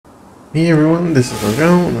Hey everyone, this is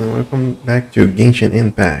Argel, and welcome back to Genshin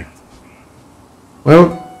Impact.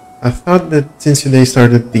 Well, I thought that since today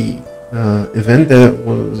started the event that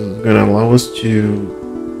was gonna allow us to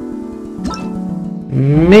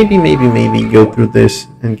maybe go through this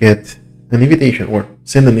and get an invitation or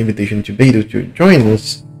send an invitation to Beidou to join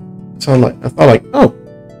us. So I thought like, oh,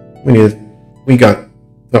 we got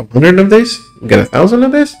 100 of this, we got 1,000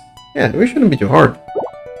 of this. Yeah, we shouldn't be too hard.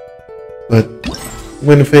 But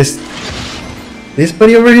when we faced this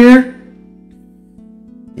buddy over here,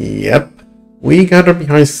 yep, we got our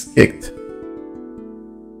behinds kicked.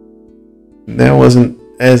 That wasn't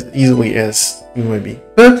as easily as it might be,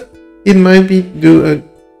 but it might be due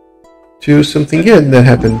to something good that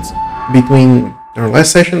happened between our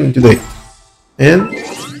last session and today. And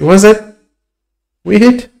what was that? We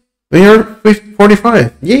hit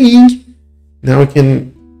 45. Yay! Now we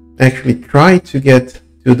can actually try to get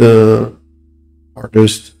to the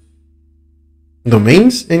hardest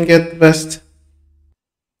domains and get the best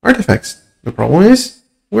artifacts. The problem is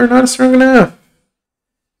we're not strong enough.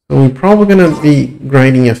 So we're probably gonna be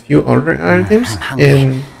grinding a few other items,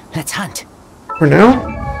 and let's hunt. For now,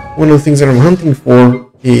 one of the things that I'm hunting for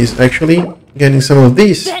is actually getting some of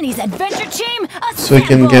these, Benny's adventure team, so we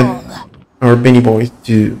can get our Benny boys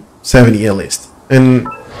to 70 at least. And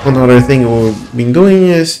another thing we've been doing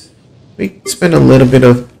is we spend a little bit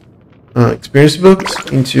of experience books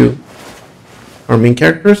into our main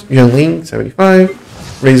characters. Ling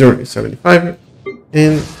 75, Razor is 75,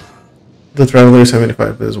 and the Traveler is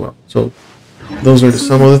 75 as well. So those are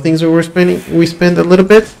some of the things that we're spending. We spend a little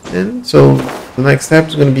bit, and so the next step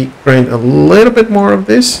is going to be grind a little bit more of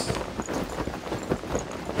this.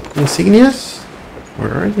 Insignias,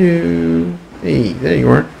 where are you? Hey, there you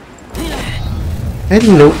are.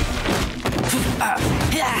 Hello.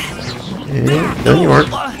 And there you are.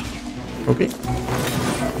 Okay.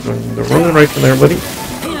 Going the wrong direction there, buddy.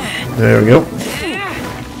 There we go.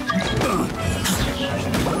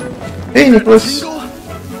 Hey, Nicholas.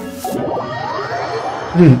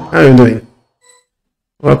 How are you doing?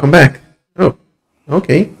 Welcome back. Oh,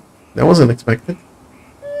 okay. That wasn't expected.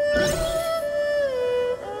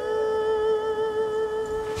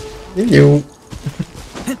 Hello.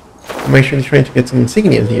 I'm actually trying to get some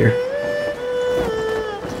insignia here.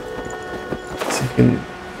 See if we can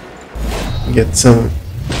get some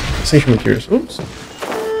ascension materials. Oops. Want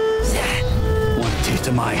a taste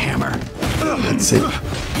of my hammer? Let's see.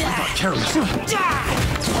 There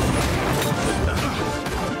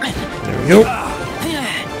we go.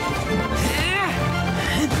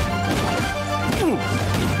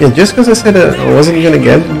 Yeah, just because I said I wasn't gonna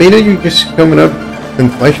get Beidou, you just coming up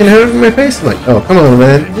and flashing her in my face? I'm like, oh, come on,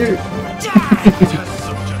 man.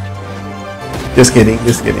 Just kidding,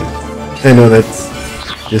 just kidding. I know that's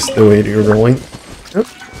just the way you're rolling. Oh,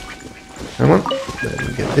 come on. Let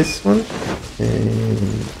me get this one. And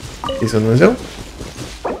this one as well.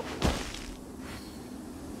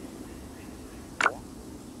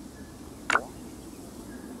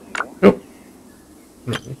 Oh,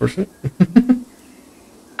 wrong person.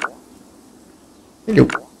 Hello.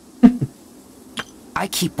 I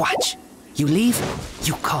keep watch. You leave,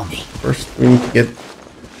 you call me. First, we need to get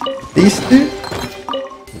these two.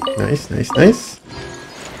 Nice, nice, nice.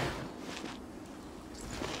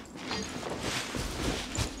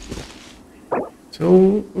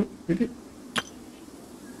 So, really?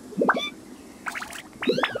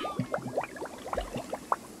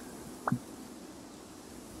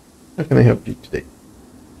 How can I help you today?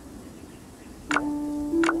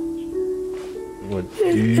 What do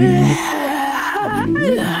you need?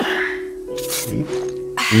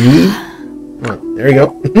 Oh, there you go.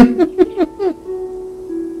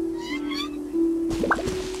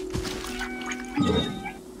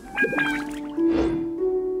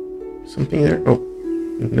 Something there? Oh,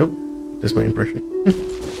 nope. That's my impression.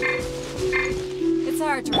 It's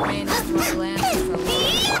hard to remain in this land for so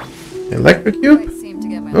long. Electric cube? I seem to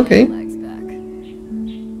get my Okay. legs back.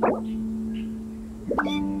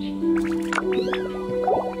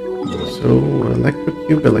 So, electric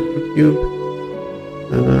cube.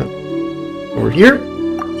 Over here.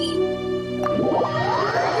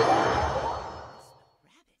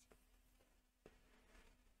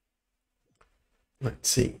 Let's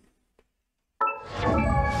see.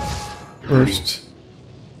 First,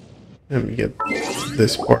 let me get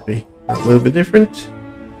this party a little bit different.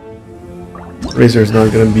 Razor's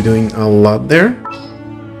not going to be doing a lot there.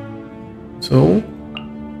 So,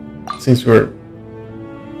 since we're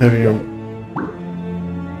having our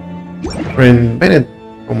friend Bennet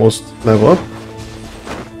almost level up,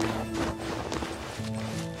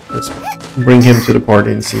 let's bring him to the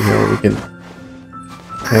party and see how we can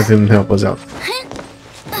have him help us out.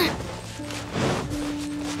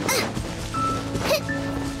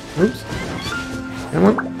 Oops. Come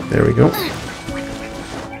on. There we go.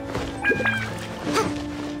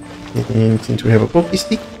 And since we have a pokey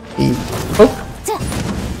stick, we poke.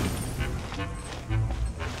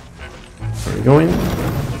 Where are we going?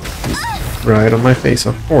 Right on my face,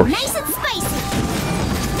 of course. Nice and spicy.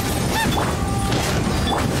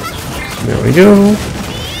 There we go.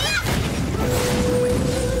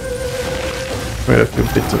 Quite a few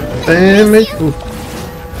bits of damage. Ooh.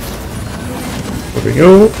 There we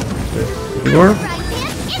go. There we are. Right there,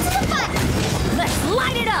 into the fun. Let's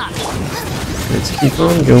light it up. Let's keep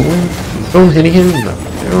on going. Keep on hitting him.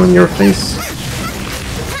 There on your face.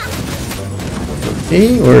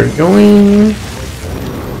 Okay, we're going.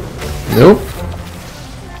 Nope.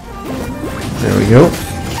 There we go.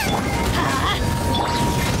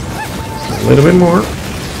 A little bit more.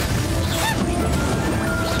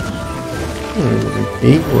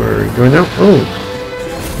 Okay, we're going out. Oh,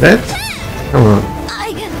 that? Come on.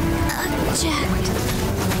 I checked.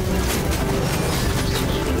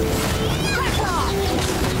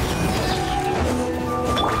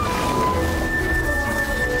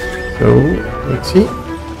 So, let's see.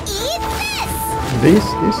 Eat This.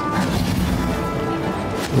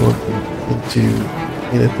 Walking into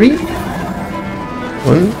in a 3.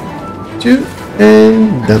 1, 2,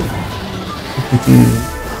 and done.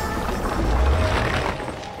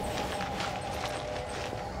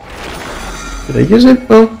 Should I use it?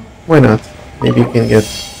 Well, why not? Maybe you can get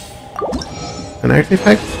an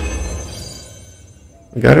artifact.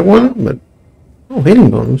 I got a one, but oh, hitting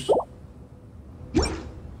bonus.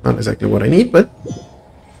 Not exactly what I need, but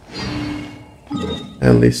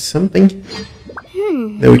at least something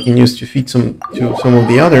that we can use to feed some of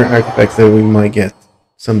the other artifacts that we might get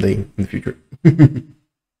someday in the future.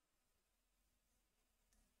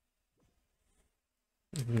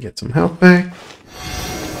 Get some health back.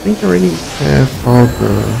 I think I already have all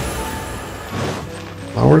the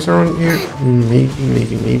flowers around here. Maybe.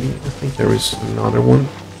 I think there is another one.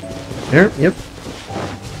 There, yep.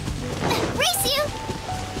 Race you.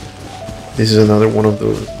 This is another one of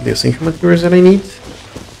the ascension materials that I need.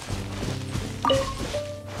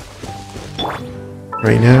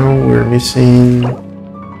 Right now we're missing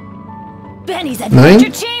Benny's 9 adventure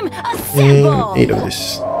team, and assemble! 8 of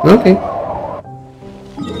this. Okay.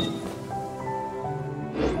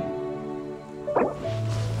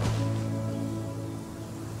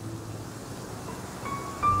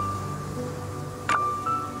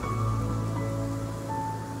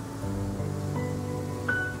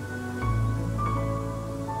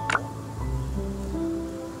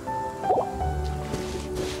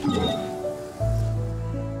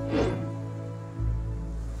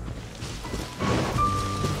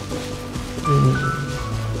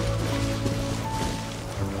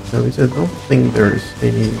 At least I don't think there's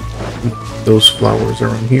any of those flowers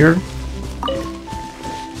around here.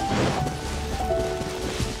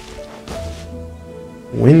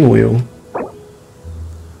 Wind wheel.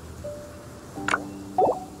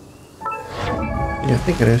 Yeah, I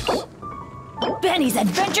think it is. Benny's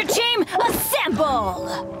adventure team, assemble!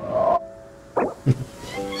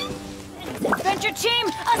 Benny's adventure team,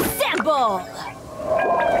 assemble!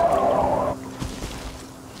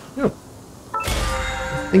 Oh.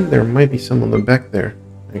 I think there might be some on the back there,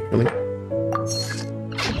 actually.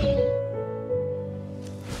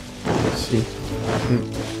 Let's see.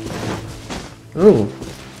 Oh,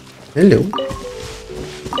 hello.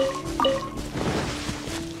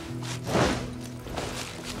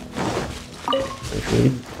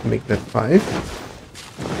 Actually, make that 5. I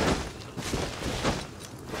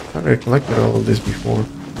thought I collected all of this before.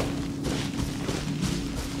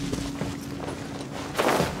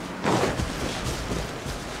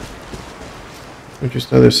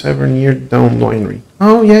 Just another 7-year down winery.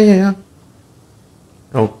 Oh, yeah.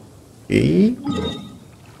 Okay.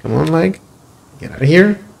 Come on, leg. Get out of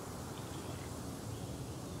here.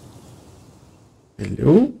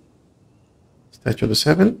 Hello. Statue of the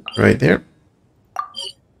 7. Right there.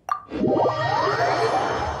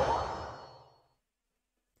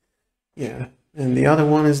 Yeah. And the other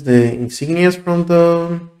one is the insignias from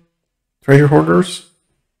the treasure hoarders.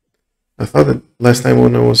 I thought that last time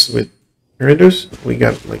when I was with Beidou, we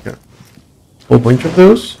got like a whole bunch of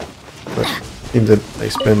those, but it seems that I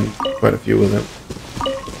spent quite a few of them.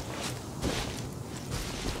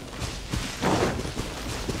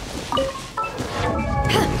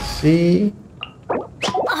 Let's see.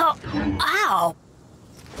 Oh, ow!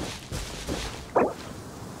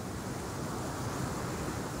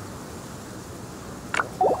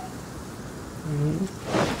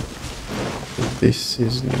 this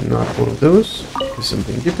is not one of those. It's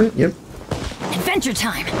something different. Yep. Adventure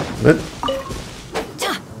time. But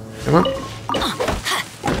come on.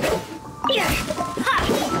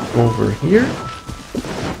 Over here.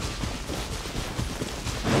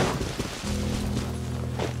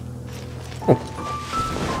 Oh,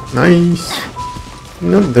 nice.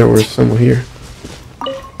 No, there was some here.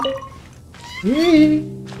 Yay!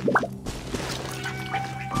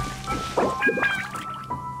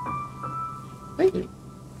 Thank you.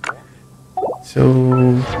 So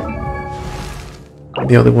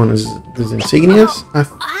the other one is these insignias. I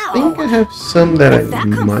think I have some that I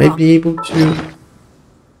might be able to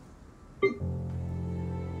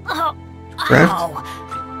craft.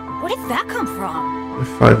 Where did that come from?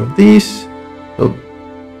 5 of these. So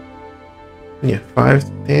yeah, 5,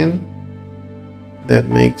 10. That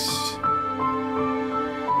makes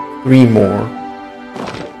 3 more.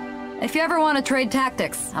 If you ever want to trade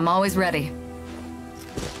tactics, I'm always ready.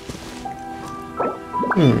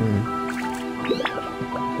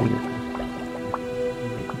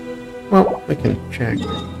 Well, I can check.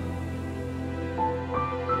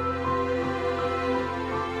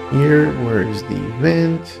 Here, where is the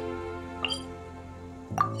event?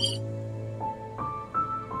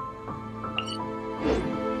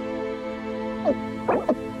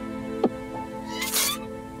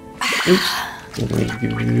 Oops. Let me do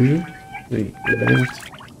the event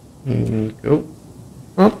and go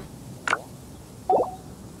up.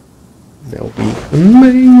 That'll be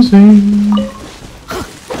amazing.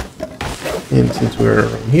 And since we're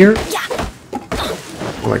around here,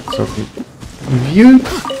 I'd like something viewed.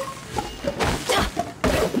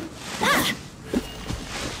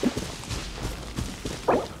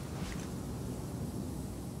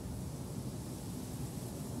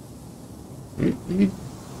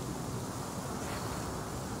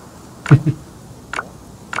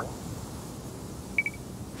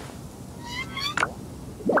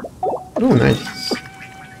 Oh, nice.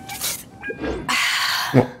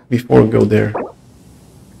 Well, before we go there.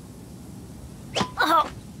 Oh,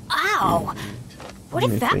 ow! Where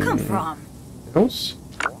did that come from? Else?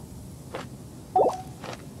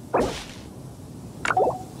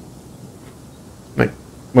 Like,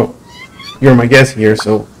 well, you're my guest here,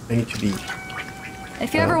 so I need to be.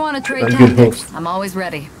 If you ever want to trade a good tactics, host. I'm always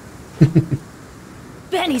ready.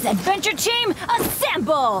 Benny's adventure team,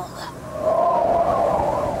 assemble!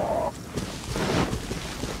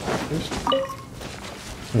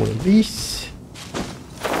 One of these.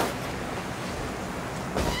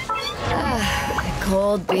 A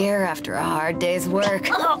cold beer after a hard day's work.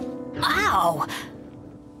 Oh, ow!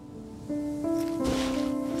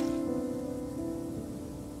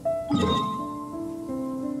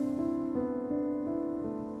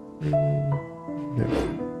 No.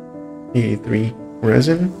 83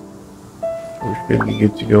 resin. So we should be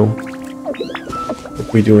good to go.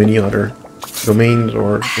 If we do any other domains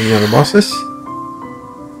or any other bosses.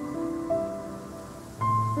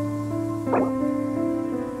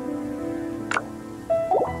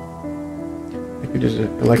 I could just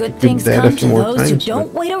like Good to things do that a come few to more those who times.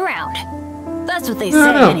 don't wait around. That's what they No,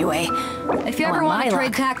 say no. anyway. If you On ever want my to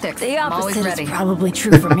trade luck, tactics, the I'm always opposite ready. is probably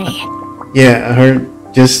true for me. Yeah, I heard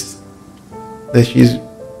just that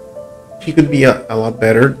she could be a lot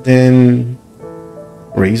better than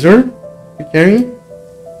Razor to carry.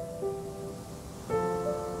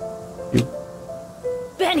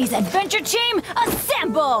 Benny's adventure team,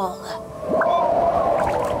 assemble!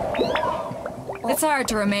 It's hard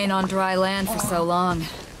to remain on dry land for so long.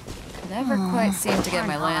 Never quite seem to get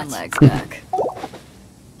my land legs back.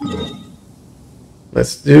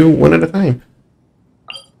 Let's do one at a time.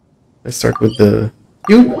 Let's start with the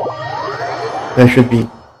cube. That should be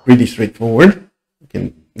pretty straightforward. You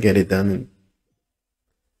can get it done and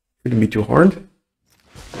shouldn't be too hard.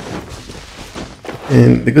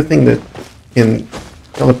 And the good thing that you can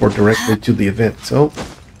teleport directly to the event, so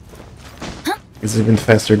it's even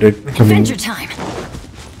faster to come in Adventure time!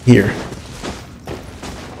 here.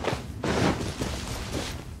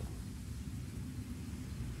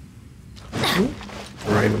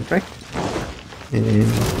 Right on track. And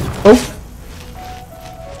oh,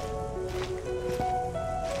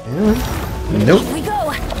 yeah. Nope. We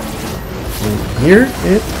go! And here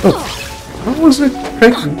and oh, how was it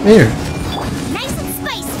tracking there? Nice and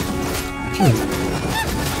spicy!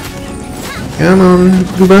 Come on,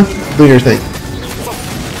 Cuba, do your thing.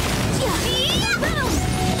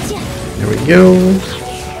 There we go.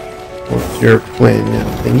 What's your plan now,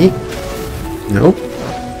 thingy? Nope.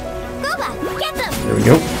 Get them! There we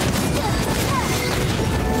go.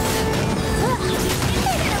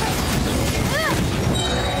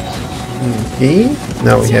 Okay,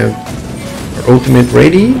 now we have our ultimate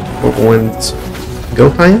ready for when it's go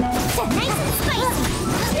time. Nice and spicy.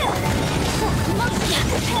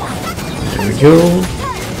 There we go.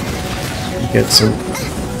 Get some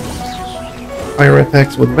fire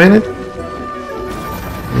attacks with Bennet.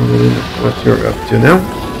 And what you're up to now.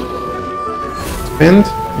 Spend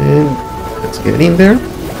and let's get in there.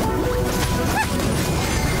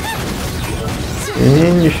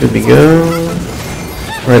 And you should be good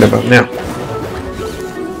right about now.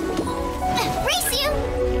 Race you.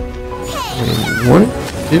 And 1,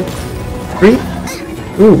 2, 3.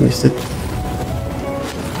 Ooh, missed it.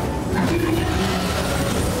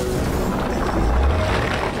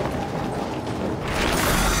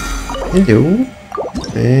 Hello.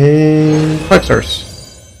 And 5 stars.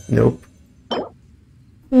 Nope.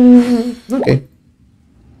 Okay.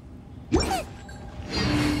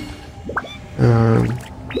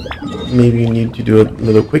 Maybe you need to do a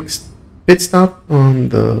little quick pit stop on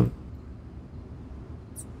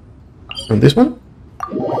this one.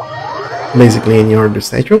 Basically, any other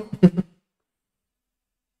statue.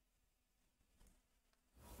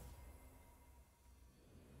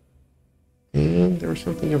 And there's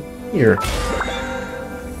something up here.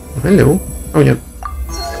 Oh, hello. Oh yeah.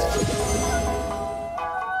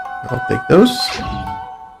 I'll take those.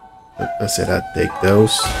 I said I'd take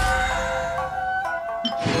those.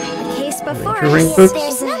 Case before Major ring us. hooks.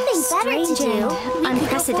 There's nothing better to do.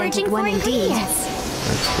 Unprecedented one indeed.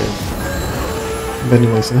 That's good. Benny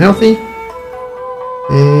nice and healthy.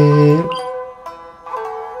 And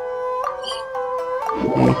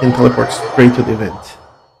we can teleport straight to the event.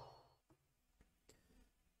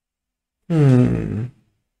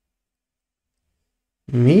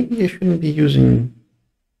 Maybe I shouldn't be using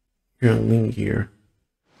Ling here.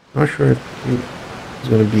 Not sure if he's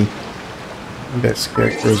gonna be the best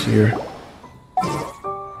characters here.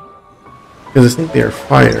 Because I think they are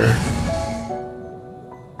fire.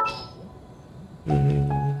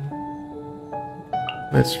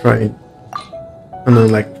 Let's try an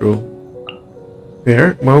electro.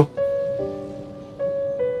 There, well.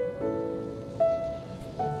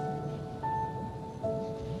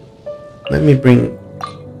 Let me bring.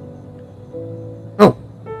 Oh,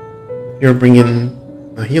 you're bringing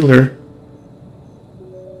a healer.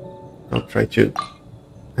 I'll try to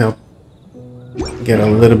help get a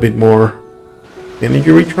little bit more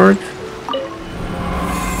energy recharge.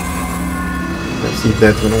 Let's see if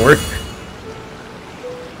that's gonna work.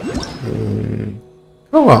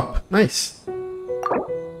 Go up, nice.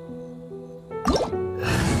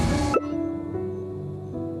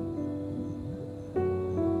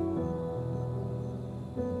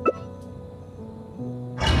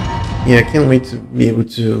 Yeah, I can't wait to be able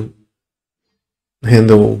to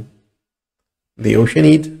handle the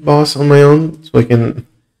Oceanid boss on my own, so I can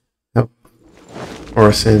help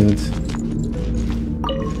or send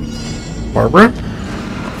Barbara.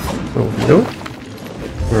 Oh, hello.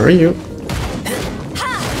 Where are you?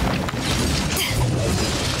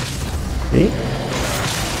 Okay.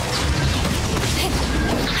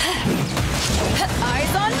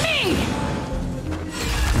 Eyes on me.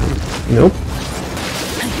 Nope.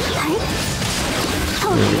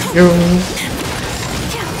 There we go.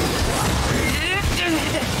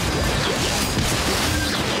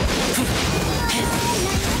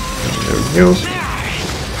 There we go.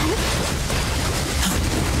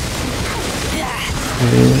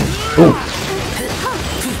 And, oh.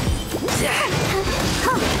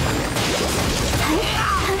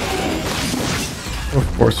 Of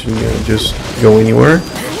course, you can just go anywhere.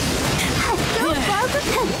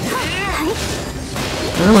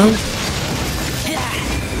 Hello.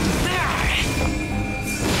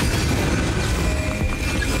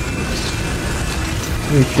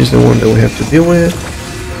 Which is the one that we have to deal with?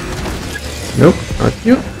 Nope, not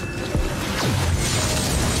you.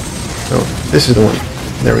 Oh, this is the one.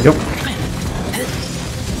 There we go.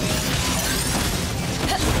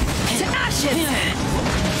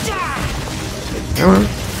 Come on.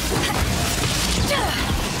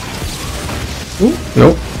 Ooh,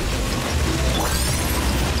 nope.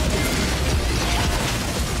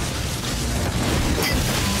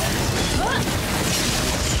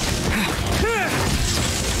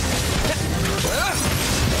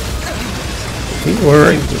 Where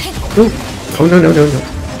are you? Ooh. Oh, no, no, no, no.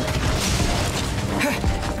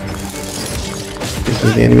 This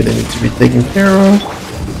is the enemy that needs to be taken care of.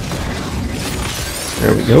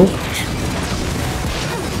 There we go.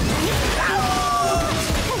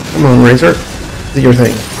 Come on, Razor. Do your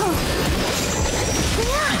thing.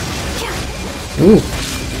 Ooh.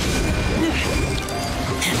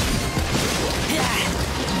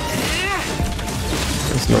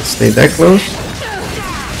 Let's not stay that close.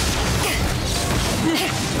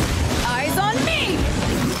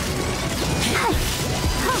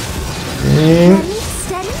 And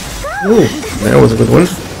Steady, go. ooh, that was a good one.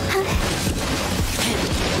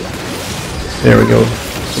 There we go.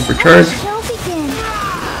 Supercharge. Show begin.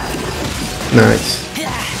 Nice.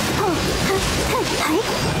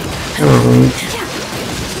 Come on.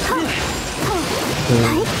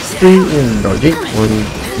 3 and dodging. 1, 2,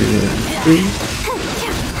 and 3.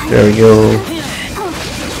 There we go.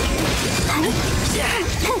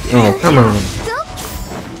 Oh, come on.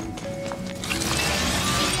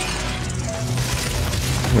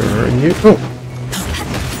 Where are you? Oh.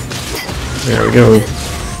 There we go.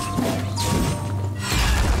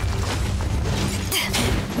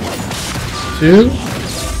 Two.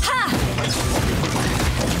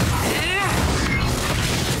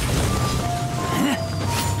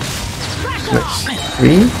 Nice.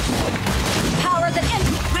 3.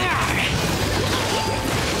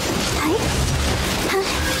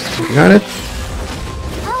 Got it.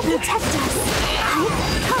 I'll protect us.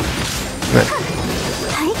 Nice.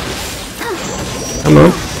 Come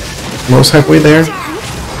on. Almost halfway there.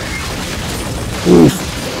 Ooh.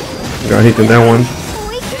 Got hit in that one.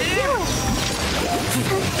 We can do it.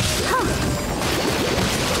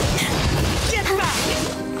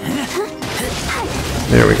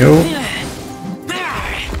 There we go.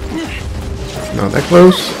 Not that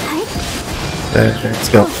close. Let's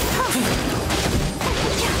go.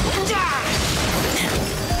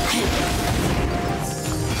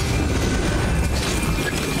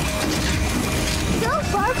 Go,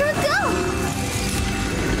 Barker, go.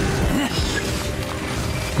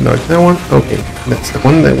 Dodge that one. Okay, that's the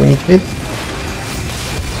one that we need to hit.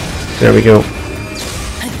 There we go.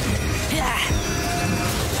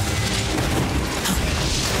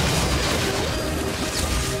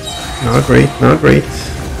 Not great, not great.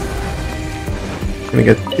 Gonna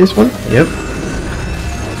get this one? Yep.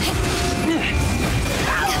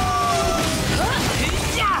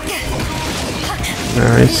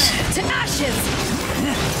 Nice. To ashes!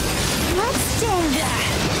 Let's dance.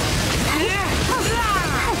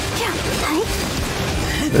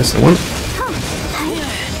 That's the one.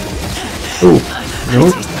 Ooh, no.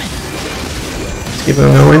 Let's keep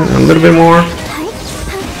on going a little bit more.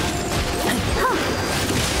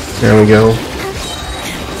 There we go.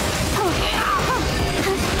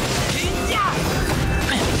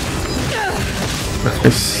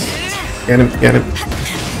 Nice. Get him, get him.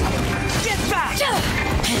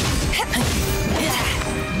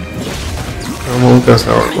 Almost got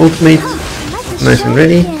our ultimate. Nice and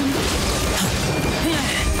ready.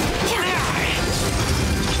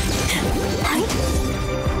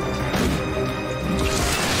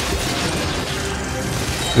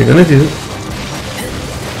 What are we gonna do?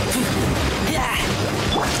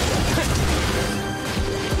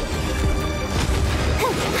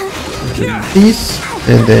 This,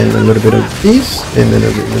 and then a little bit of this, and then a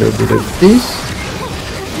little bit of this.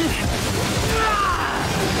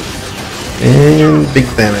 And big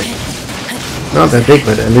damage. Not that big,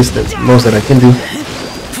 but at least the most that I can do.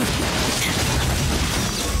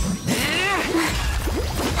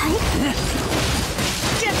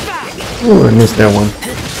 Oh, I missed that one.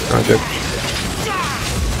 Not good.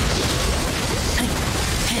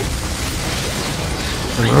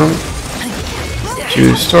 Come on.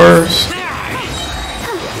 2 stars.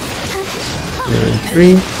 And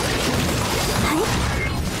 3.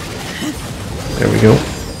 There we go.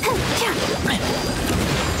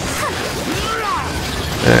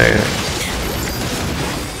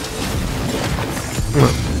 Come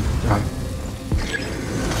on. God.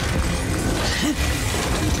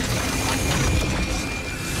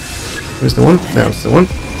 Where's the one? That was the one.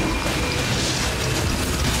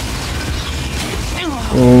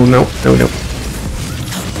 Oh no, no, no.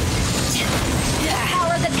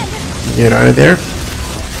 Get out of there.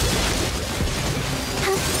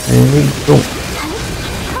 And go.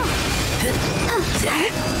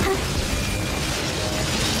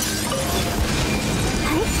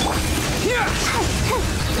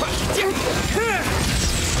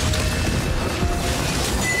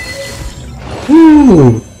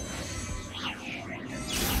 Woo!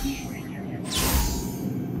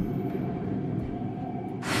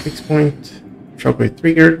 Fix point. Shockwave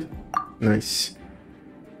triggered. Nice.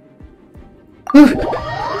 Oh,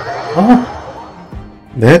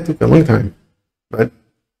 that took a long time, but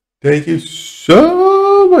thank you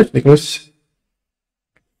so much, Nicholas.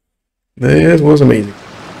 That was amazing.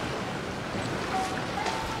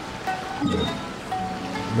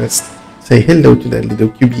 Let's say hello to that little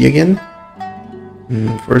QB again.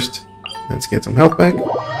 First, let's get some health back.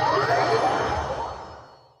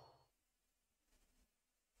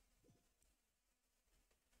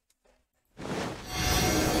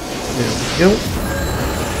 There we go.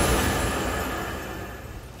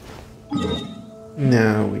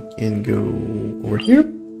 Now we can go over here.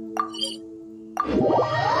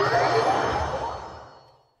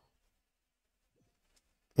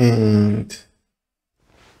 And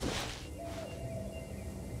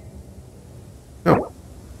oh.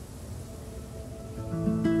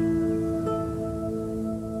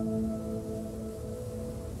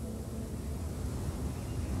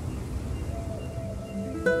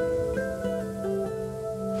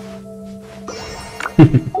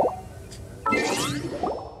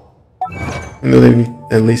 I know they need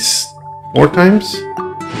at least 4 times,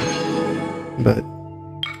 but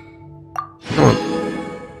come on.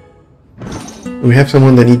 We have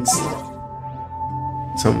someone that needs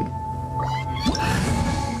some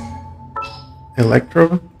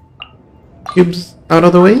electro cubes out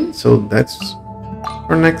of the way, so that's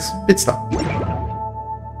our next pit stop.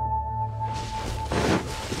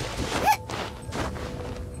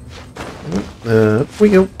 Up we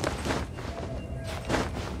go.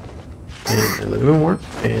 And a little bit more,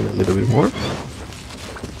 and a little bit more.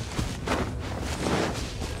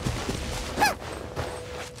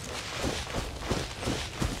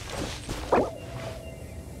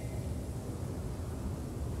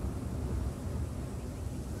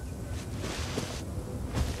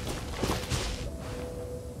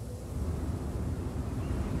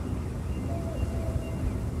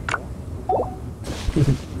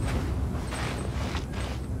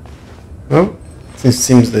 Well, since it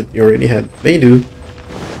seems that you already had Beidou, you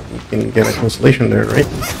can get a constellation there, right?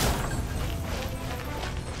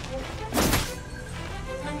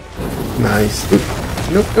 Nice. Oop.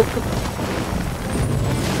 Nope, nope, nope.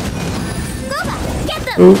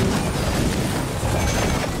 Ooh.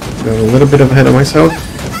 Got a little bit ahead of myself.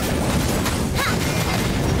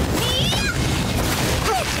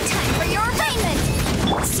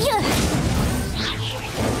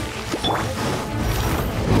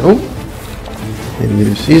 Nope. And we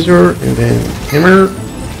do Caesar, and then hammer.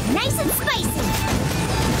 Nice and spicy.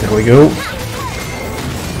 There we go.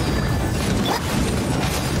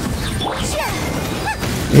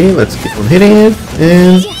 Okay, let's keep on hitting it,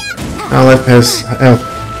 and Aleph has health,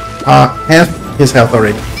 half his health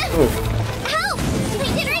already. Oh. Help! The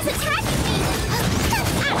dinner is attacking me.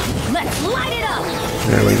 Let's light it up.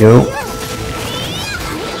 There we go.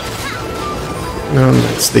 Now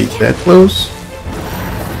let's stay that close.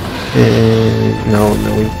 And no,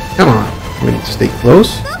 we come on. We need to stay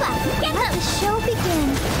close. Let the show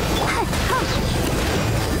begin.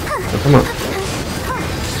 So come on.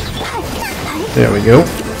 There we go.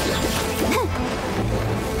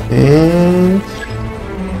 And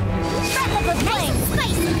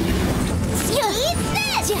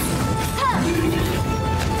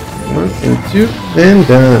one and two, and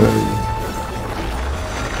done.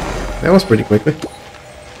 That was pretty quickly.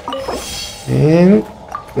 And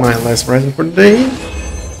my last rising for the day.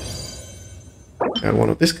 Got one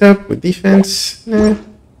of this cup with defense. Nah,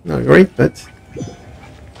 not great, but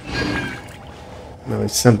no,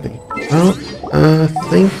 it's something. Well, I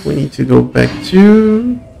think we need to go back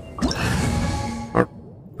to our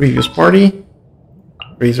previous party.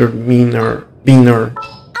 Razor being our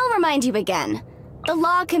I'll remind you again. The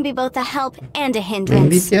law can be both a help and a hindrance.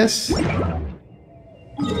 indeed, yes.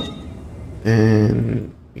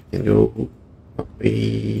 And we can go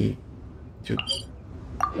way to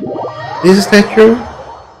this statue.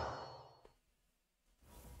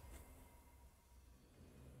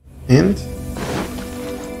 And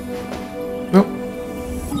oh,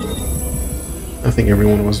 I think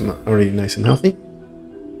everyone was already nice and healthy.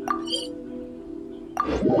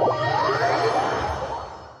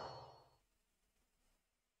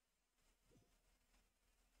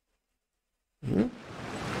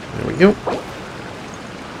 There we go.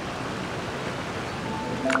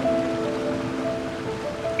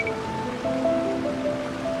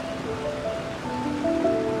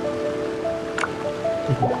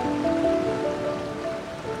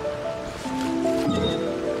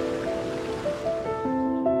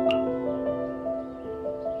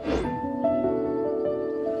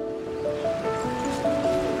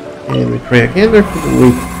 And we try again, or can we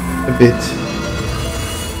wait a bit?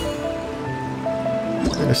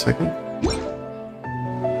 Wait a second.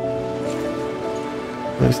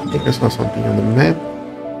 I think I saw something on the map.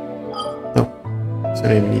 No, it's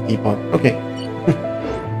not even a teapot. Okay.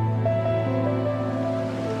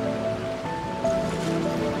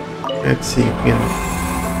 Let's see if we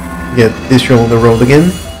can get this show on the road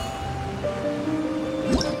again.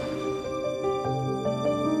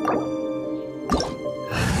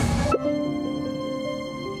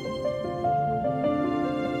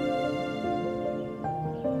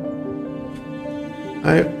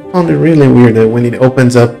 I found it really weird that when it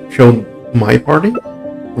opens up, showed my party?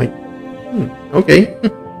 Like, okay.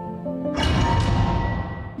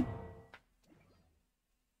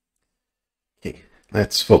 Okay,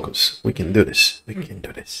 let's focus. We can do this. We can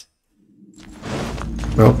do this.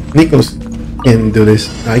 Well, Nicholas can do this.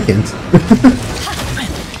 I can't.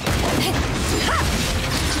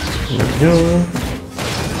 There we go.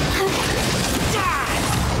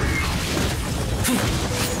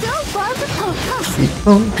 Keep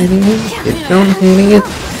on hitting it. Keep on hitting it.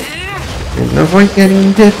 And avoid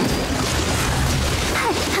getting hit.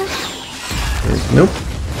 Nope.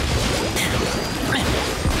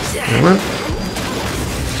 Come on.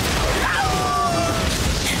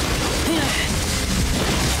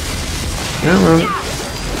 Come on.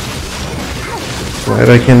 Glad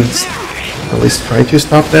I can at least try to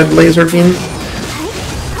stop that laser beam.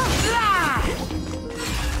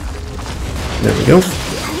 There we go.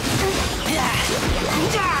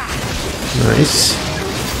 Nice.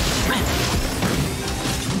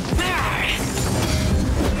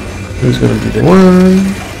 Who's gonna be the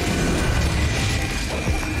one?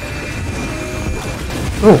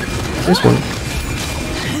 Oh, this one.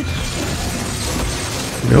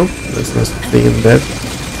 Nope, that's not staying in bed.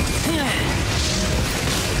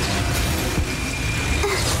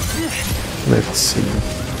 Let's see.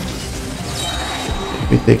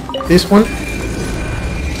 We take this one.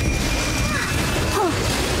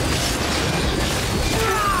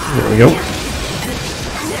 There we go.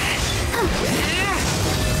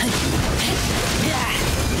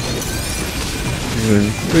 And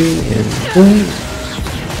 3 and 1.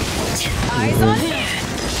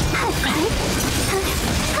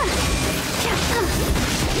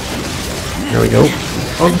 There we go.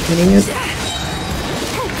 Oh, hitting it.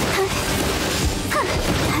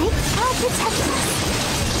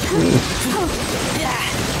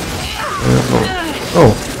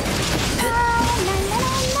 Oh.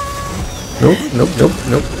 Nope, nope, nope,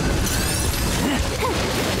 nope.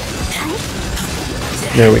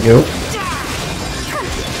 There we go.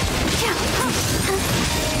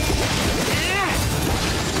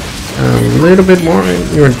 A little bit more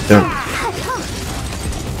and you're done.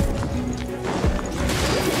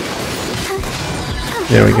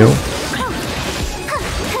 There we go.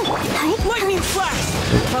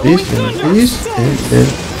 This and this and then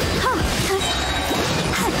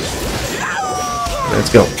let's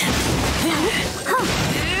go.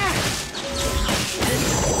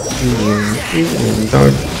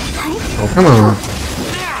 Oh, come on.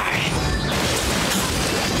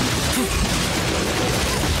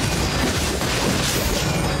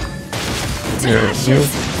 There we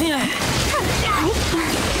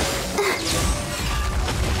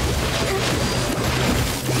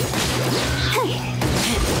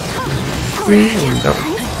go.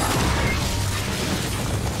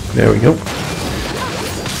 There we go.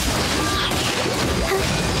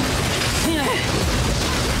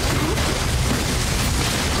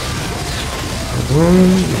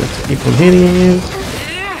 Let's keep on hitting it.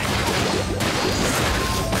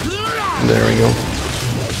 There we go.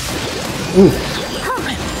 Ooh.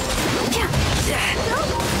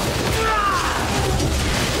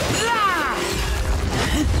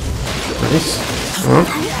 Nice.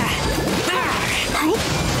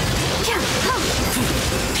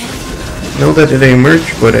 Know that they emerge,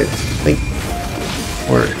 but I think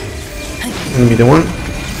we're gonna be the one.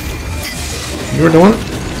 You're the one?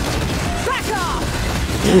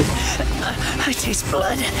 I taste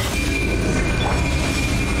blood.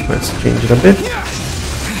 Let's change it a bit.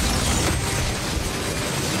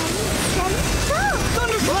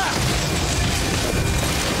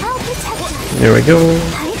 There we go.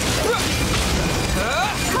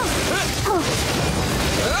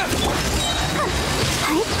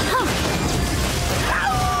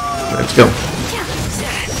 Let's go.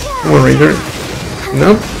 Come on, Raider.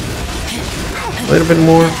 Nope. A little bit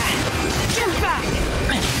more.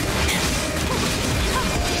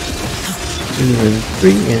 And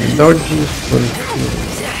 3 and dodgy. 1, 2,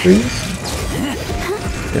 3.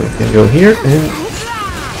 Then we can go here and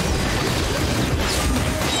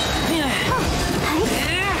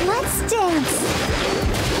Let's dance.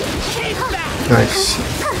 nice.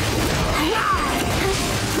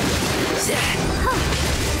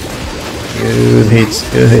 Good hits,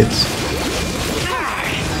 good hits.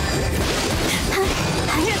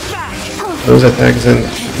 Those attacks and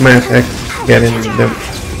my attack get in them.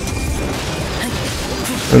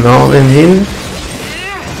 And all in him.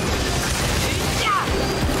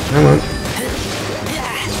 Come on.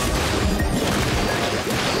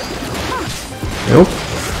 Nope.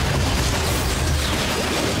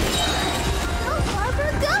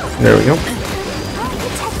 There we go.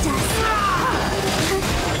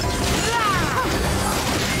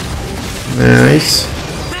 Nice.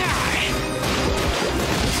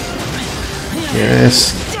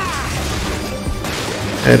 Yes.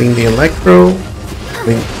 Adding the electro.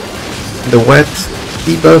 The wet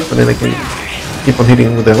debuff, and then I can keep on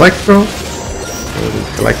hitting with the electro.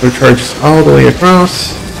 The electro charges all the way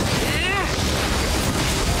across.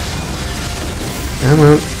 Come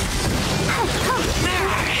on.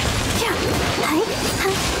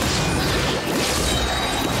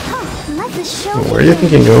 Where are you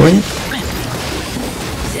thinking going?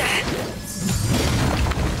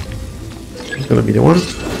 It's gonna be the one.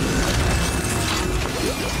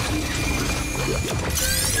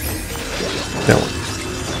 That one.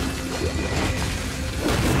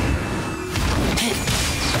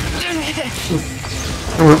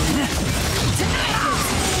 Come on.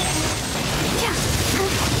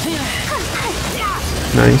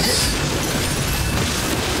 Nice.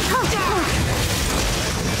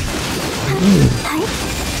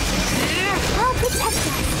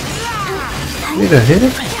 Did I hit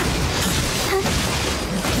it?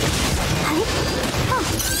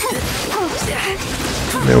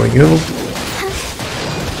 There we go. 1,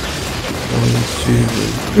 2,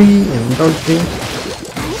 3, and dodging.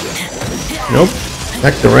 Nope.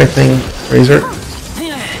 Back the right thing, Razor.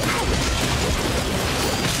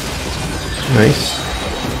 Nice.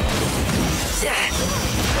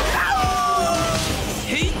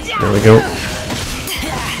 There we go.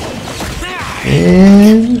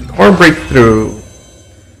 And core breakthrough.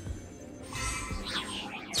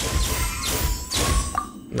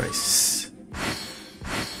 Nice.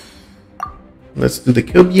 Let's do the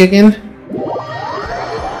kill bee again.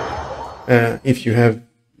 If you have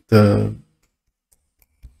the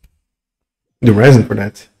resin for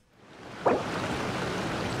that.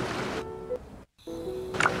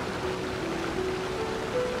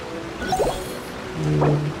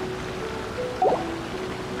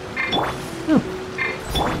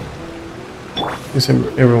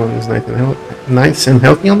 Everyone is nice and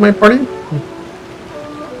healthy on my party.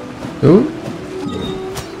 Ooh.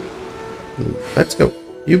 Let's go.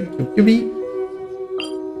 You be.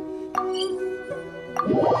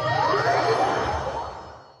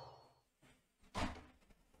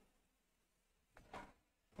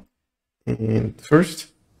 And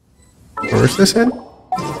first I said,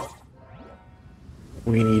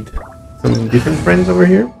 we need some different friends over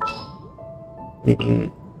here.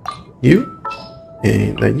 Making you.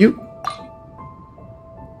 And then you.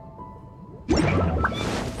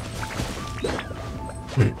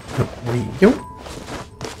 There we go.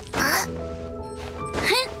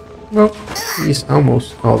 Well, he's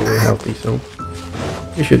almost all the way healthy, so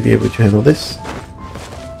you should be able to handle this.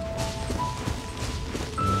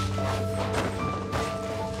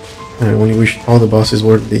 I only wish all the bosses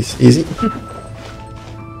were this easy.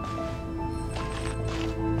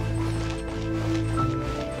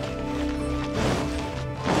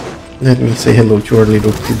 Let me say hello to our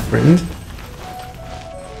little kid friend.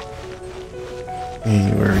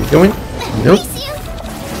 And where are you going? Nope.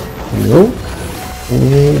 No.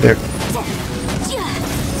 And there.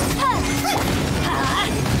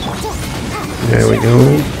 There we go.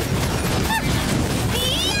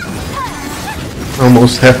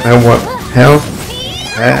 Almost half health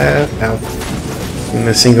in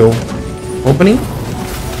a single opening.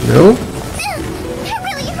 No.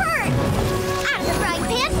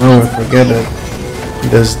 Oh, I forget that he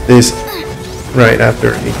does this right after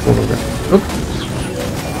a photograph. Oop.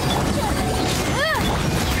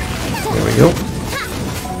 There we go.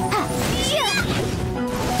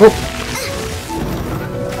 Oh.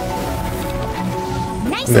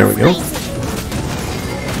 There we go.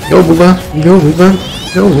 Go, Booba. Go, Booba.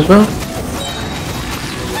 Go, Booba.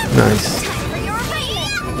 Nice.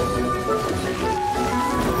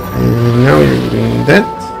 And now you're doing that.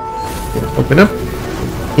 Open up.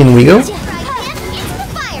 In we go.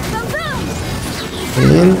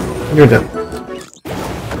 And you're done.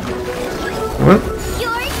 Come on.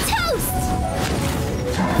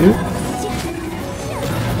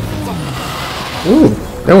 Ooh,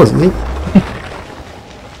 that was neat.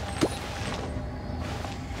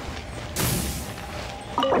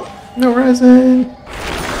 No resin.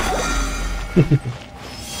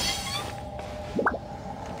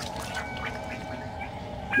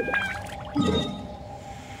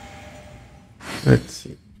 Let's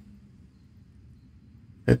see.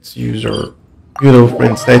 Let's use our good old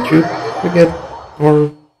friend statue to get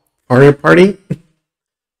our fire party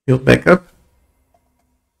built back up.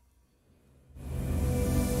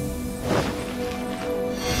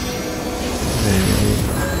 And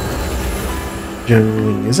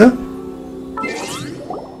generally is up.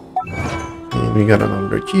 And we got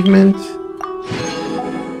another achievement.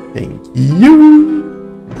 Thank you.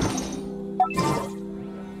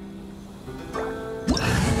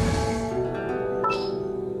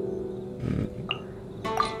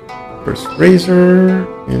 First Razor,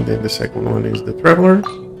 and then the second one is the Traveler.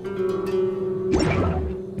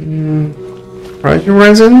 Fragile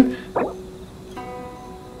Resin.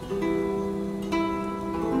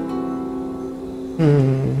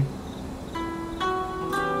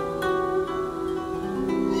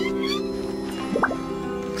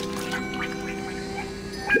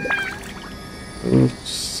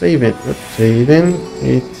 Save it, not saving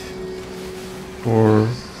it for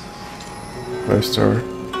 5-star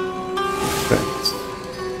effects.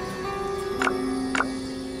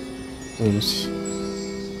 Oops.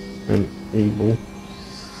 Enable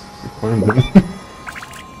requirement.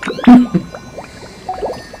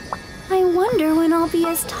 I wonder when I'll be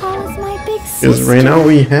as tall as my big sister. Because right now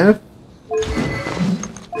we have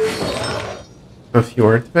a few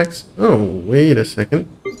artifacts. Oh, wait a second.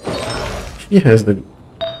 She has the...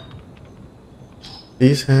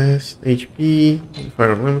 This has HP,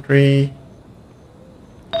 fire elementary,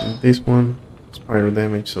 and this one is pyro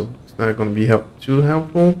damage, so it's not going to be too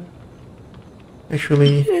helpful.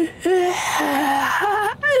 Actually,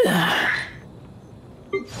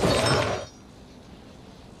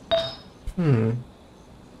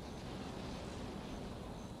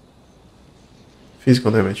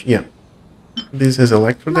 physical damage, yeah. This has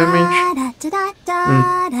electro damage.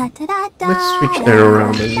 Let's switch that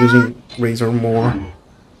around and using Razor more.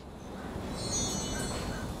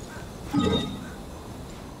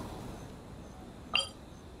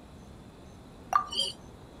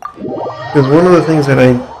 Because one of the things that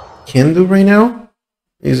I can do right now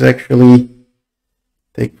is actually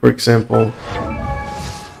take, for example,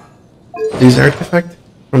 this artifact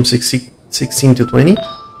from 16 to 20.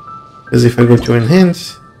 Because if I go to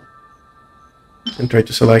enhance and try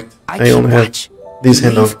to select, I only have this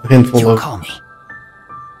handful of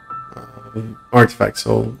artifacts.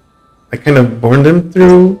 So I kind of burn them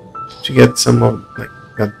through to get some of, like,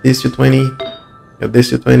 got this to 20, got this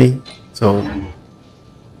to 20. So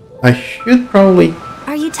I should probably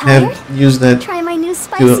have used that. Try my new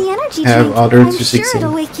spicy energy have drink. other I'm to sure 16.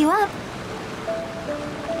 it'll wake you up.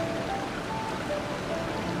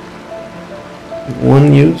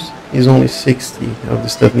 One use is only 60 of the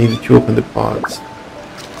stuff needed to open the pods.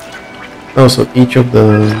 Also, each of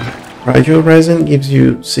the fragile resin gives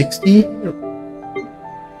you 60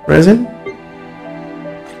 resin.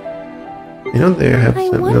 You know, they have I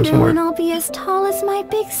some, wonder somewhere. when I'll be as tall as my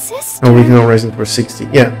big sister. Original resin for 60.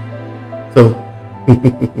 Yeah. So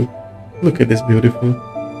look at this beautiful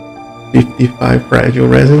 55 fragile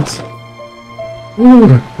resins.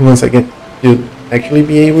 Ooh, once I get to actually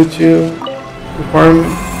be able to farm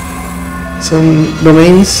some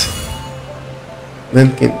domains, then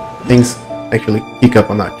things actually pick up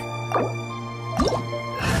a notch.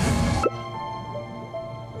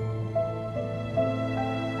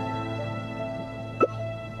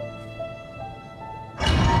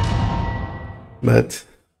 But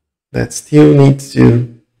that still needs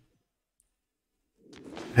to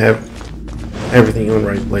have everything in the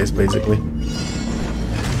right place, basically.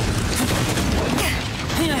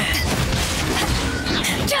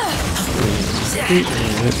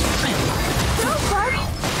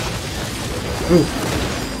 Ooh.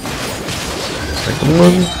 Second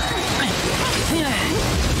one.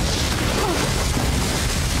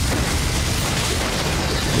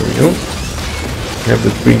 There we go. We have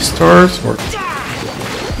the 3 stars. Or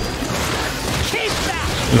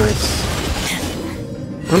nice.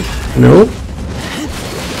 Oh, no.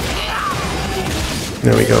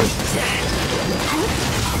 There we go.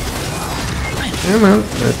 Come on.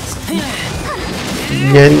 That's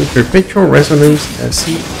again perpetual resonance.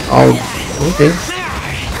 See all. Okay.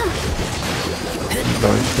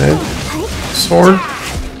 Dodge that sword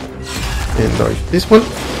and dodge this one.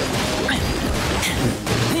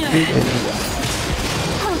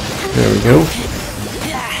 There we go.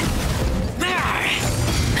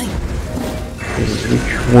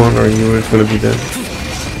 Which one are you going to be then?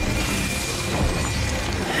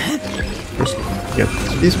 First, get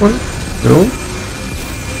this one. No.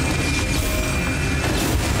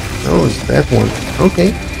 Oh, it's that one.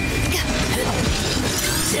 Okay.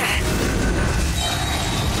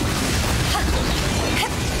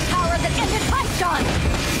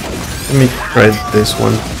 Let me try this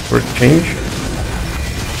one for a change.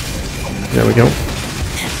 There we go.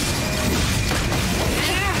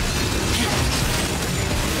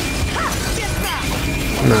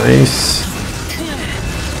 Nice.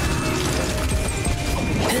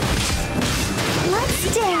 Let's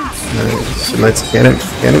dance. Nice. Let's get him.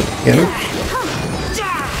 Get him. Get him.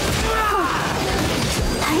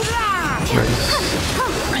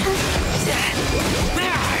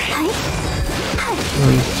 1,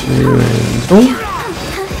 2, and boom.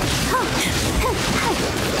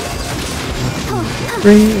 3,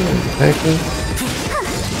 and attacking.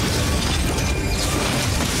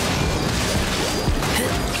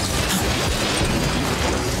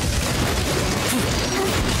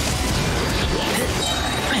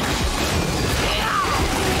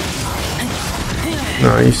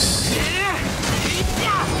 Nice.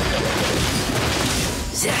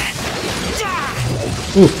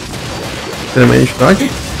 Ooh. Did I manage to dodge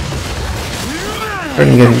it?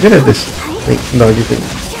 I'm getting good at this dodgy thing.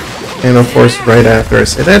 And of course, right after I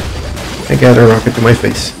said that, I got a rocket to my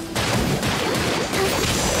face.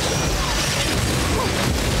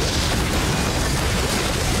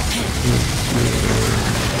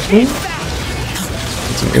 Get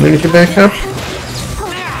some energy back up.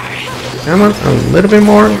 Come on, a little bit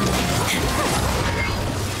more.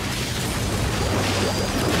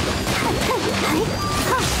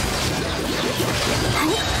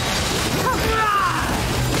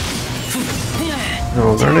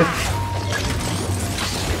 Oh, darn it.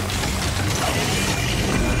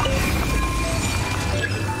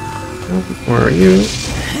 Where are you?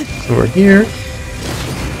 Over here.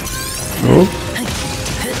 Oh.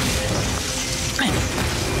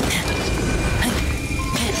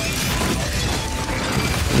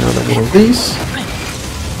 Another one of these.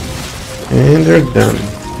 And they're done.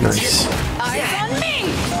 Nice.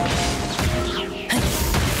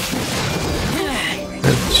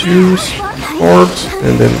 And 2 orbs,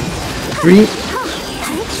 and then 3.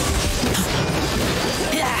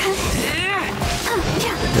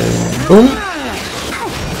 And boom.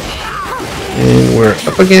 And we're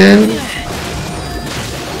up again.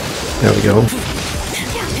 There we go.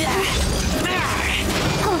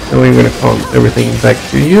 Now we're going to call everything back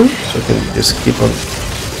to you, so I can just keep on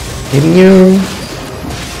hitting you.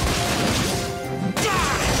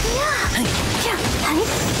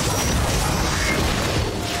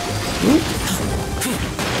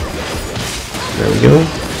 There we go.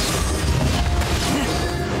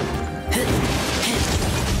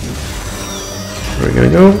 We're gonna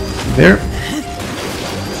go there.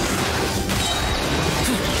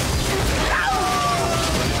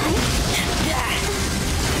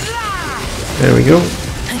 There we go.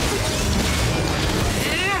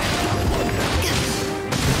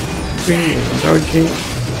 Dodging.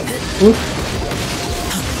 Oop.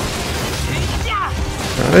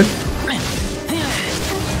 Got it.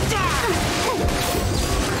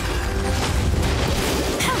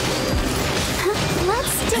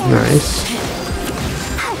 Nice.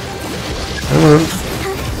 Come on.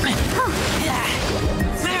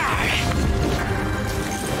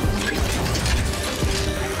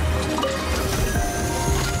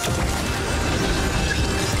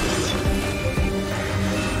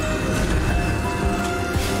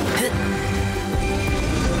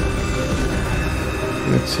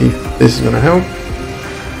 Let's see if this is gonna help.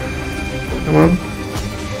 Come on.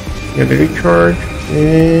 Get the recharge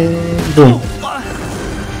and boom.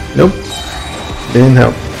 Nope. Didn't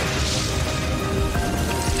help.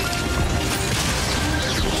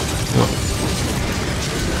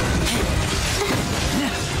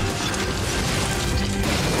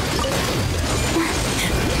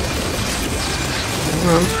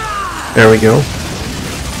 There we go.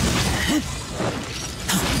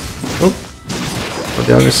 Oh, on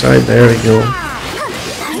the other side, there we go.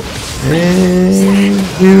 And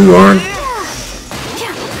you are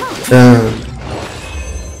done.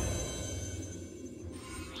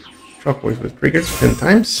 Shockwaves with triggers 10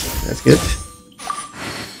 times. That's good.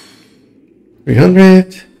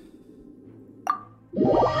 300.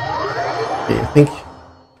 Okay, I think I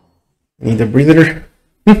need a breather.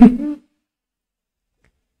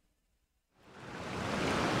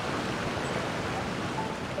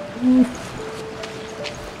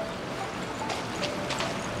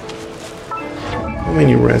 How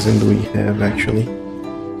many resin do we have actually?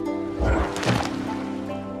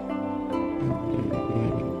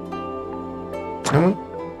 Come on.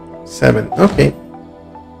 7. Okay.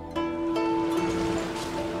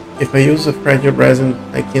 If I use a fragile resin,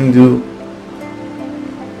 I can do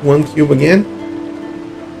 1 cube again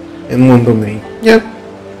and 1 domain. Yep.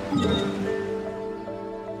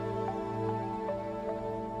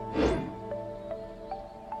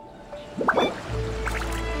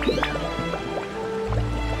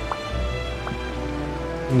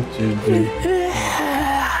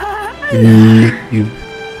 You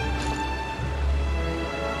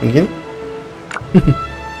again?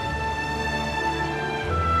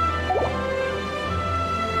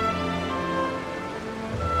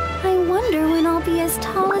 I wonder when I'll be as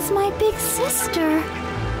tall as my big sister.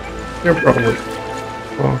 You're probably.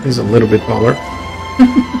 Well, he's a little bit taller.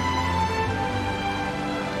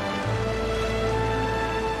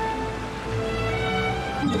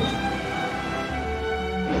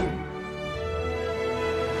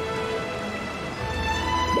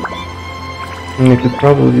 And I could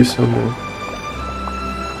probably use some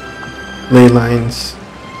ley lines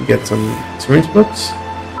to get some experience books.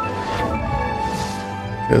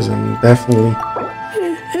 Because I'm definitely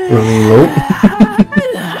running low.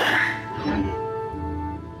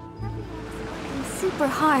 Super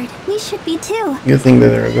hard. We should be too. Good thing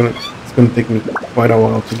that it's gonna take me quite a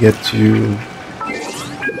while to get to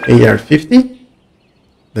AR50.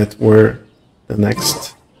 That's where the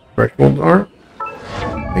next thresholds are.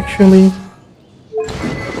 Actually,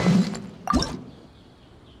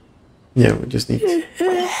 yeah, we just need a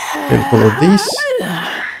handful of these.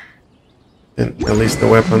 Then at least the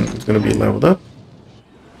weapon is gonna be leveled up.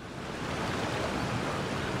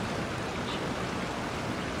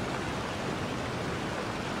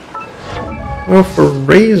 Well, for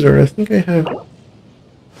Razor, I think I have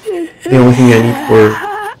the only thing I need for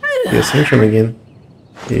the Ascension again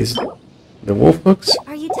is the wolf hooks.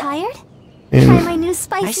 Are you tired? And Try my new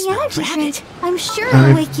spicy energy drink. I'm sure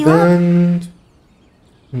it'll wake you up.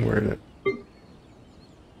 Where is it? I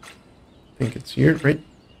think it's here, right?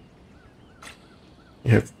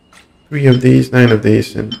 You have 3 of these, 9 of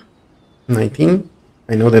these, and 19.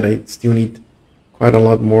 I know that I still need quite a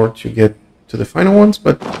lot more to get to the final ones,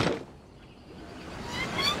 but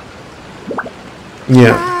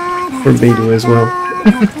yeah, for Beidou as well.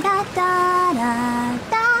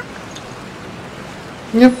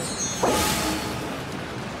 Yep.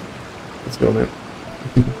 Let's go then.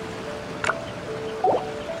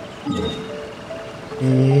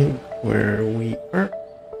 And where we are,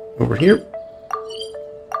 over here.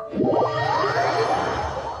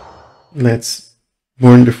 Let's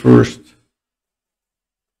burn the first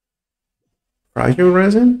fragile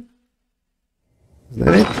resin. Is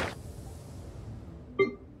that it?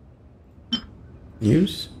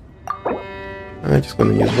 Use. I'm just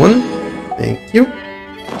gonna use one. Thank you.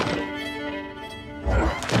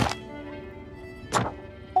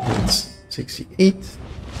 That's 68.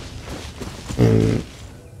 And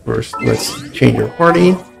first, let's change our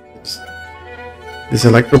party. This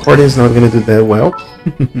electro party is not gonna do that well.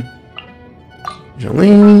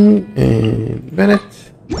 Jolene and Bennet.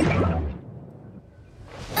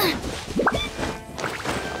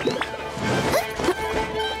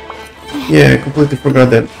 Yeah, I completely forgot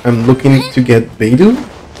that I'm looking to get Beidou,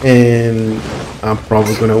 and I'm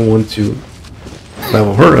probably gonna want to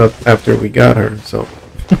level her up after we got her, so.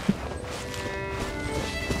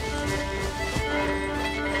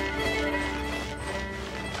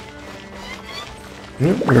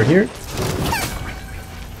 Yep, we're here.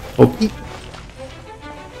 Okay.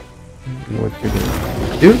 What you're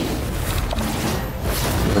gonna do?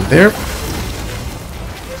 Right there.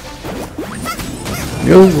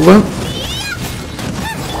 Go, move up.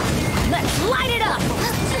 Let's light it up.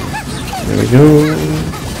 There we go.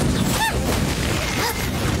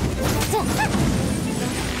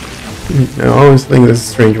 I always think this is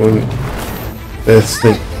strange when this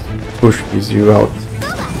thing pushes you out.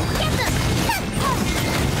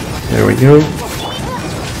 There we go.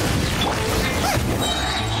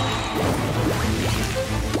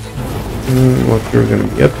 What you're gonna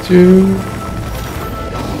be up to?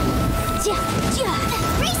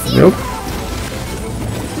 Nope.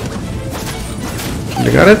 You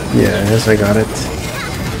got it? Yes, I got it.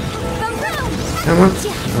 Come on,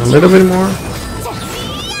 a little bit more.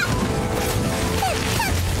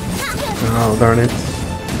 Oh, darn it.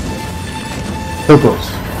 So close.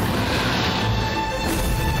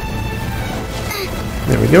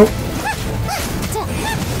 There we go.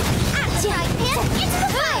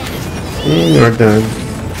 And you're done.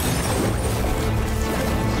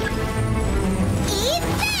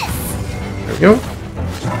 There we go.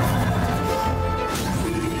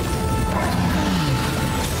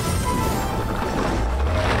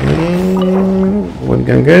 And one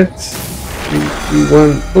gun gets 3, 2,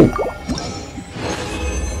 1, boom.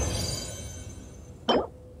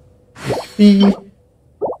 HP.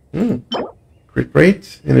 Crit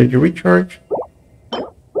rate, energy recharge.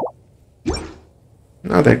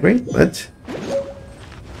 Not that great, but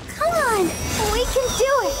Come on, we can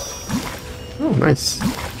do it. oh, nice.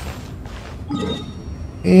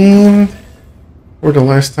 And for the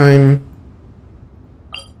last time,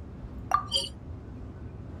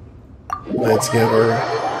 let's get her.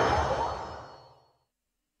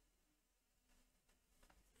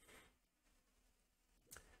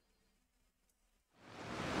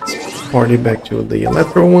 Let's party back to the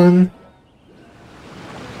electro one.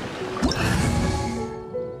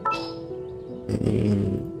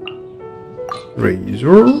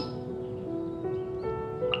 Razor.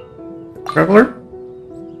 Traveler.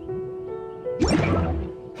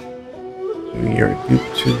 We are good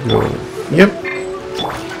to go. Yep.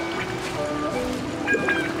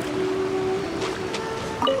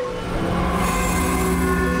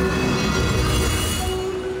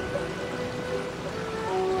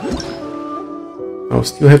 I'll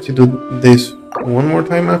still have to do this one more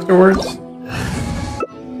time afterwards,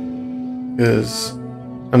 because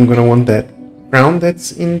I'm gonna want that crown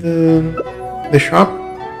that's in the shop,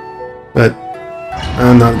 but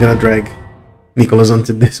I'm not gonna drag Nicholas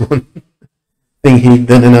onto this one. I think he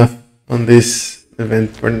done enough on this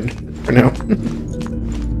event for now.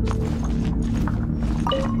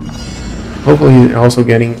 Hopefully also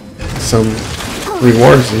getting some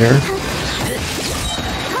rewards here.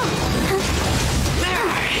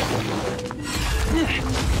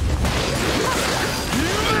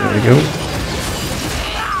 There we go.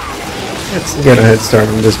 Let's get a head start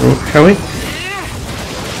on this one, shall we?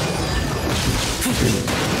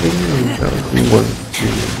 That'll be 1, 2,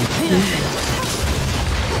 3.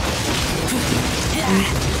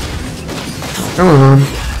 Come on.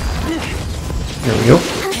 There we go.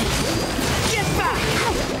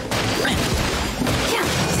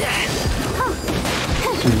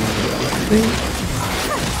 2, 3.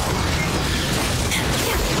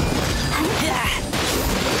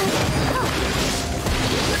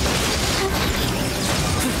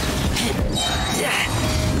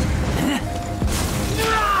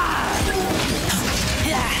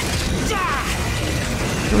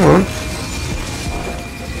 Come on. I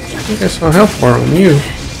think I saw a health bar on you.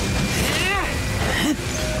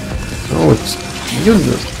 Oh, it's you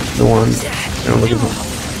the one. Oh, look at him.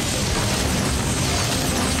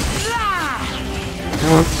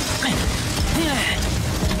 Come on.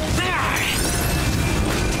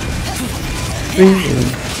 Three and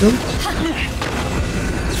 2.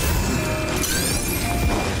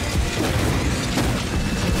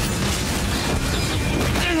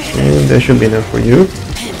 And that should be enough for you.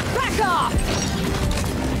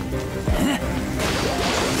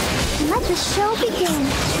 Let the show begin.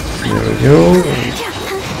 There we go.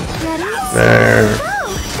 There.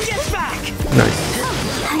 Nice.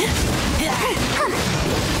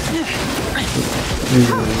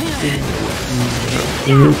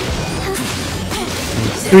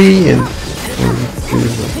 3 and 1,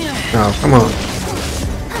 2. Now, come on.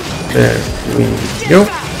 There we go.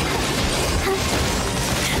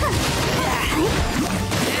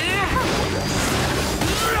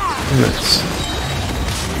 Nice.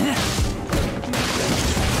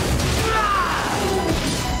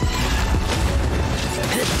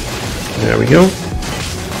 There we go.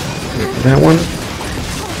 That one.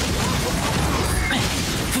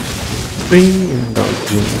 3 and dog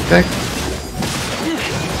doing attack.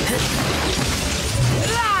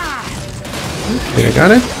 Okay, I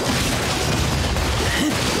got it.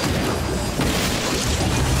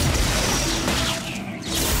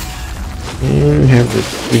 And we have the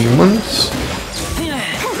 3 ones.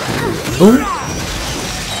 Boom.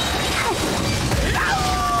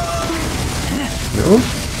 No.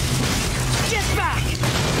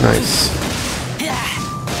 Nice.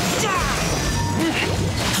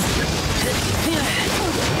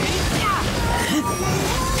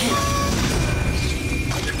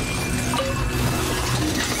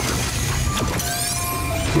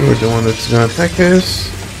 You're the one that's gonna attack us.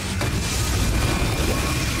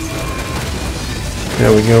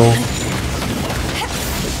 There we go.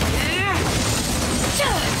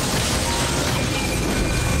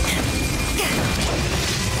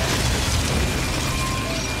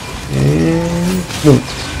 And boom.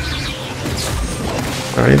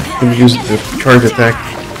 Alright, can use the charge attack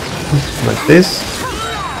like this.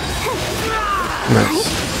 Nice.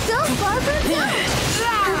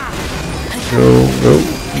 Go, go,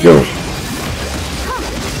 go.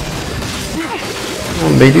 Come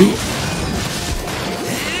on, Beidou.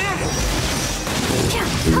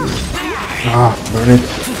 Ah, burn it.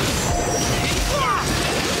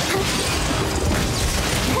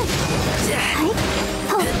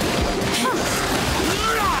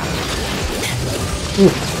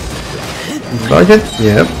 Budget?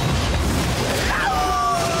 Yep.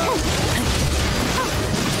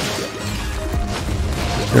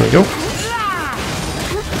 There we go.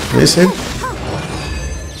 Miss it.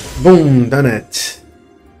 Boom, done it.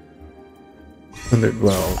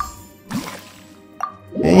 112.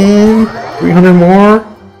 And 300 more.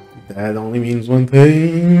 That only means one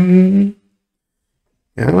thing.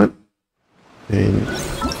 Got what? And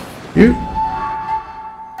you.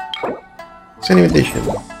 It's an invitation.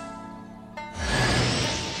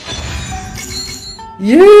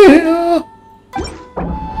 Yeah!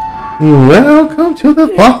 Welcome to the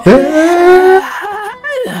party!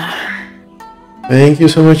 Thank you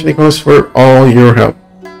so much, Nicholas, for all your help.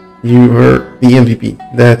 You were the MVP,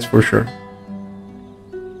 that's for sure.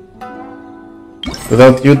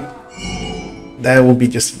 Without you, that would be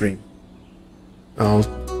just a dream. I'll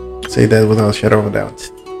say that without a shadow of a doubt.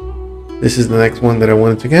 This is the next one that I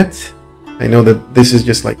wanted to get. I know that this is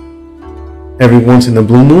just like every once in a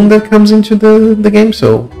blue moon that comes into the game,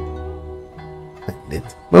 so I did.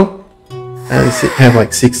 Well, I have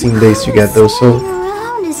like 16 days to get those, so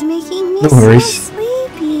Around is making me no worries. so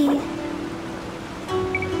sleepy.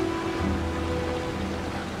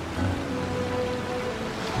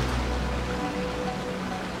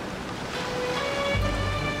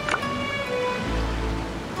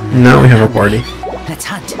 Now we have a party. Let's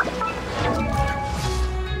hunt.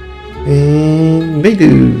 And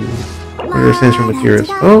Beidou. Your essential materials.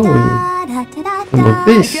 Oh, some of If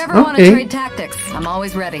this. you ever want to Okay. trade tactics, I'm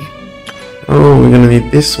always ready. Oh, we're gonna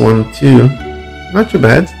need this one too. Not too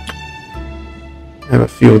bad. I have a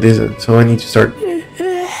few of these, so I need to start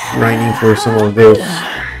grinding for some of those.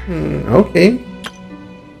 Okay.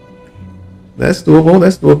 That's doable,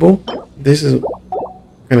 that's doable. This is the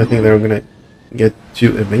kind of thing that we're gonna get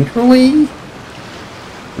to eventually.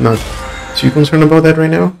 Not too concerned about that right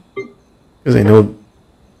now. Because I know,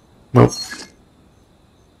 well,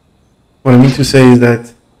 what I mean to say is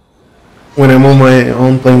that when I'm on my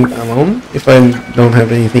own playing alone, if I don't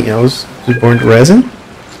have anything else to burn the resin,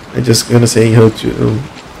 I'm just gonna say hello to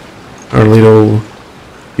our little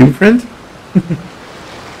cube friend.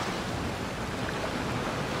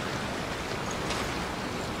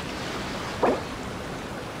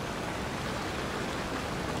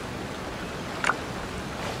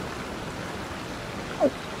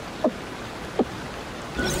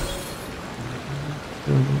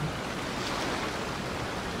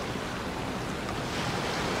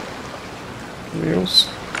 Wheels.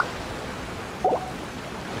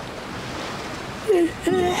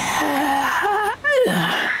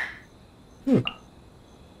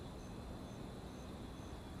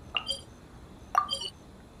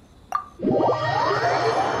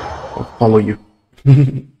 I'll follow you.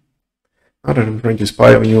 Not that I'm trying to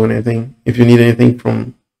spy on you or anything. If you need anything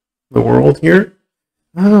from the world here.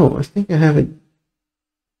 Oh, I think I have it.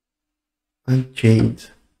 A jade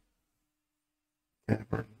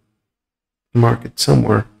cavern. Mark it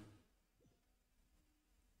somewhere.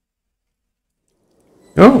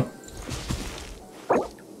 Oh!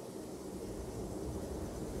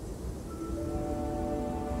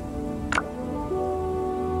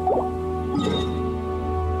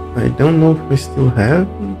 I don't know if I still have.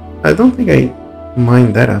 I don't think I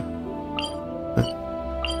mined that up.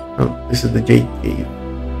 Oh, this is the jade cave.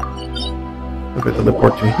 If I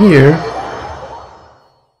teleport to here.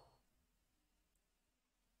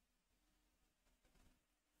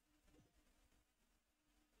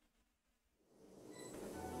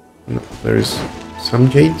 No, there's some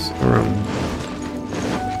jades around.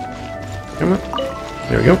 Come on.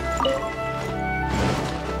 There we go.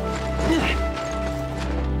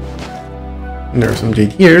 And there's some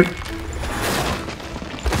jade here.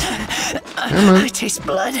 Come on. I taste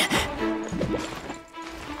blood.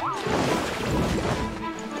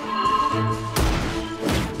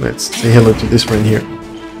 Let's say hello to this friend here.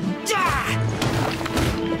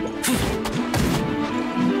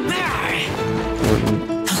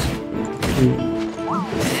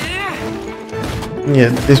 Yeah,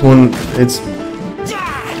 this one, it's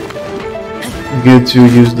good to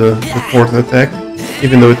use the fourth attack,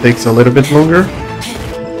 even though it takes a little bit longer.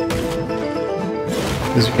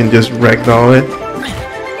 Because you can just ragdoll it.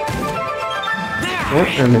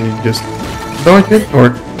 And then you just dodge it or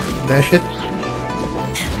dash it.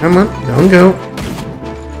 Come on, don't go.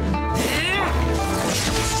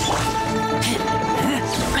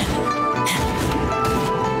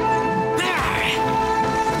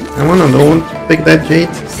 Come on, I don't want to pick that jade.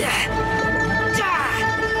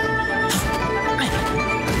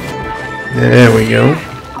 There we go.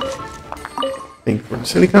 Thank you for the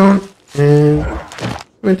silicone. And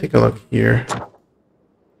let me take a look here.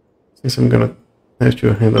 Since I'm gonna have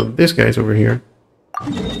to handle these guys over here.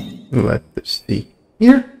 Let's see.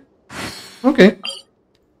 Here? Okay.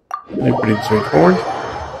 They're pretty straightforward.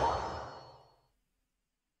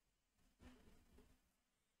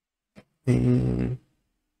 And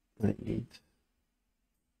I need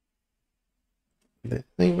that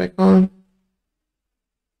thing back on.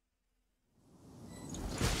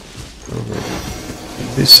 Over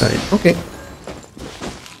this side. Okay.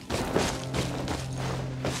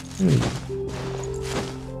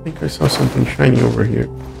 I think I saw something shiny over here.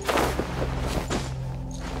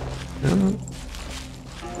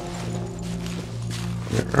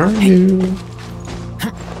 Where are you?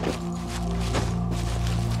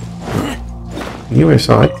 Knew I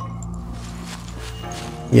saw it.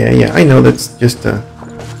 Yeah, I know that's just a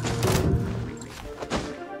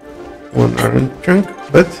one iron chunk,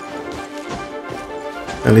 but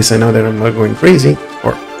at least I know that I'm not going crazy,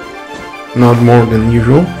 or not more than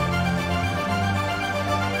usual.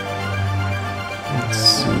 Let's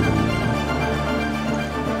see.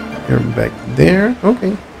 You're back there.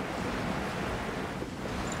 Okay.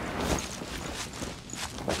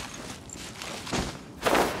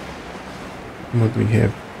 What do we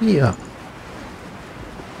have here?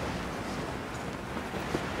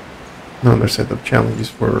 Another set of challenges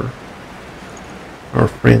for our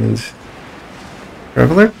friend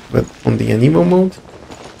Traveler, but on the Anemo mode.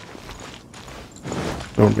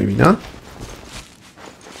 Or maybe not.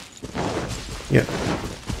 Yeah.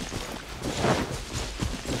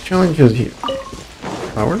 Challenges here.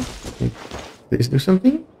 Power. Please do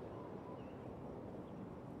something.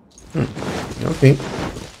 Okay.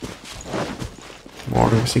 More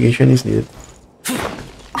investigation is needed.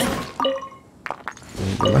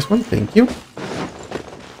 And the last one, thank you.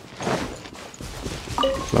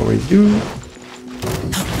 Flower do.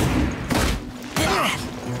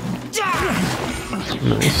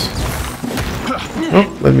 Nice. Oh,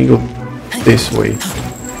 let me go this way.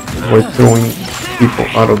 Avoid throwing people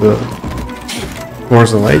out of the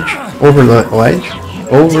towards the ledge, over the ledge,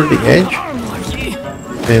 over the edge,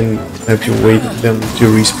 and have to wait them to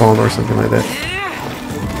respawn or something like that.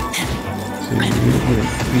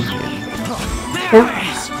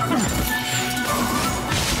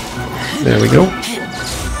 There we go.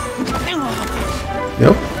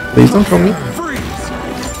 Nope, please don't throw me.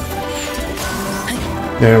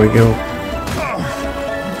 There we go.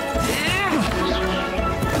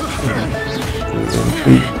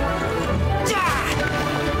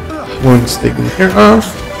 One's taken care of.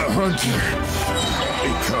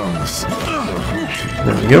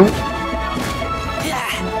 There we go.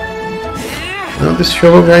 Now this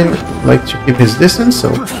shovel guy likes to keep his distance, so...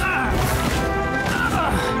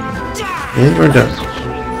 And we're done.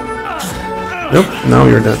 Nope, now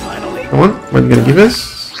you're done. Come on, what are you gonna give us?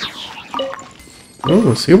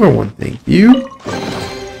 Oh, a silver one, thank you.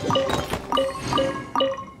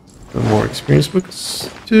 Some more experience books,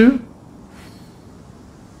 too.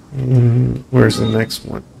 And where's the next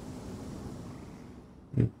one?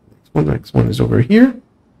 Next one is over here.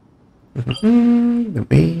 The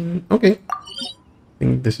main. Okay. I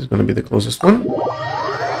think this is going to be the closest one.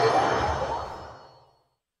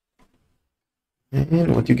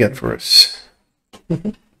 And what you get for us?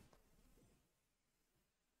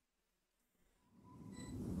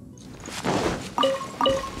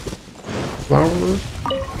 Flower.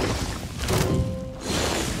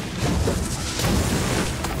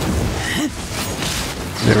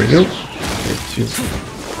 There we go.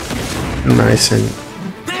 Nice and...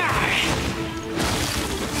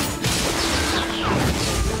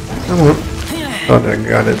 Come on. Thought I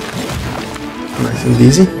got it. Nice and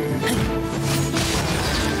easy.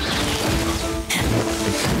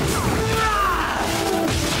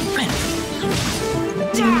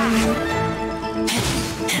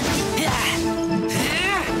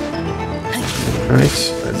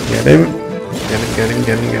 Nice. Let's get him.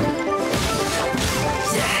 Get him.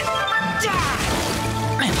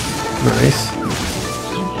 Nice.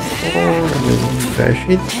 Oh, dash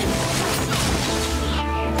it.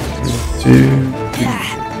 1, 2, 3,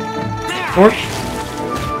 4.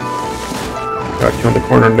 Got you on the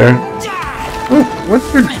corner there. Oh, what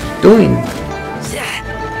you're doing?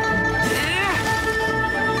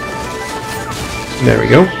 There we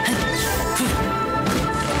go.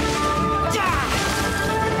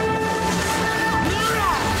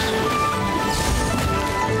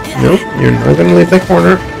 Nope, you're not gonna leave that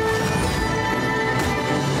corner.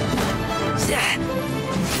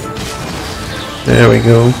 There we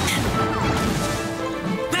go.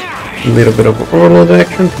 A little bit of overload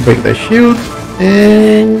action to break that shield,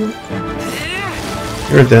 and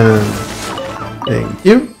you're done. Thank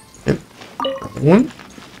you. And another one.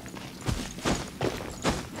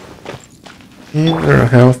 And our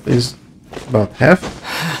health is about half.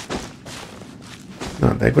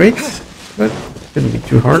 Not that great, but shouldn't be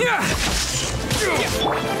too hard.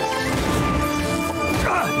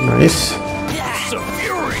 Nice.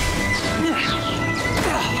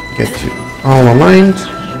 Get you all aligned.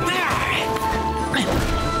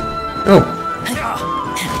 Oh.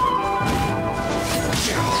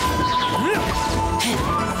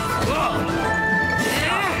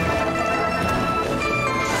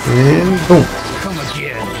 And boom. Come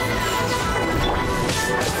again.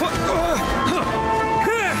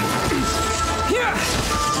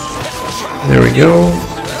 There we go.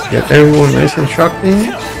 Get everyone nice and shocked in.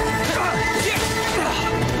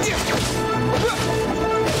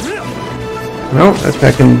 Now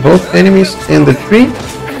attacking both enemies and the tree.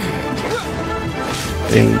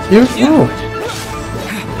 Thank you. Oh,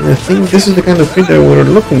 and I think this is the kind of tree that we're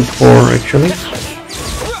looking for, actually.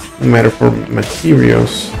 No matter for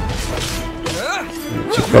materials.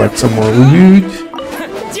 To collect some more loot.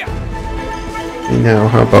 And now,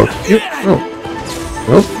 how about you? Oh,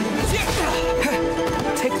 well,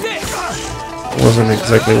 wasn't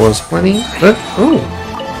exactly what I was planning, but oh,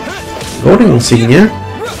 golden insignia.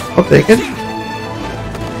 I'll take it.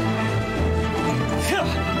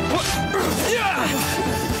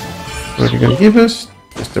 What are you gonna give us?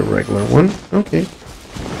 Just a regular one. Okay.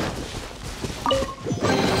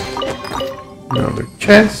 Another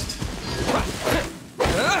chest.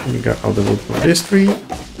 We got all the wood from this tree.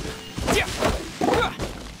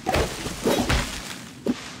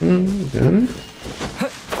 Done.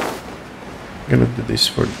 Gonna do this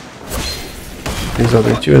for these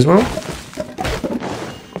other two as well.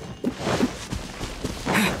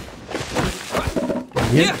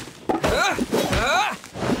 Yeah.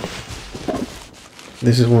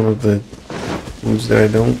 This is one of the foods that I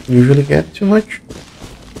don't usually get too much.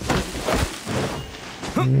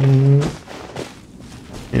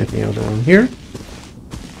 Anything else on here?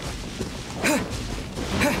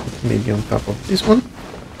 Maybe on top of this one.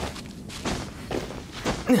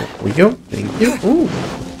 There we go. Thank you. Ooh.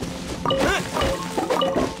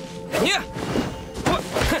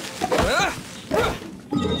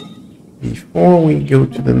 Before we go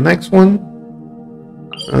to the next one,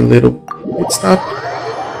 a little pit stop.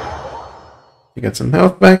 You got some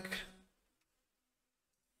health back.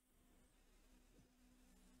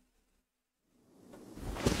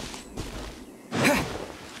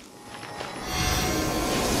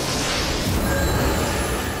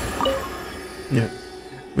 Yeah,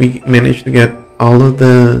 we managed to get all of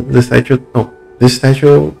the statue. Oh, this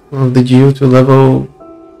statue of the Geo to level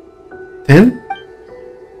 10.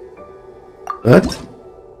 But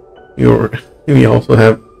we also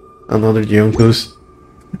have another Geoncus.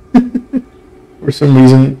 For some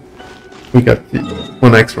reason, we got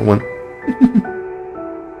one extra one.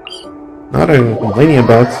 Not even complaining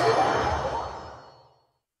about.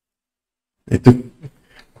 It took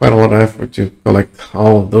quite a lot of effort to collect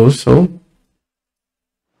all of those, so.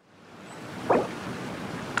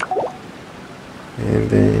 And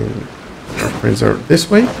then our friends are this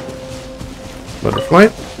way. Butterfly,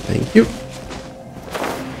 thank you.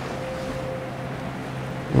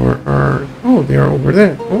 Or are, oh, they are over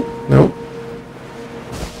there. Oh, no.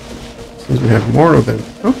 Seems we have more of them.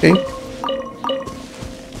 Okay.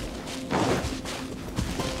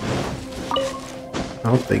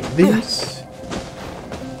 I'll take this.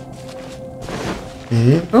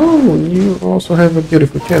 And, oh, you also have a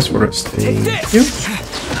beautiful chest for us. Thank you.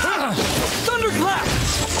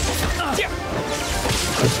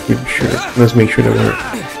 Let's make sure that we're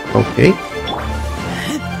okay.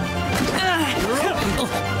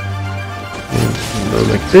 And go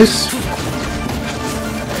like this.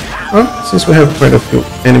 Oh, since we have quite a few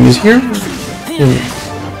enemies here, we'll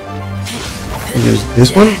use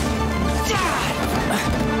this one.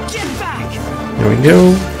 There we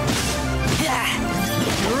go.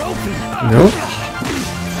 No.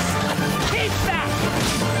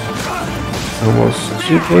 Almost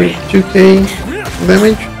 2k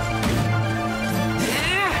damage.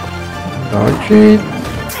 Dodge it.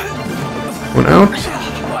 One out.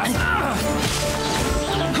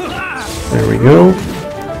 There we go.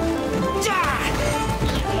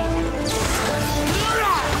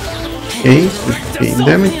 Okay, 2k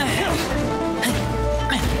damage.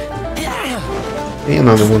 Okay,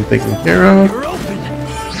 another one taken care of.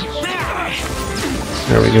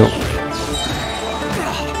 There we go.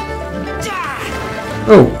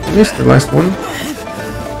 Oh, missed the last one.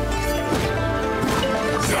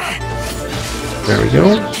 There we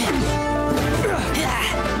go.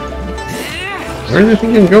 Where's the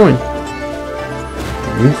thing going?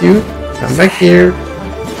 Need you. Come back here.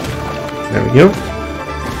 There we go.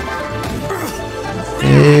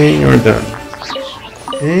 And you're done.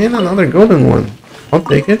 And another golden one. I'll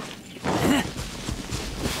take it.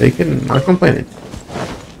 Take it and not complain it.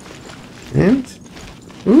 And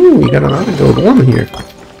ooh, we got another gold one here.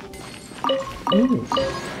 Ooh.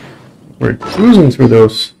 We're cruising through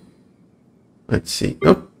those. Let's see.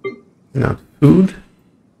 Nope. Not food.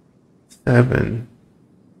 7.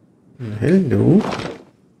 Hello.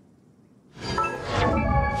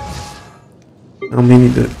 How many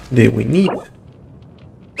do we need?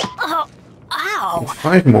 Oh, ow!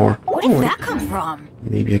 5 more. Where did that come from?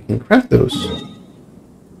 Maybe I can craft those.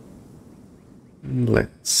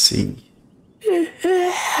 Let's see. Let's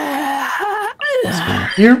go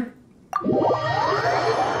here.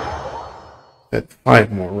 That's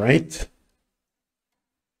 5 more, right?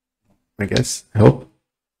 I guess. Help.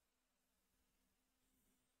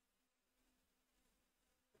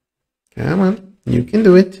 Come on, you can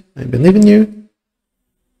do it. I believe in you.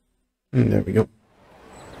 And there we go.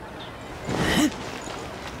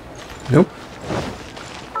 Nope.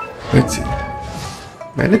 Let's see.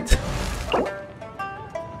 Bennet.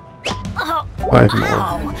 5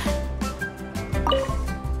 more.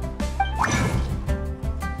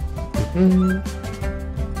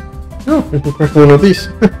 Oh, we can craft one of these.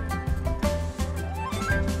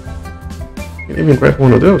 Can even craft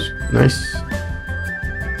one of those. Nice.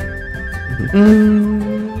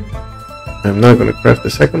 I'm not gonna craft the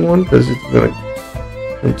second one because it's gonna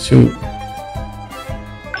consume.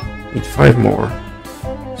 Need 5 more.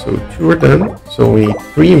 So 2 are done. So we need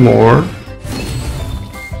 3 more.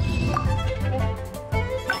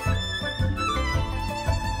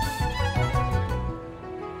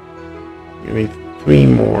 We need 3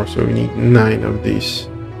 more, so we need 9 of these.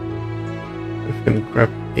 We can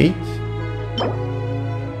craft 8.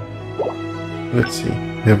 Let's see. I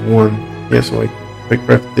have 1. Yeah, so I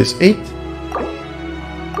craft this 8.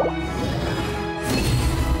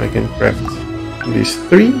 I can craft these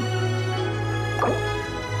 3.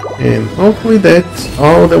 And hopefully that's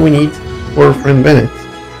all that we need for friend Bennet.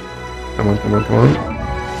 Come on, come on, come on.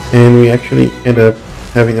 And we actually end up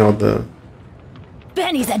having all the...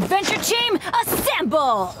 Benny's adventure team,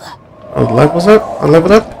 assemble! all the levels up. I'll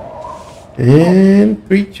level up. And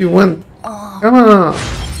 3, 2, 1. Come on.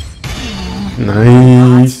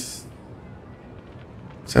 Nice.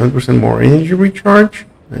 7% more energy recharge.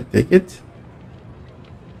 I take it.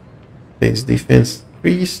 Base defense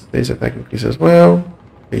increase. Base attack increase as well.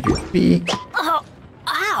 Page HP. Oh,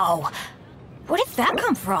 ow! Where did that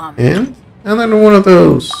come from? And another one of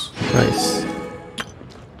those. Nice.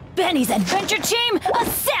 Benny's adventure team,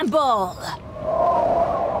 assemble!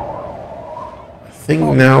 I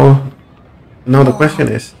think now the question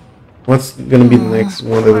is, what's gonna be the next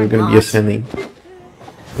one that we're gonna be ascending?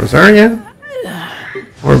 Rosaria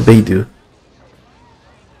or Beidou?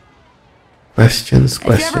 Questions, If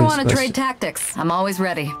you ever questions, want to trade questions. tactics, I'm always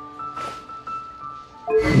ready.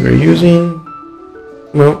 We're using...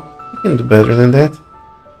 well, we can do better than that.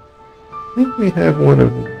 I think we have one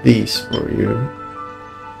of these for you.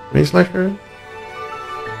 Ray Slasher?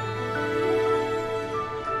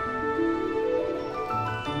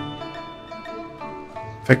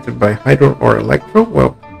 Affected by Hydro or Electro?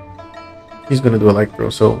 Well, he's gonna do Electro,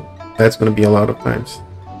 so that's gonna be a lot of times.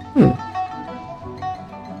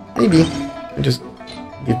 Maybe. I'll just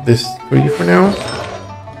give this for you for now.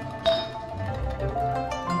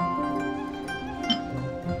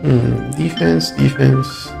 Defense,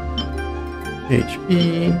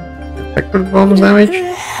 HP, effective bonus damage.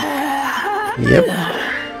 Yep.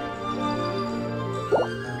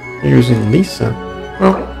 You're using Lisa.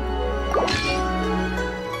 Well,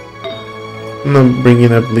 I'm not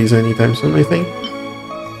bringing up Lisa anytime soon, I think.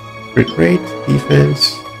 Crit rate,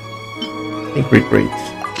 defense, and crit rate.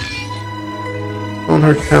 On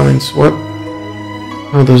her talents, what?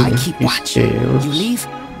 How does I the keep watch. You scales? leave,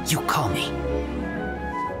 you call me.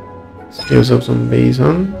 Scales up some base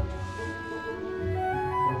on.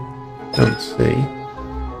 Don't say.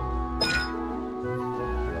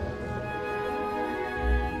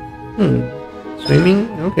 Swimming?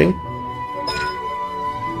 Okay.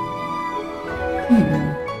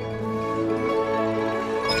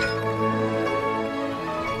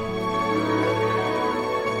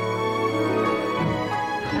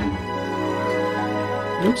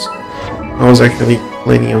 Oops. I was actually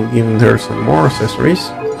planning on giving her some more accessories.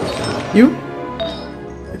 You?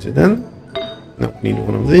 Is it done? No, need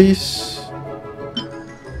one of these.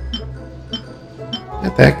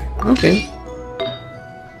 Attack. Okay.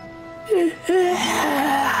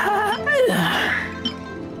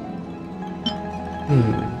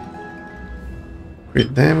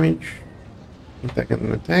 Crit damage. Attack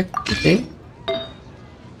and attack. Okay.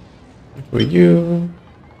 For you.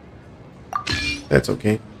 That's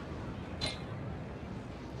okay.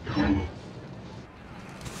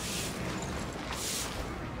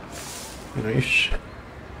 Nice.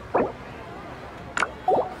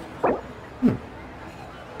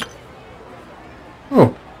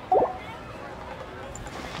 Oh.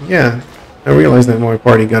 Yeah, I realized that my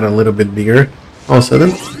party got a little bit bigger all of a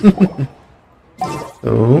sudden.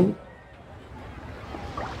 So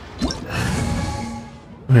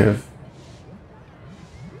I have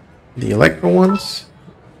the Electro ones.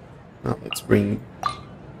 Now let's bring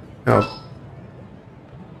out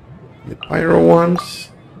The pyro ones.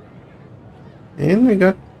 And we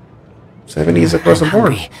got 70s across the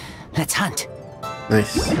board. Hungry. Let's hunt.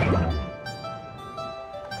 Nice.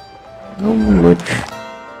 How much?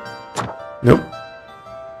 Nope.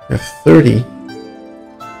 I have 30.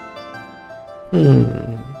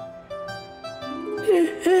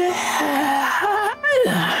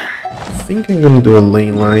 I think I'm gonna do a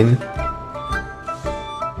lane line.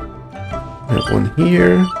 Have one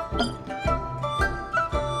here.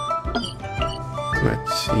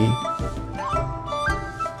 Let's see.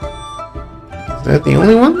 Is that the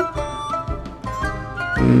only one?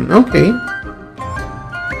 Okay.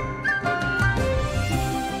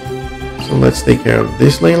 So let's take care of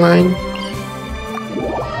this lane line.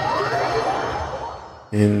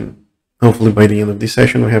 And hopefully by the end of this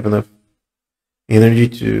session we have enough energy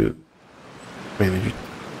to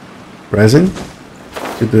resin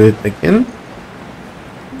to do it again.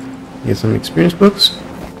 Get some experience books.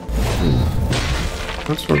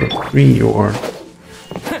 What sort of tree you are?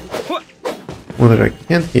 One that I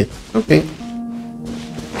can't hit. Okay.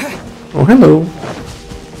 Oh, hello.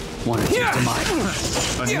 One or two to mine.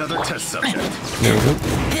 Another test subject. There we go.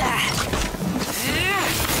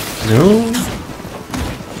 No.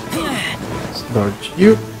 Let's dodge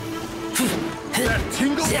you. That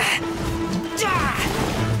tingle.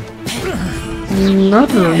 Not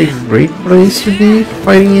a really great place to be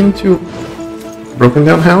fighting into broken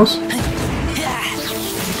down house.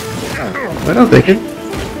 But I'll take it.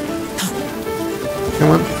 Come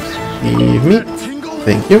on. Give me.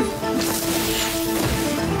 Thank you.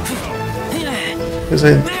 Because I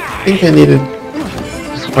think I needed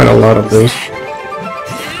quite a lot of those.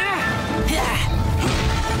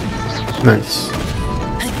 Nice.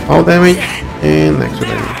 All damage and extra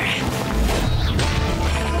damage.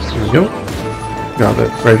 There we go. Got the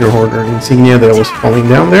treasure hoarder insignia that was falling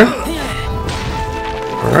down there.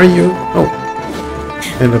 Where are you? Oh.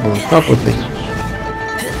 End up on top of me.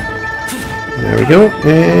 There we go.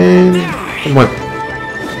 And come on.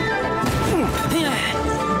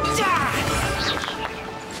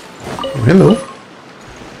 Oh, hello.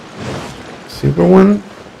 Silver one.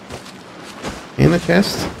 In a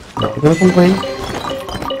chest. Not gonna complain.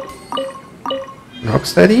 Rock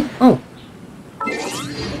steady. Oh.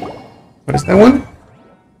 What is that one?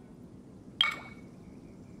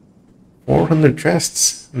 400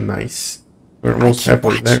 chests. Nice. We're almost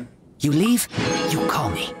halfway there. You leave, you call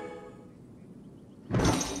me.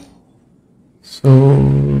 So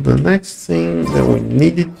the next thing that we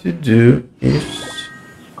needed to do is,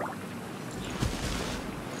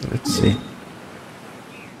 let's see.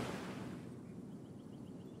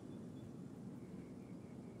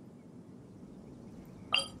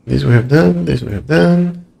 This we have done, this we have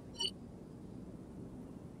done.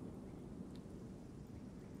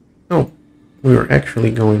 Oh, we were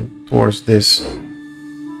actually going towards this.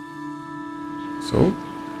 So,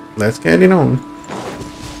 let's get it on.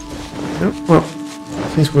 Oh, well,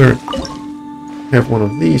 since we have one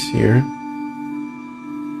of these here,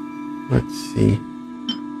 let's see.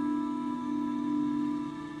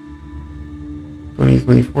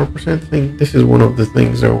 24%. I think this is one of the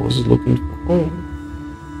things I was looking for. Oh.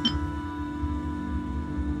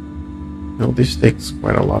 No, this takes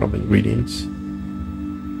quite a lot of ingredients.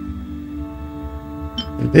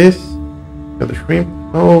 And this, got the shrimp.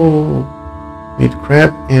 Oh, need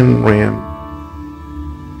crab and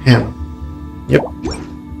ham. Yep.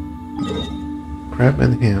 Crab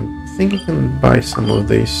and ham. I think you can buy some of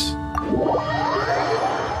these.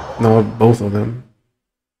 No, both of them.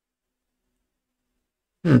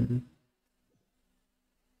 And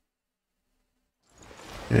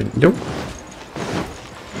nope.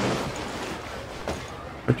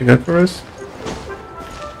 What you got for us?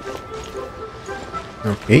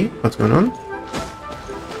 Okay, what's going on?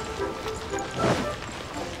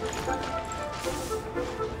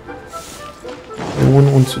 No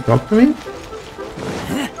one wants to talk to me? Is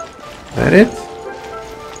that it?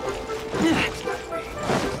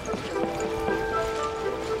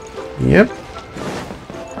 Yep.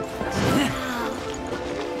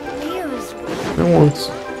 No one wants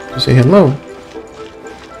to say hello.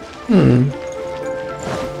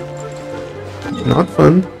 Not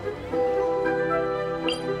fun.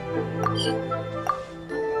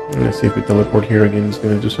 Let's see if we teleport here again, it's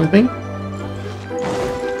gonna do something.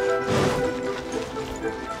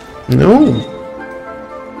 No.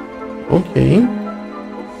 Okay.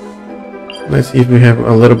 Let's see if we have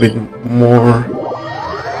a little bit more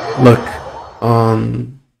luck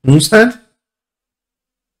on Moonstad.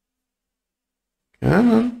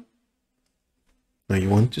 Come on. Now you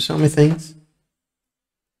want to sell me things?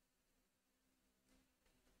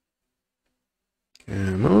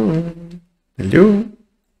 Come on. go.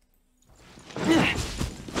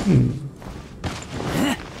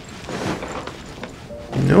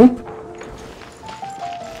 Nope.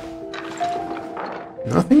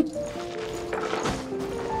 Nothing?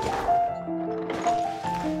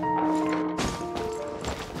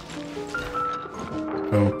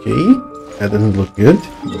 Okay, that doesn't look good.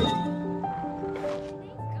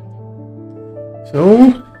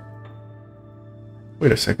 So,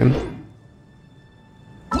 wait a second.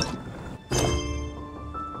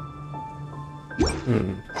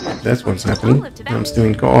 That's what's happening. I'm still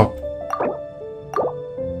in co-op.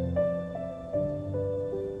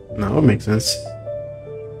 Now it makes sense.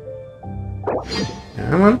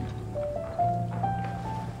 Come on.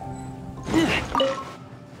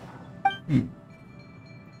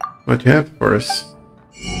 What do you have for us?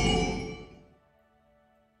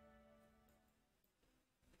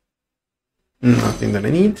 Nothing that I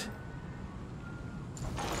need.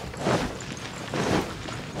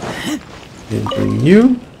 Into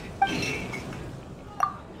you.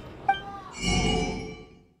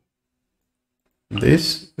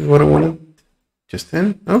 This is what I wanted. Just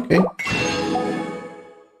 10? Okay.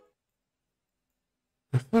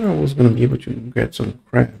 I thought I was gonna be able to get some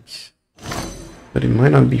crabs. But it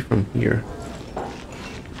might not be from here.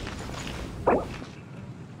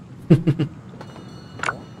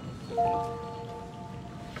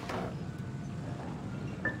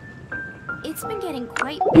 It's been getting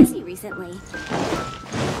quite busy recently.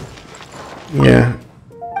 Yeah.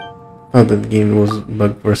 Thought that game was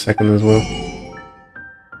bugged for a second as well.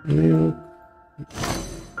 No.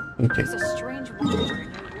 Okay.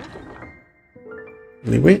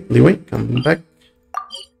 Leeway, come back.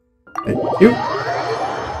 Thank you.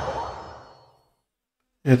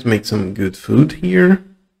 Let's make some good food here.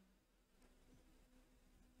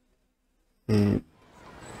 And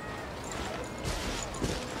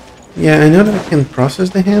yeah, I know that I can process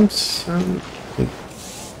the hams.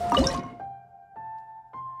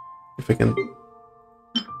 If I can,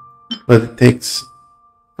 but it takes.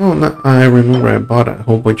 Oh, no, I remember I bought a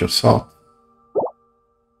whole bunch of salt.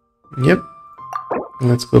 Yep.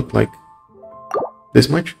 Let's cook like this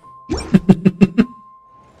much.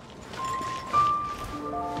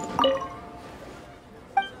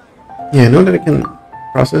 Yeah, I know that I can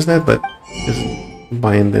process that, but just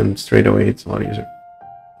buying them straight away, it's a lot easier.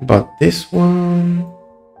 But this one,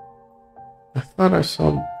 I thought I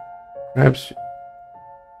saw crabs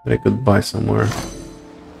that I could buy somewhere.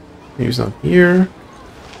 Maybe it's not here.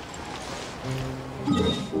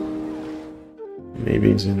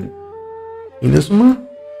 Maybe it's in Inazuma?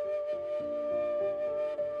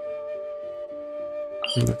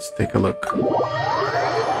 Let's take a look.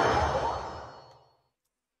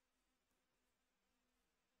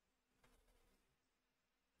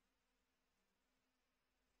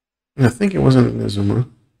 I think it wasn't Inazuma.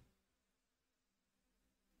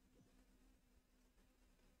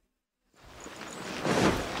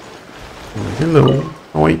 Hello.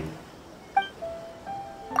 Oh wait.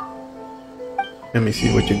 Let me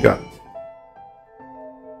see what you got.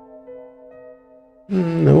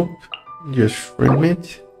 Nope. Just shrimp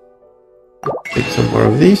meat. Take some more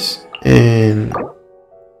of these. And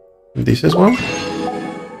this as well.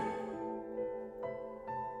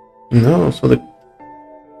 No, so the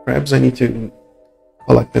crabs I need to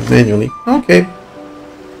collect them manually. Okay.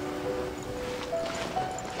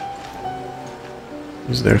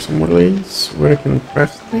 Is there some more ways where I can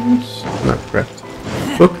craft things? Not craft.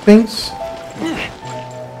 Cook things?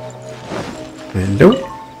 And nope.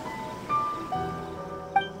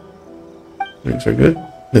 Drinks are good.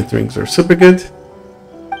 The drinks are super good.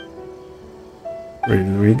 Really,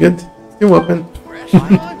 really good. Still open.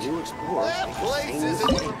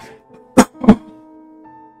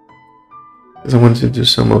 Because I want to do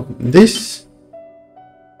some of this.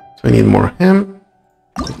 So I need more ham.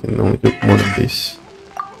 I can only cook one of this.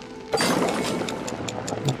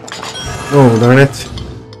 Oh, darn it.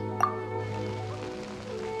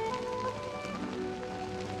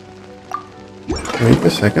 Wait a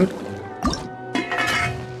second.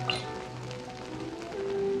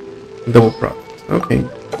 Double profit. Okay.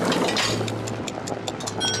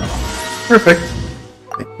 Perfect.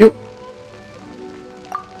 Thank you.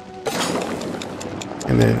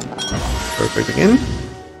 And then perfect again.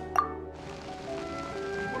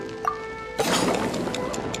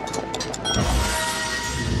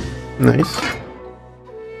 Nice.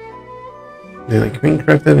 Then I can't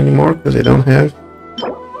craft that anymore because I don't have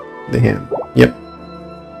the ham. Yep.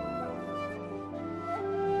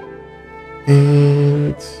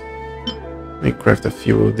 And let me craft a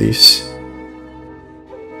few of these.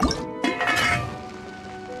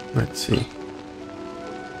 Let's see.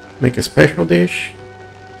 Make a special dish,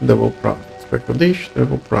 double product. Special dish,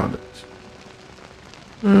 double product.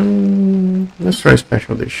 Let's try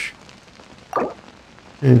special dish.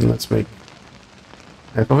 And let's make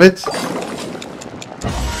half of it.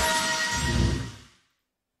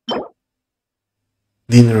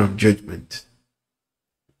 Dinner of Judgment.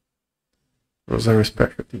 Rosario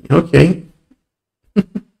specialty. Okay.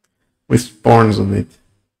 With spawns on it.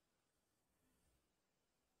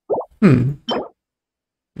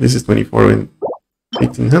 This is 24 and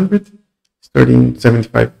 1500. Starting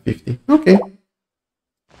 75.50. Okay.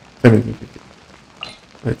 1750.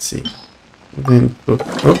 Let's see. Then cook.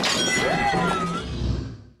 Oh.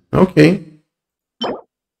 Okay.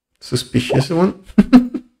 Suspicious one.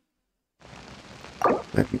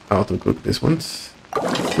 Let me auto cook this ones.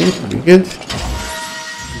 Seems to be good.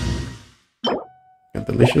 Got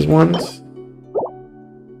delicious ones.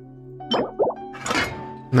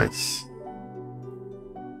 Nice.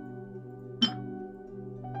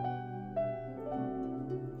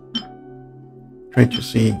 Try to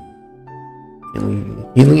see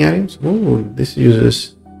healing items. Oh, this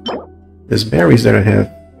uses these berries that I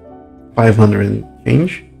have 500 and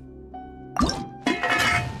change.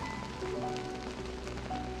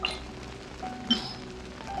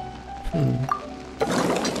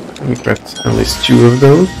 Let me craft at least 2 of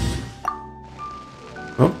those.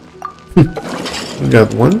 Oh, we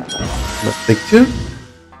got 1. Let's take 2.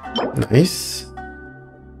 Nice.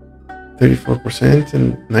 34%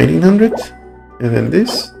 and 1900. And then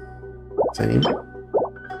this. Same.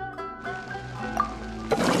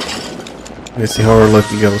 Let's see how our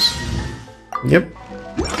lucky goes. Yep.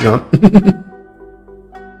 Not.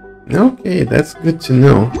 Okay, that's good to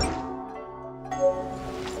know.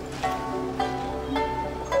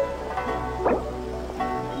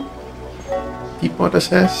 Teapot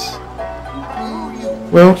assess.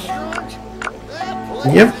 Well,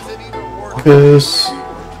 yep. Because.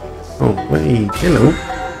 Oh, wait. Hello.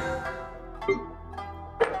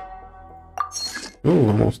 Oh,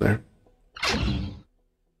 almost there. I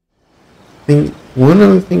think one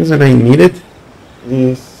of the things that I needed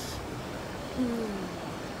is.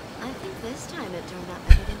 I think this time it turned out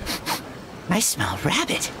better than before. I smell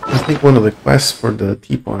rabbit. I think one of the quests for the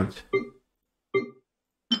teapot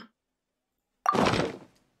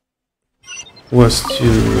was to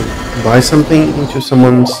buy something into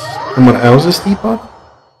someone else's teapot.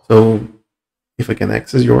 So if I can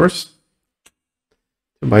access yours,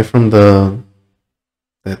 to buy from that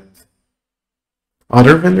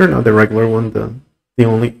other vendor, not the regular one, the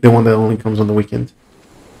one that only comes on the weekend.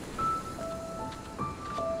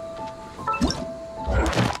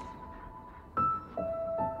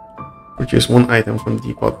 Purchase 1 item from the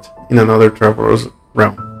teapot in another traveler's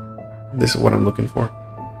realm. This is what I'm looking for.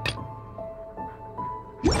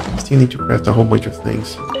 Still need to craft a whole bunch of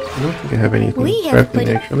things. I don't think I have anything crafting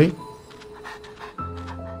actually.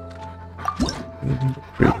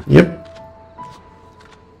 Yep.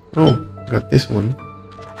 Oh, got this one.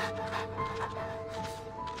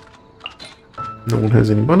 No one has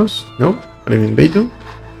any bonus? Nope. Not even Beidou.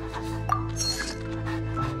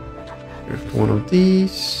 There's one of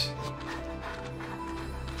these.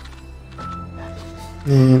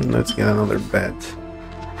 And let's get another bat.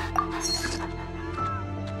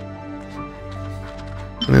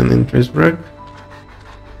 And an interest rug.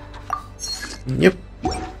 Yep.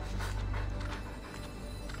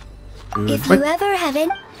 If you ever have it.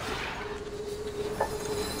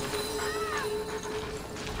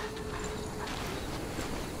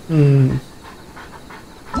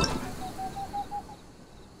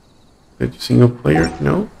 Good single player?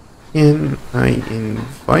 No. Can I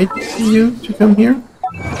invite you to come here?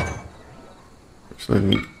 So let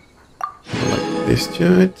me select this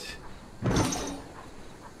to it.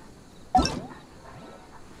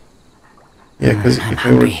 Yeah, because if I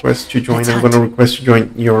request to join, I'm going to request to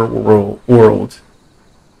join your world.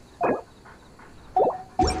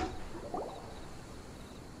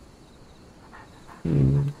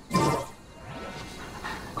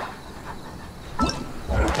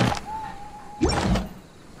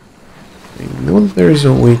 I know there is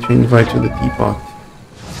a way to invite to the teapot.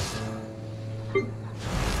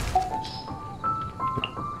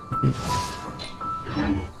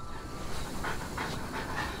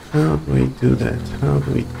 How do we do that? How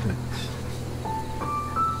do we do that?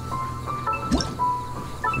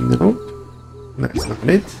 Nope. That's not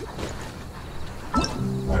it.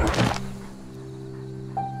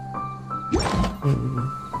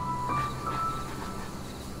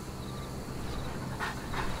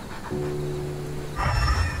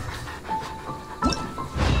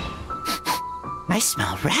 I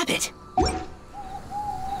smell rabbit.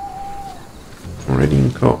 Alright,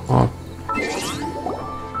 in co-op.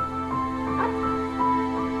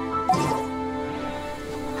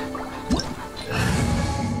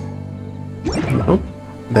 Nope,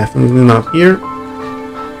 definitely not here.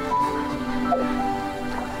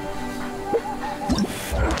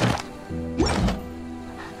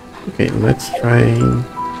 Okay, let's try.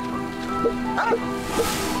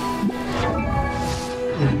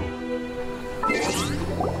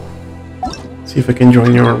 See if I can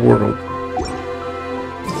join your world.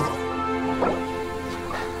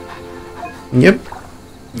 Yep,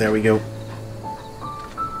 there we go.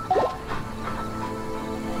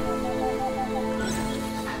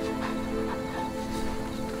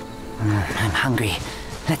 I'm hungry.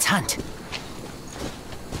 Let's hunt.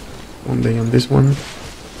 One day on this one.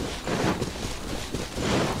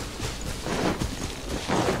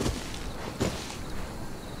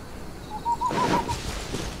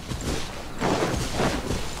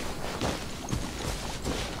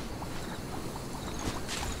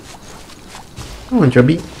 Come on,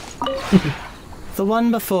 Chubby. The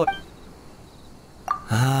one before.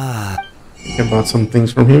 I bought some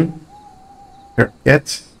things from him. Her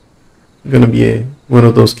cats. Gonna be one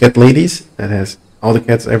of those cat ladies that has all the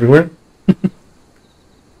cats everywhere.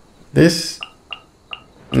 This.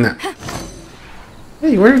 Nah.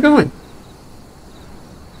 Hey, where are you going?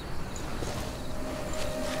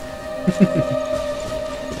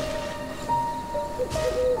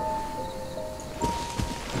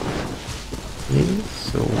 Okay,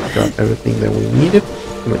 so we got everything that we needed.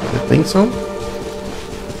 I think so.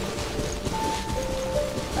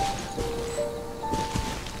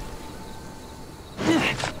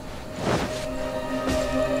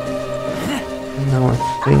 Now I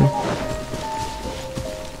think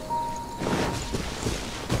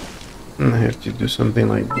I have to do something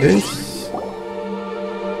like this.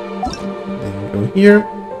 Then go here.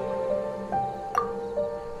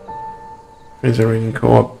 Friends are in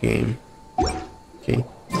co-op game. Okay.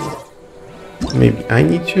 Maybe I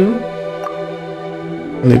need to.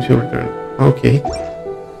 Need to return. Okay.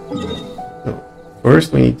 So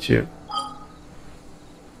first we need to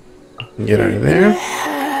get out of there.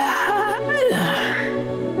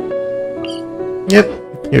 Yep,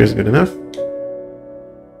 here's good enough.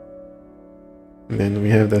 And then we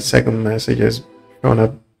have the second message has shown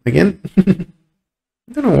up again.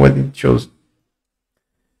 I don't know what it shows.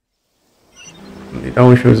 It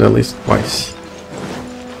always shows at least twice.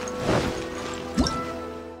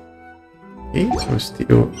 Okay, so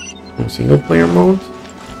still on single player mode.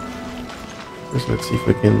 First, let's see if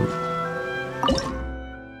we can.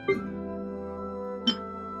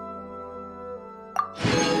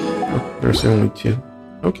 Oh, there's only two.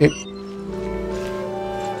 Okay.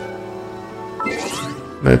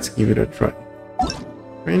 Let's give it a try.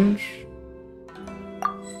 Fringe.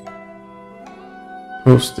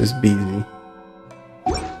 Host is busy.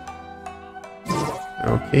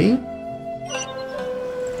 Okay.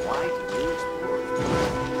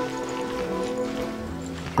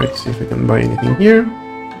 Try to see if I can buy anything here.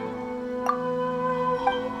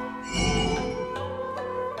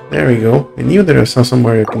 There we go. I knew that I saw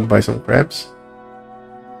somewhere I can buy some crabs.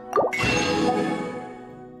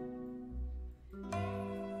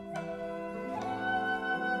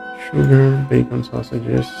 Sugar, bacon,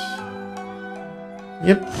 sausages.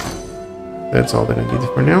 Yep. That's all that I needed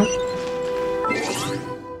for now.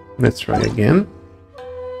 Let's try again.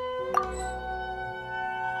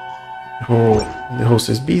 Oh, the host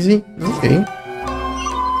is busy. Okay.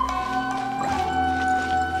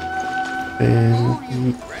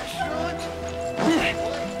 And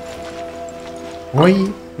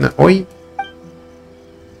oi, no, oi.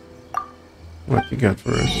 What you got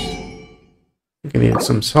for us? You can add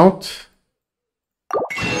some salt.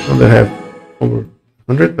 Well, they have over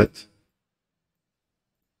 100, but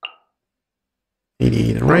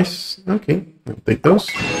 88 and rice. Okay, I'll take those.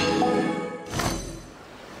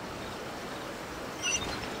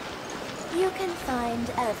 You can find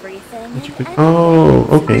everything. Oh,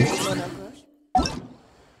 okay.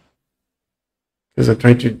 Because I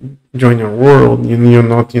tried to join your world, you're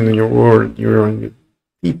not in your world, you're on your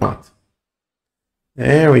teapot.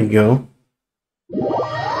 There we go.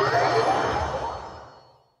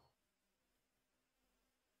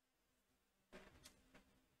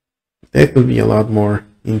 That would be a lot more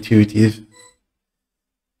intuitive.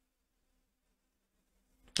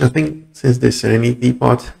 I think since the Serenity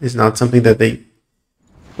teapot is not something that they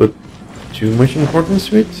put too much importance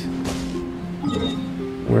to it.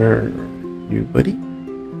 Where are you, buddy?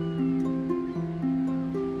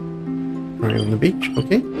 Right on the beach,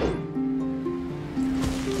 okay.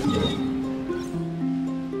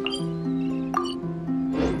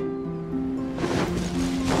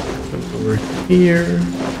 here.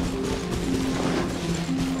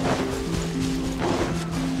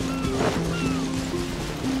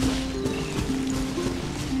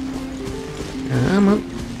 Come on.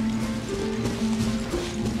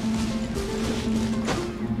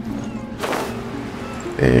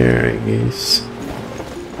 There it is.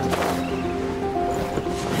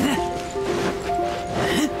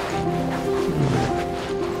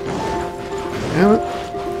 Come on.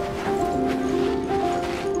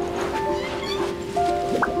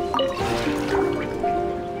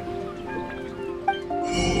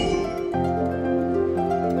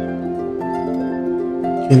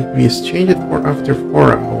 Can we exchange it for after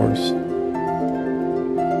 4 hours?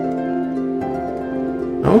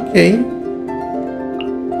 Okay.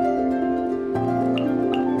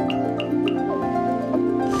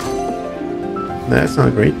 That's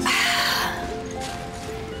not great.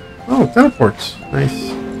 Oh, teleports.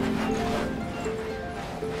 Nice.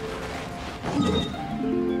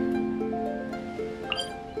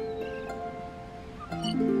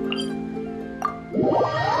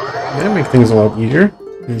 That makes things a lot easier.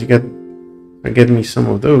 And you get me some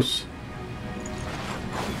of those.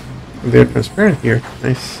 They're transparent here.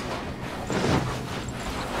 Nice.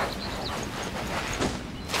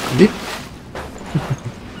 Deep.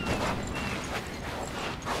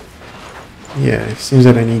 Yeah, it seems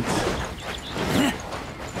that I need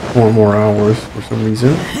 4 more hours for some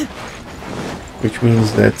reason. Which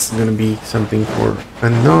means that's gonna be something for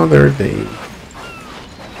another day.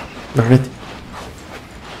 Darn it.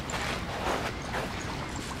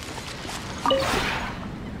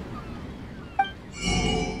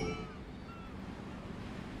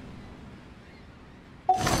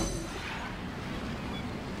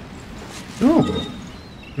 Oh,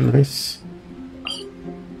 nice.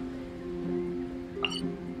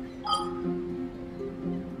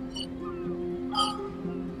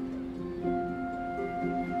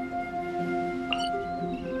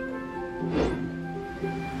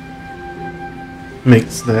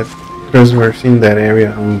 Makes that traversing that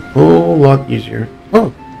area a whole lot easier.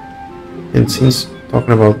 Oh, and since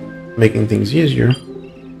talking about making things easier,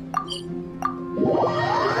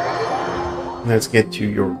 let's get to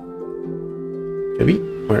your Chubby.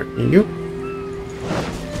 Where are you?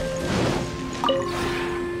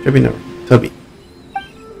 Chubby, no, Tubby.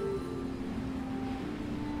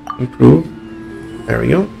 Improve. There we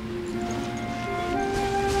go.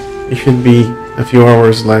 It should be a few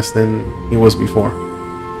hours less than it was before.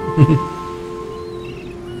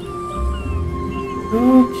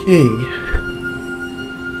 Okay.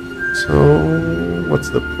 So, what's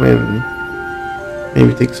the plan?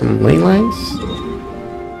 Maybe take some ley lines?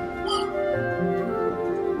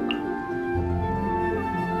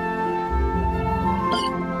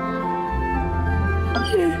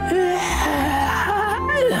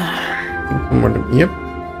 More than, yep.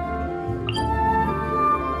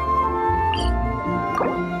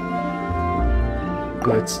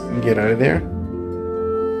 Let's get out of there.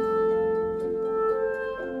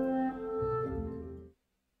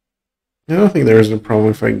 I don't think there is a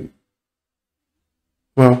problem if I...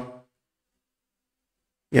 Well...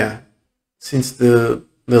 Yeah. Since the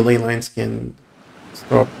ley lines can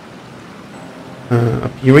stop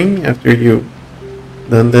appearing after you've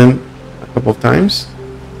done them a couple of times,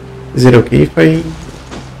 is it okay if I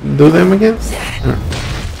do them again?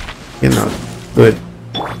 Cannot do it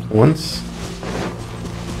once.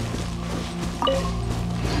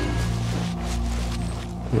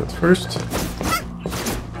 That's first.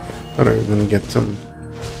 Thought I was gonna get some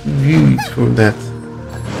views from that.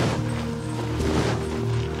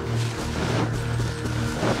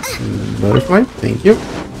 Butterfly, thank you.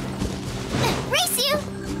 Race you!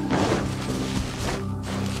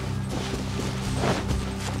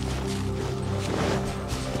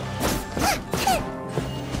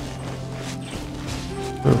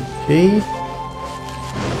 Okay.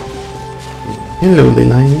 Hello,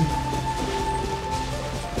 Leyline.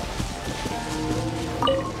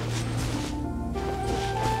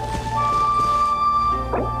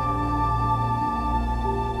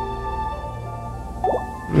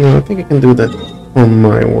 No, I think I can do that on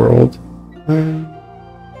my world. Oh.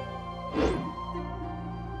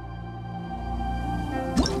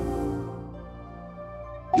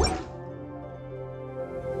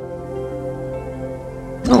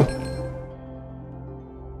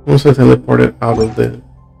 Once I teleported out of the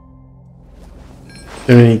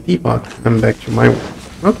Serenity Teapot, I'm back to my world.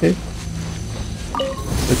 Okay.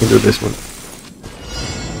 I can do this one.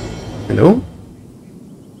 Hello?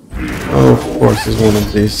 Oh, of course, there's one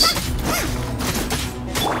of these.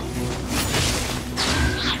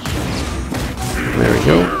 There we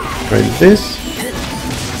go. Try this.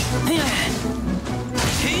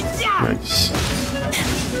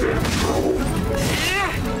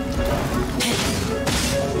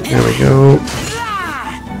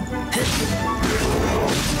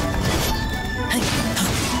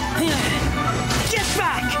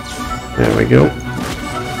 There we go.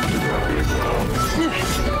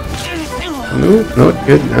 No, not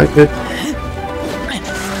good, not good.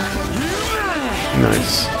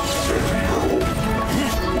 Nice.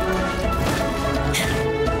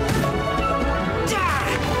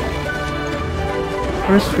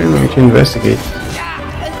 First thing I need to investigate.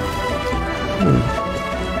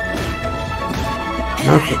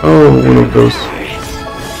 Oh, one of those.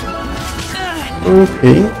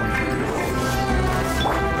 Okay.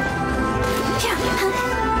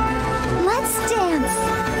 Let's dance.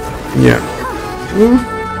 Yeah.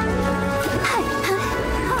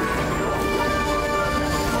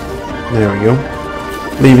 There we go.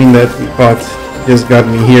 Leaving that pot just got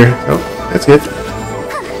me here. Oh, that's good.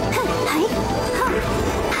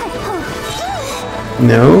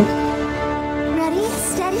 No. Ready,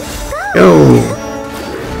 steady, go. Go.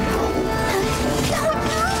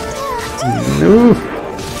 No.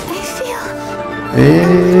 I feel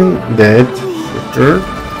And dead. For sure.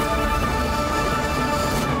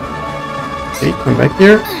 Okay, come back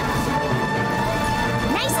here.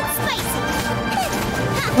 nice and spicy.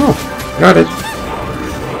 Oh, got it.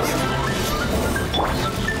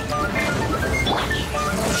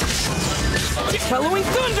 Halloween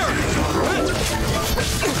thunder!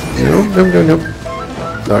 No.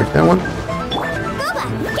 Dodge that one. Boba,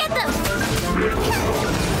 get them.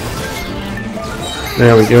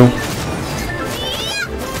 There we go.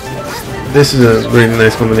 This is a really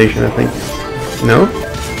nice combination, I think. No?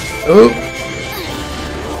 Oh!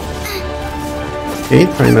 Okay,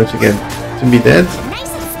 try not to get to be dead. Nice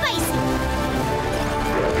and spicy.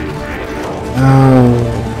 Oh.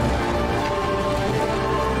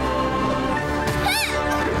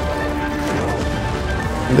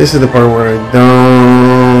 This is the part where I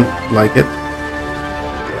don't like it.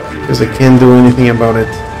 Because I can't do anything about it.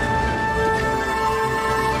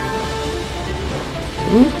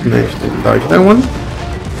 Ooh, managed to dodge that one.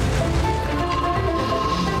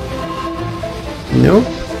 Nope.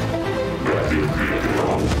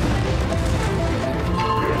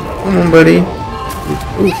 Come on, buddy.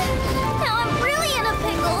 Ooh. Now I'm really in a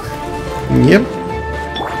pickle. Yep.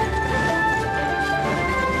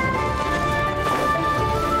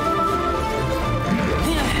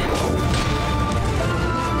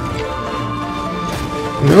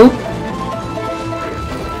 Nope.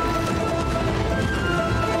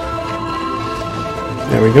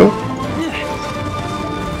 There we go.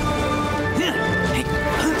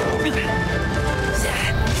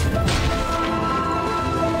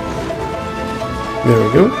 There we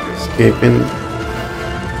go. Escaping.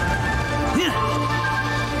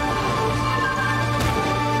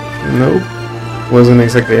 Nope. Wasn't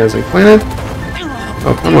exactly as I planned.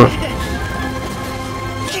 Oh, come on.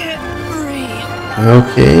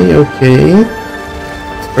 Okay.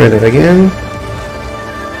 Let's try that again.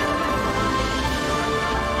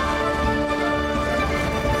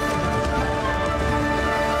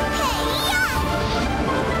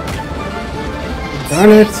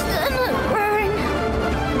 Darn it. Burn.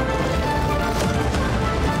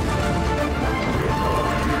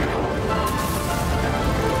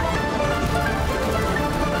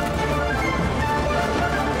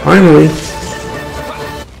 Finally.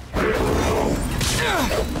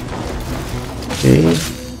 Okay.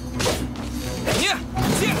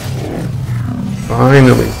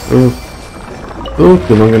 Finally. Oh,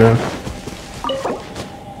 too long enough.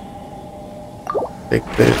 Take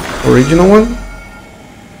the original one.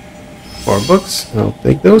 4 books. I'll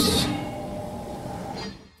take those.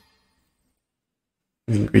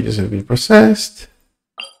 The ingredients have been processed.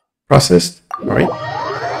 Alright.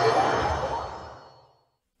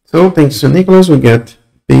 So, thanks to Nicholas, we got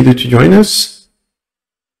Beidou to join us.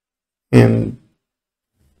 And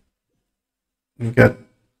we got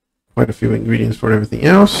quite a few ingredients for everything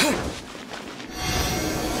else.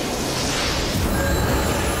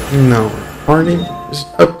 Now, party is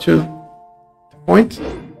up to the point.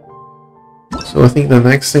 So I think the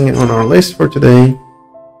next thing on our list for today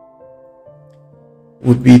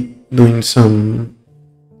would be doing some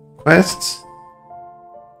quests.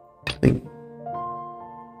 I think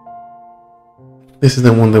this is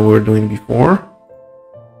the one that we were doing before.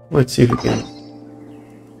 Let's see if we can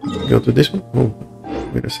go to this one. Oh,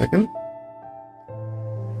 wait a second.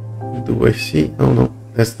 Do I see? Oh no,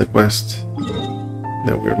 that's the quest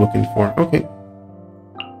that we're looking for. Okay.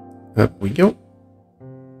 Up we go.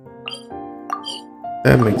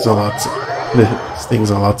 That makes this thing's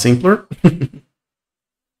a lot simpler.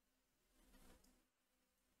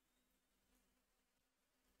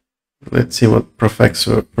 Let's see what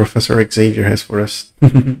Professor Xavier has for us.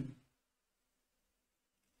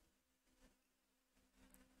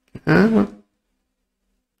 Well,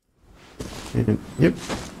 And, yep.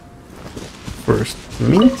 First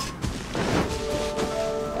meat.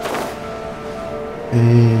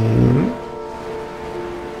 And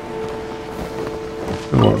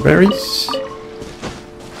more berries.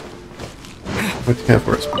 What do you have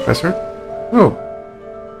for us, Professor? Oh.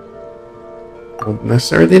 All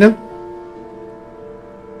necessary data?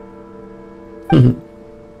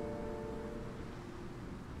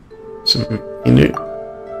 Some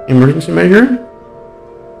emergency measure?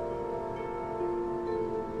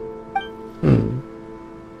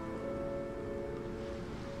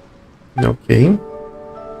 Okay.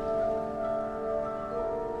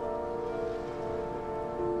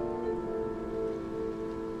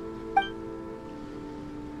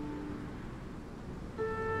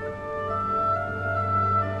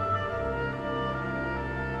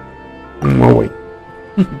 More weight.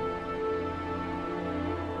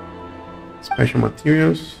 Special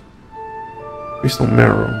materials. Crystal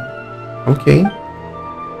marrow. Okay.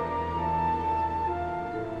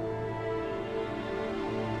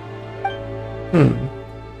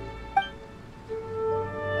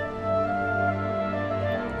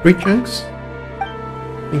 Three chunks?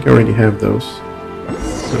 I think I already have those.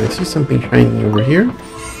 So I see something shiny over here.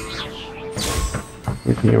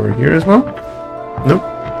 Anything over here as well? Nope.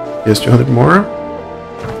 Just 200 more.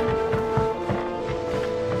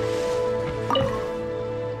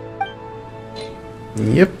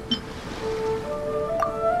 Yep.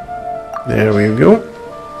 There we go.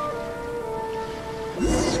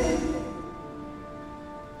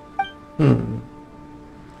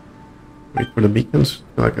 Wait for the beacons.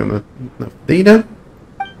 Like enough data.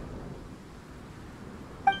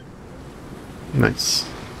 Nice.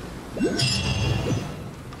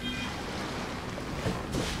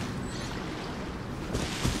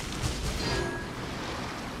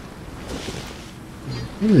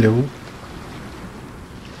 Hello.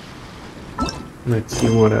 Let's see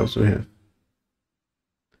what else we have.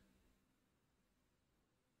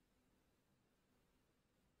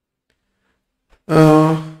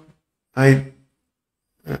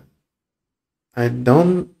 I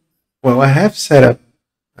don't. Well, I have set up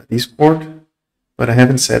a Discord, but I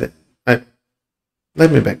haven't set it. Let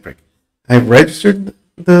me backtrack. I've registered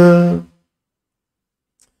the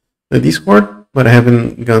Discord, but I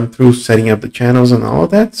haven't gone through setting up the channels and all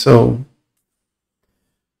of that. So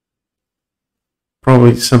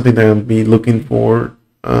probably something that I'll be looking for,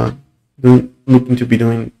 looking to be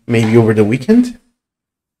doing maybe over the weekend.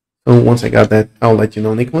 So once I got that, I'll let you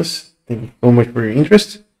know, Nicholas. Thank you so much for your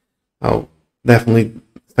interest. I'll definitely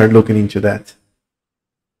start looking into that.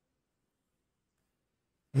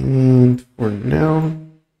 And for now,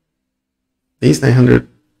 these 900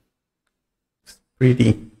 is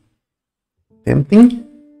pretty tempting,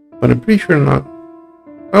 but I'm pretty sure not.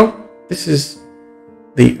 Oh, this is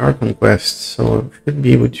the Archon quest, so I should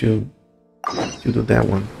be able to do that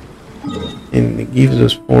one. And it gives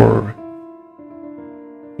us 4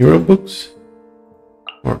 hero books,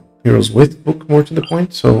 or heroes with book, more to the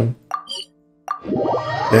point. So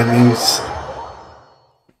that means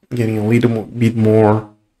getting a little bit more,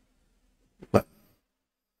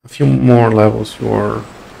 a few more levels to our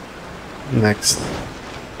next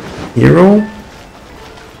hero.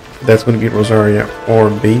 That's going to be Rosaria or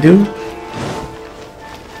Beidou.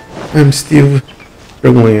 I'm still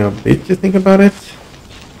struggling a bit to think about it.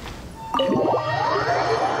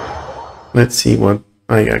 Let's see what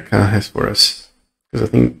Ayaka has for us, because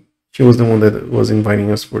I think she was the one that was inviting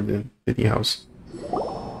us for the city house.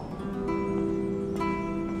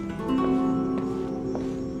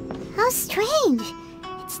 How strange.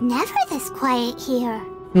 It's never this quiet here.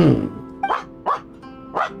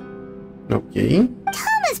 Okay.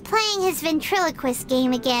 Toma's playing his ventriloquist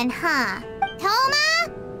game again, huh? Toma?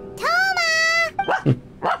 Toma!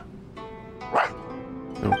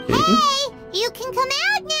 Okay. Hey, you can come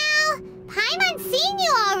out now. Paimon's seen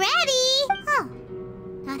you already. Oh,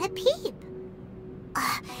 not a peep.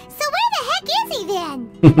 So where the heck is he then?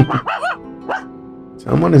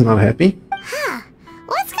 Someone is not happy. Huh.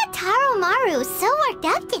 What's got Taro Maru so worked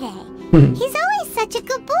up today? He's always such a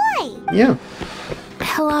good boy. Yeah.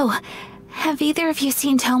 Hello. Have either of you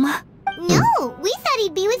seen Toma? No, we thought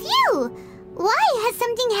he'd be with you. Why? Has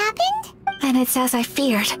something happened? And it's as I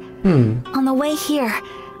feared. On the way here,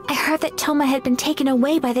 I heard that Toma had been taken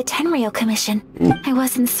away by the Tenryou Commission. I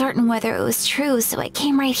wasn't certain whether it was true, so I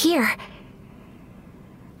came right here.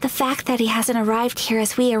 The fact that he hasn't arrived here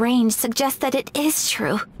as we arranged suggests that it is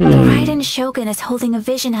true. The Raiden Shogun is holding a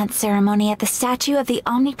vision hunt ceremony at the statue of the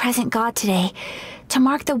omnipresent god today to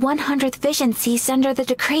mark the 100th vision seized under the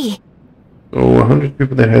decree. So 100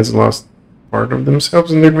 people that has lost part of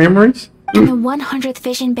themselves in their memories? And the 100th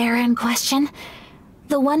vision bearer in question,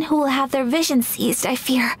 the one who will have their vision seized, I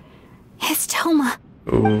fear, is Toma.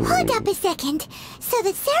 Ooh. Hold up a second. So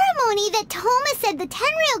the ceremony that Toma said the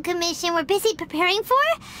Tenryou Commission were busy preparing for,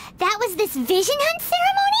 that was this vision hunt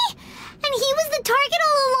ceremony? And he was the target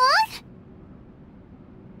all along?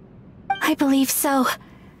 I believe so.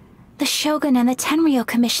 The Shogun and the Tenryou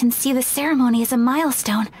Commission see the ceremony as a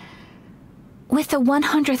milestone. With the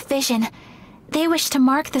 100th vision, they wish to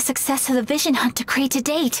mark the success of the vision hunt decree to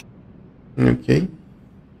date. Okay.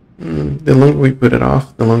 The longer we put it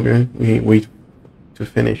off, the longer we wait to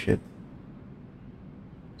finish it.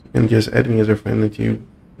 You can just add me as a friend until you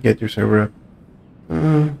get your server up.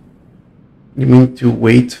 You mean to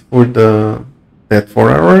wait for that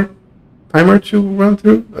 4-hour timer to run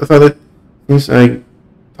through? I thought that since I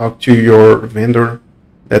talked to your vendor,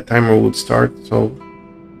 that timer would start. So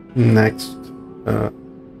next,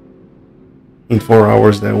 in 4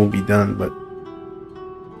 hours, that will be done. But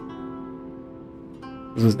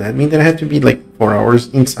does that mean that I have to be like 4 hours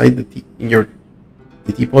inside the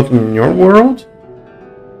teapot in your world?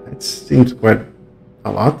 That seems quite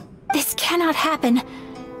a lot. This cannot happen.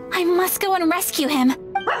 I must go and rescue him.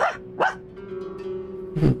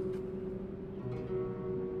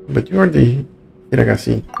 But you are the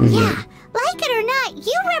Hiragasi. Yeah, like it or not,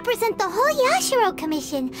 you represent the whole Yashiro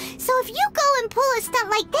Commission. So if you go and pull a stunt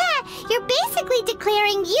like that, you're basically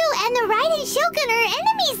declaring you and the Raiden Shogun are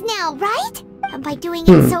enemies now, right? And by doing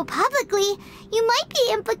it so publicly, you might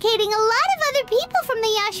be implicating a lot of other people from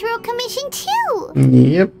the Yashiro Commission too.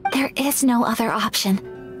 Yep. There is no other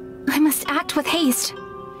option. I must act with haste.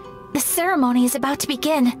 The ceremony is about to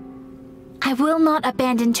begin. I will not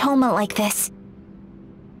abandon Toma like this.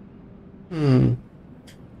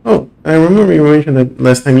 Oh, I remember you mentioned that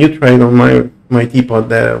last time you tried on my teapot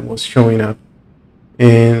that was showing up.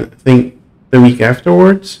 And I think the week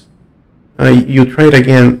afterwards, you tried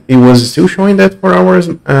again. It was still showing that 4 hours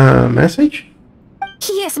message?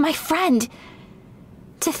 He is my friend.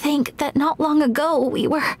 To think that not long ago we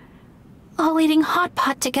were all eating hot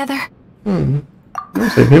pot together. I'll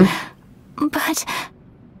save him. But...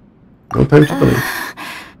 No time to delay.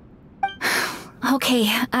 Okay,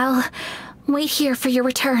 I'll wait here for your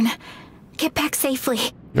return. Get back safely.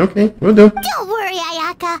 Okay, we'll do. Don't worry,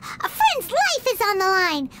 Ayaka. A friend's life is on the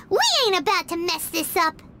line. We ain't about to mess this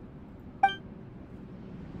up.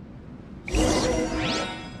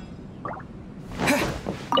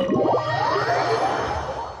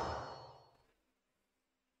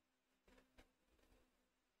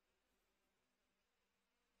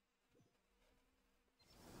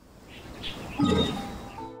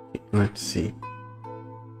 Let's see.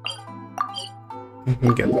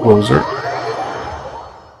 Get closer.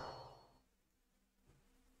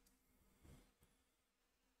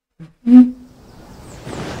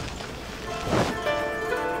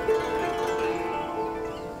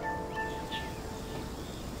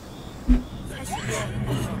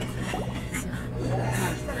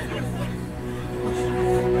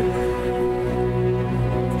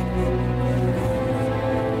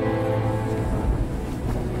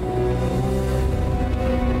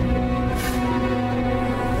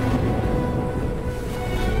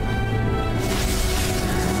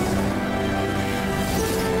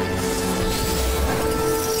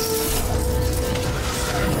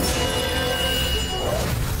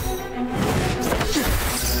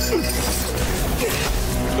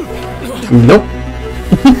 Nope.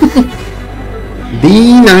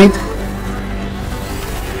 Denied.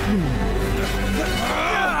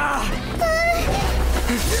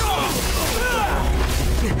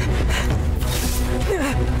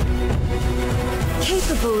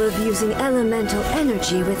 Capable of using elemental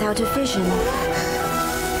energy without a vision.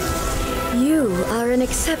 You are an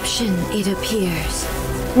exception, it appears.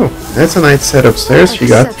 Oh, that's a nice set upstairs she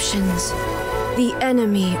got. Exceptions. The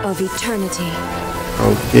enemy of eternity.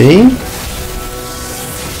 Okay.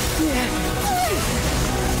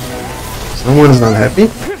 Someone's not happy.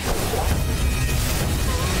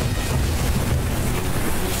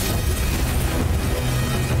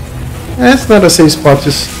 That's not a safe spot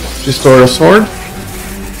to store a sword.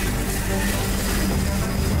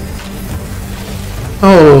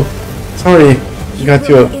 Oh, sorry. Got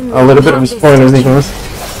you a little bit of spoilers, Nicholas.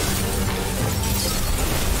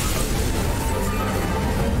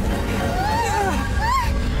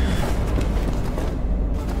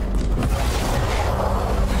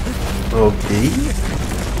 Okay.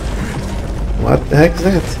 What the heck is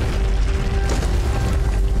that?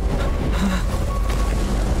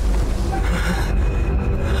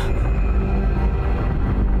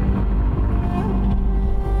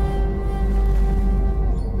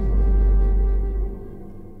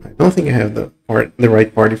 I don't think I have the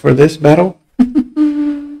right party for this battle.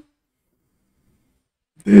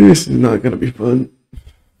 This is not gonna be fun.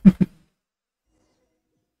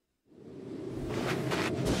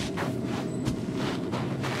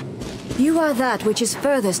 You are that which is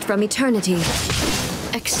furthest from eternity.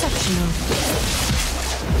 Exceptional.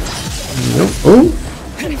 Nope. Oh.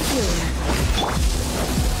 Inferior.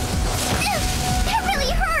 That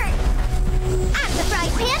really hurt! Out of the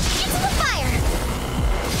frying pan, into the fire!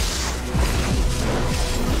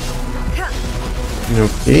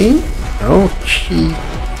 Okay. Oh, gee.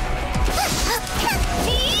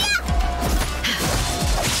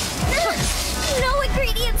 No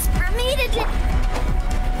ingredients for me to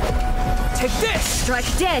Take this! Strike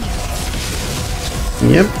dead.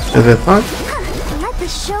 Yep, as I thought. let the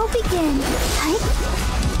show begin.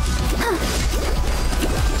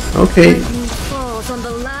 Okay. Lightning falls on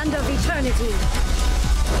the land of eternity.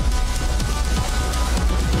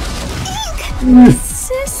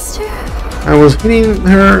 Sister. I was hitting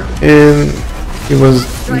her and she was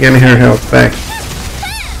getting her health back.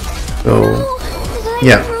 So, Did I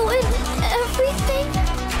yeah. ruin everything?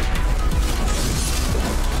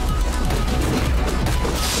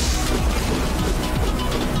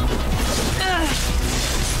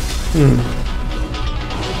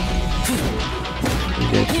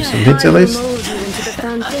 Get you some hits at least. Mold you into the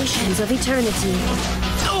foundations of eternity.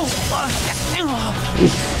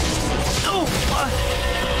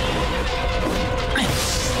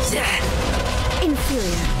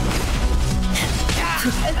 Inferior.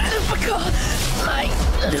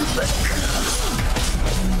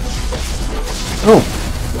 Oh.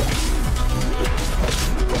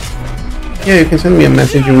 Yeah, you can send me a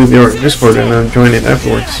message with your Discord and I'll join it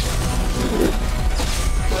afterwards.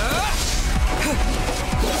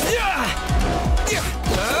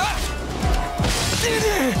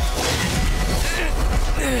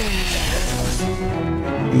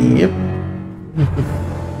 Yep.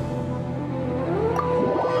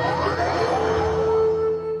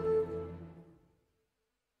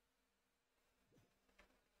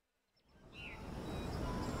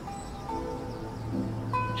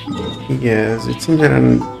 Yes, it seems that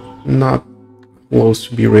I'm not close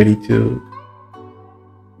to be ready to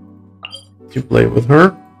play with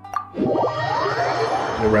her.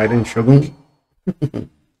 The Raiden Shogun.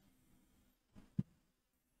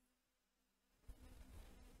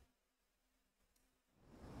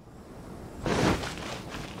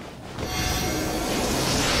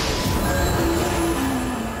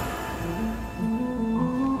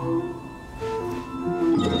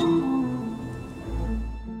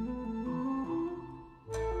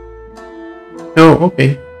 Oh,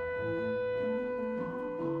 okay.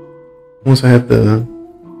 Once I have the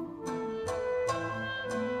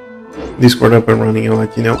Discord up and running, I'll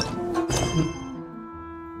let you know.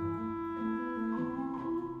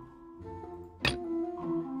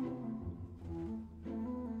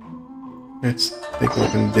 Let's take a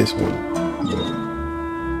look at this one.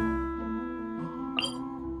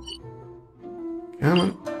 Come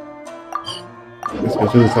on. Let's go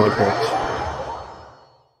to the teleport.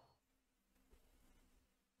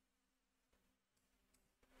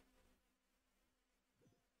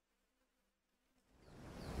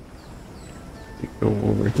 Go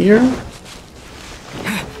over here.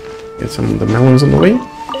 Get some of the melons on the way.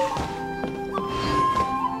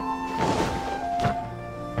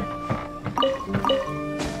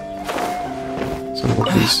 Some of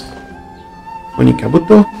these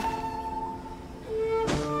Onikabuto.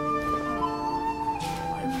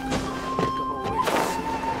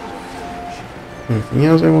 Anything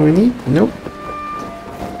else I want to need? Nope.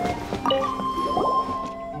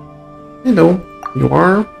 Hello, you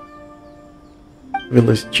are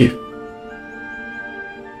Village Chief.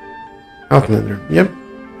 Outlander, yep.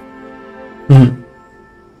 I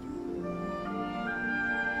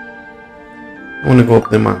want to go up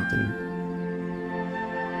the mountain.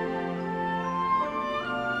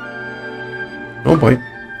 Oh boy.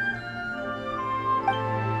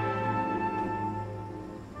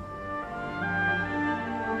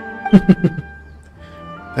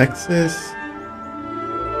 Texas.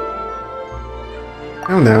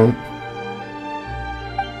 Calm down.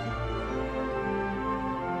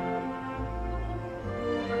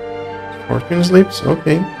 Fortune sleeps?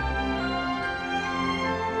 Okay.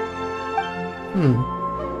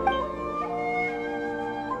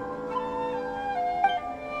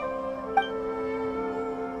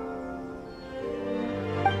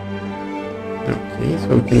 Okay, so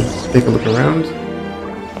we can take a look around.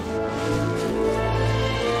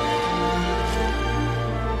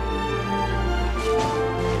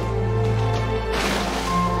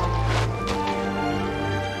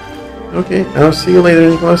 Okay, I'll see you later,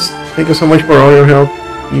 Nicholas. Thank you so much for all your help.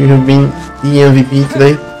 You have been the MVP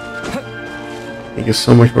today. Thank you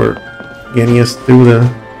so much for getting us through the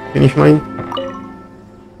finish line.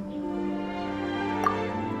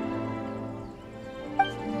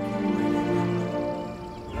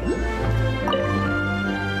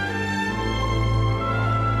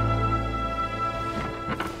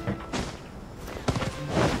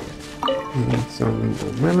 And some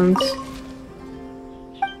melons.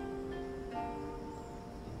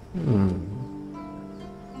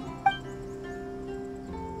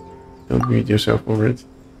 Don't beat yourself over it.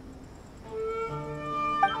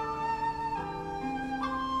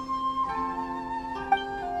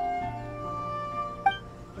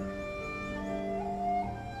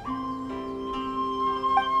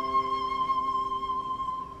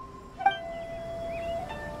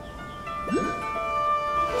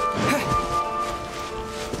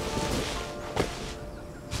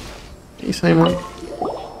 Hey Simon.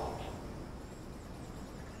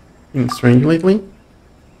 Being strange lately?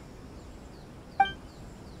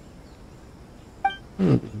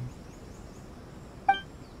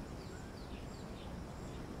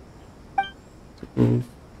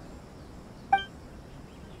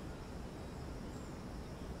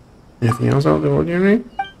 Anything else out of the ordinary?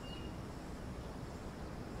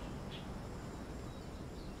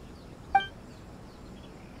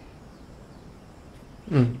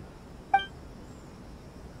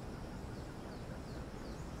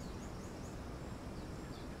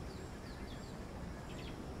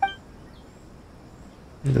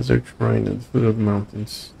 Desert shrine at the foot of the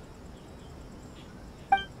mountains.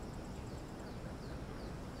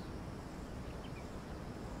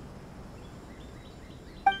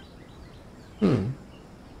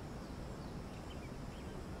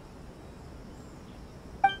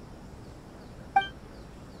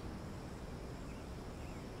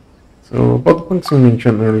 So, about the points I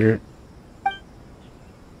mentioned earlier.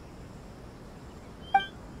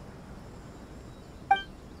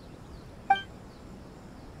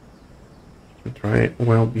 Right,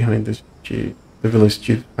 well behind this the village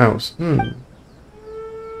chief house. Okay,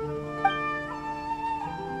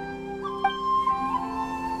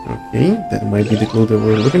 that might be the clue that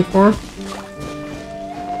we're looking for.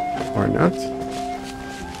 Or not.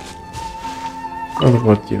 What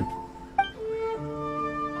about you?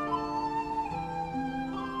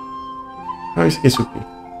 How is Keisuke?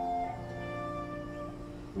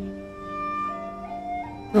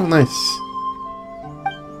 Oh, nice.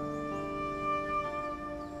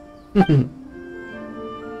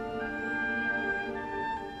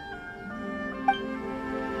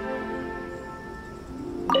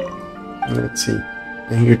 Let's see.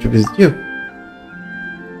 I'm here to visit you.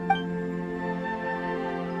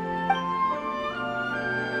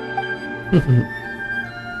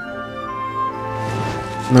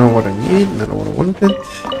 Not what I need, not what I wanted.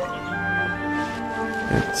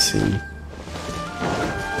 Let's see.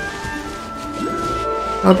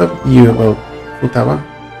 How about you about Futaba?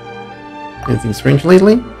 Anything strange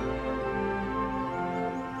lately?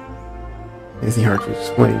 Anything hard to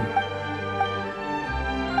explain?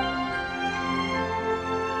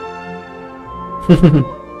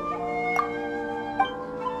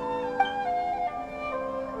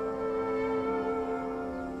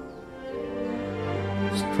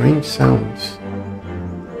 Strange sounds.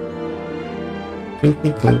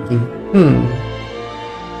 Clinking, clanking.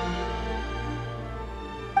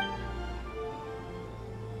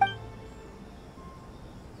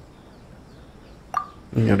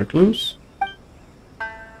 Any other clues?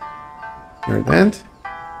 You're dead?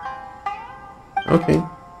 Okay.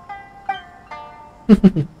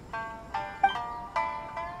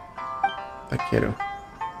 Taquero.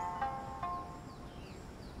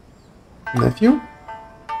 Nephew?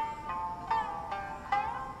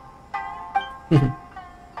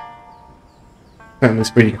 That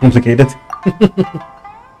was pretty complicated.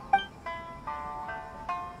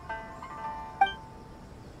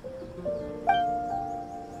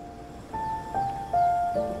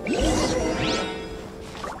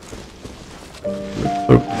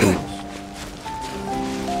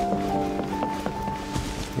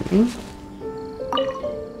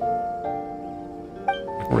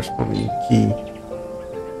 Corresponding key.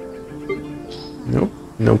 Nope,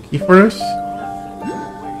 no key for us.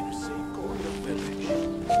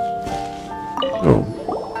 Oh.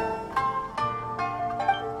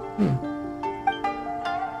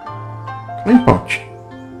 Coin pouch.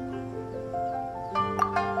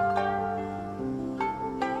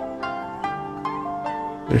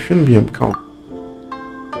 There shouldn't be a call.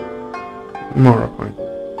 Mara coin.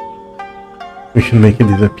 We should make it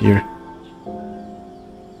disappear.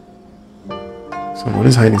 Someone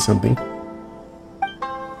is hiding something.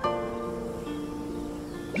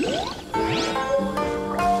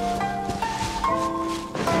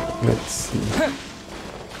 Let's see.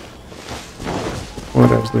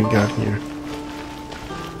 What else do we got here?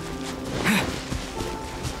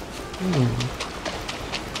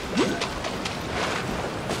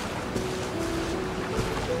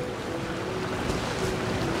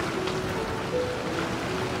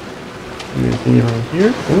 Anything around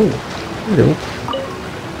here? Oh, hello.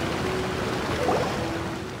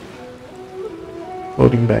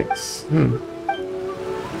 Floating bags.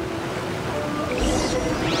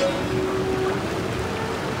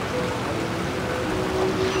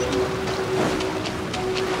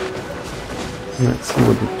 Let's see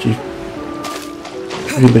what the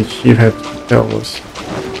village chief had to tell us.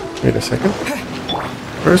 Wait a second.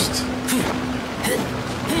 First.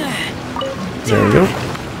 There we go.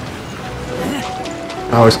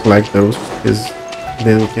 I always collect those because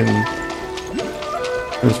then we can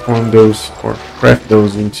transform those or craft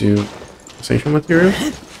those into ascension materials.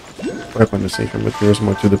 Weapon ascension materials,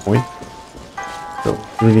 more to the point. So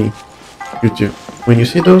really good to, when you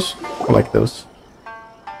see those, collect those.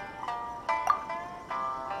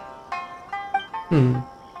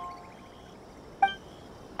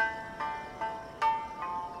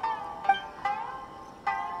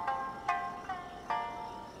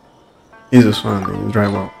 Is this one in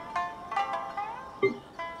drywall?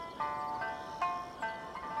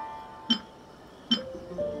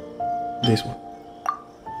 This one.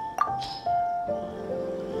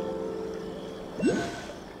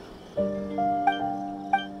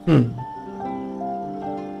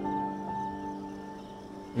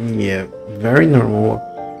 Yeah, very normal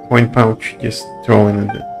point pouch, just throwing in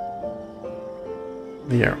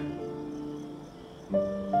the arrow.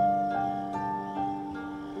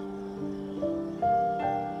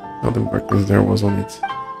 Not important there was on it.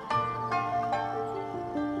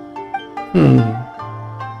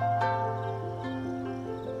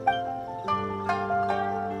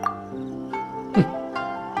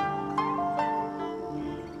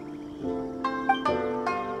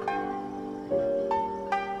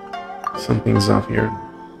 Something's off here.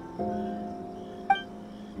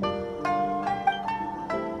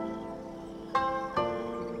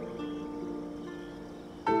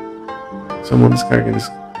 Someone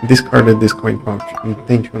discarded this coin pouch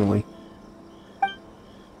intentionally.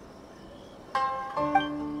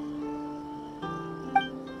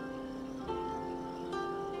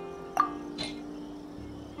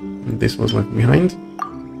 And this was left behind.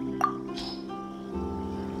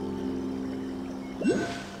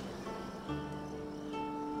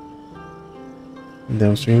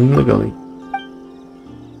 Downstream in the gully.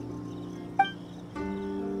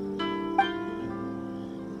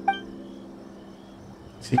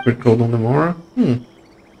 Secret code on the Mora?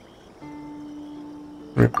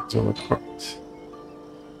 Records all apart.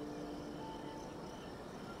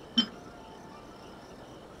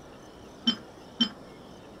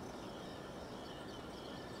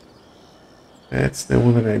 That's the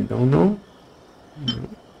one that I don't know. No.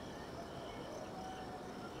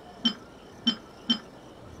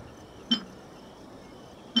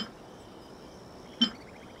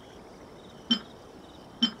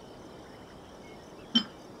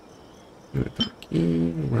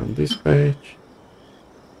 Around this page.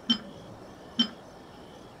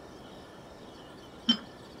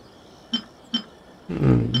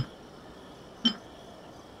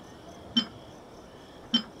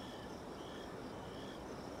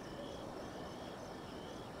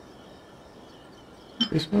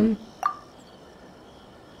 This one.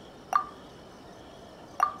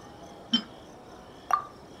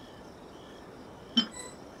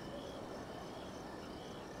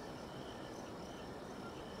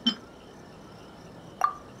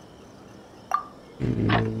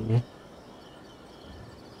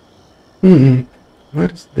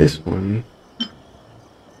 What is this one?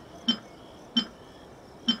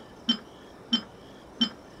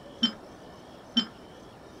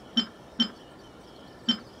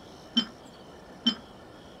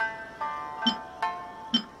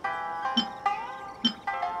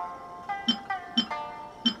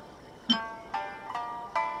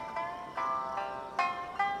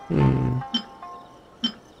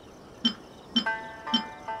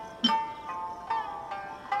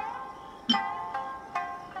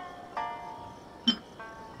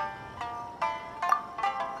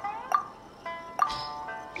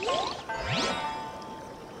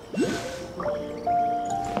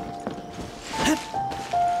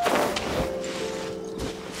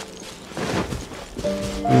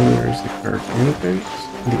 Where's the card entrance?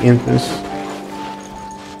 The entrance.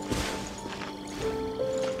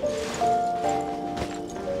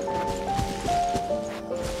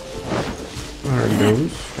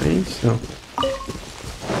 So.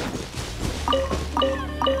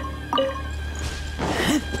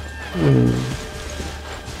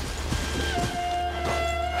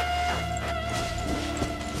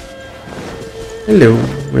 Hello,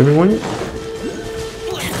 everyone.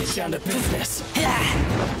 Let's get down to business.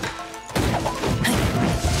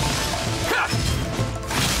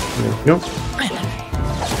 There we go.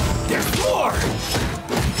 There's more.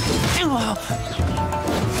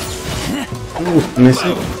 Ooh, miss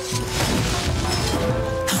it.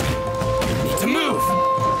 Need to move.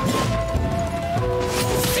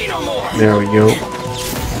 See no more. There we go.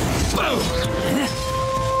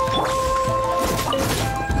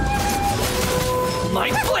 My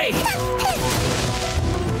blade.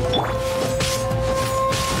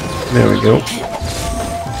 There we go.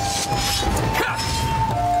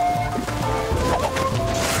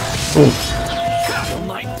 Oh,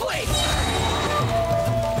 My blade.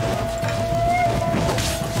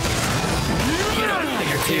 You don't know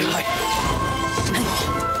you're too late.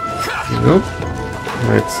 nope.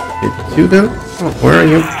 Let's hit you then. Oh, where are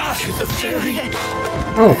you?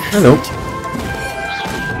 Oh, hello.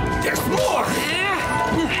 There's more.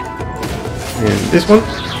 And this one.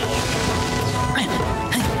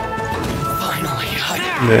 Finally,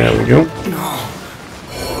 There we go. no.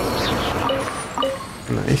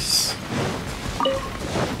 Nice.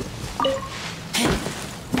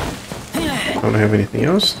 Don't have anything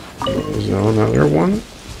else. There's another one.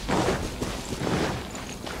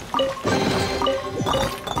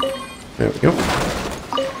 There we go.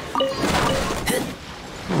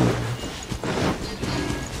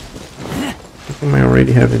 I think I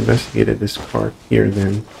already have investigated this part here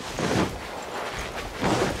then.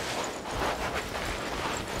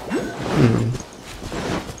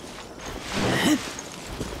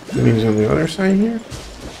 Maybe on the other side here?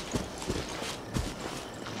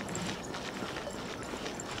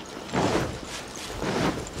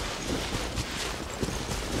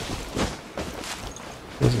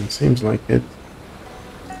 Doesn't seem like it.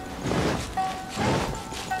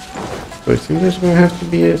 So it seems there's going to have to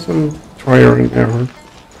be some trial and error.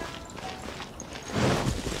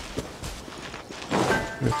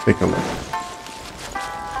 Let's take a look.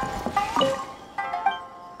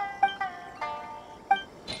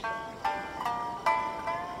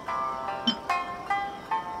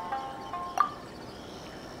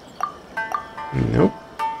 Nope.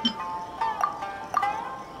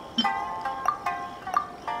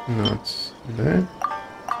 Not that.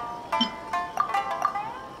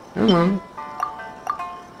 Come on.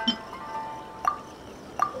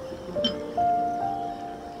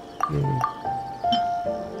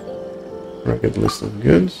 Record list of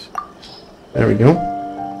goods. There we go.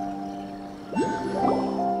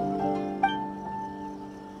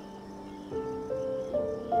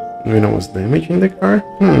 Do we know what's damaging the car?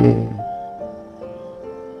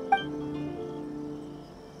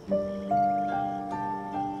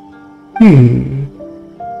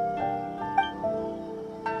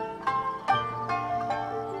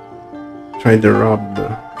 Tried to rob the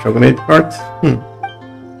chocolate cart?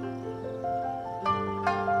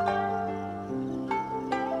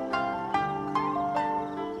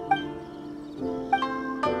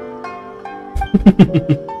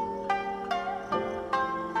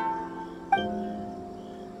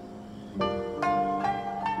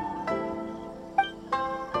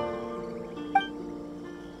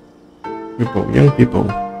 People, young people.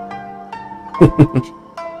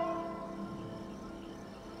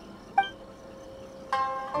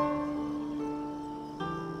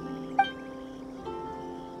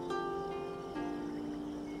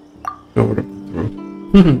 Over the through.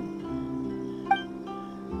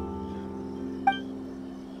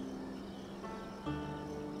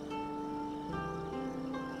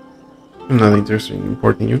 I'm not interested in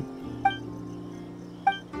importing you.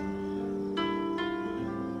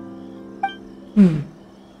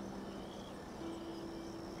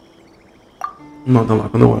 Not the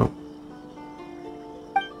luck on the well.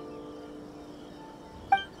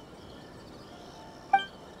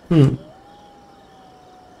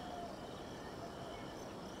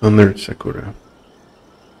 Under Sakura.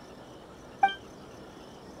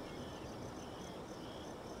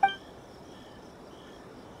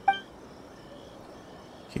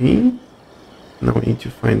 Okay. Now we need to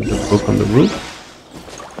find the book on the roof.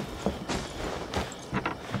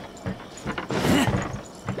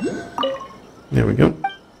 There we go.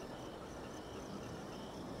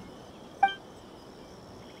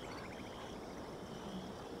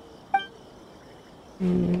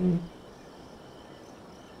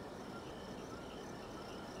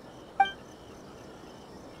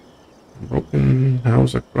 Broken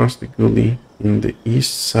house across the gully in the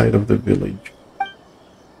east side of the village.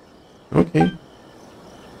 Okay.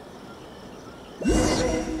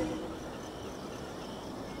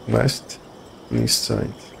 West and east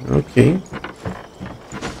side. Okay.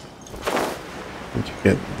 Need to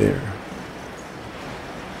get there.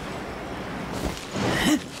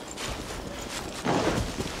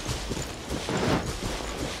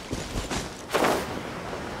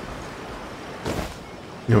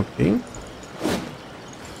 Okay.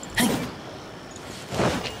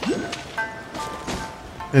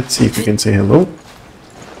 Let's see if we can say hello.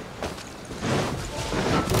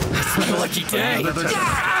 Lucky day. You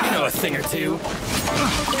know a thing or two.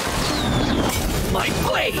 My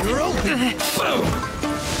blade. Boom.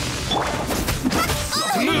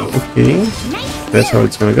 Okay. That's how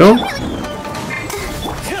it's gonna go.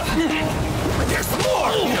 There's more.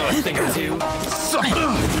 You know a thing or two.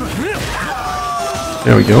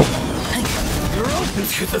 There we go. You're open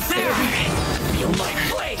to the theory. Feel my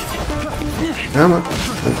blade. Come on.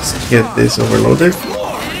 Let's get this overloaded.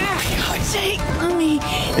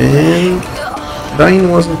 And dying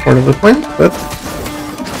wasn't part of the plan, but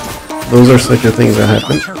those are such a things that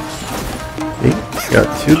happen. Okay, got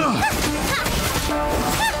two.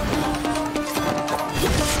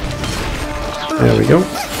 There we go.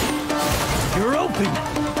 You're open.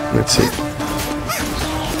 Let's see.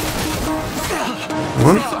 Come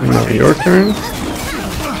on, now your turn.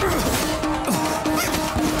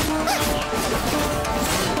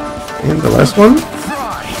 And the last one.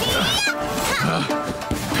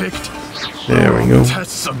 There we go.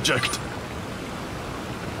 Test subject.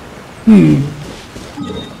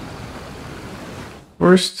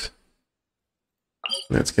 First,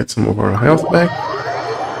 let's get some of our health back.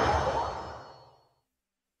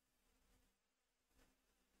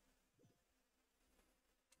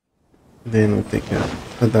 Then we'll take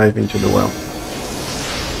a dive into the well.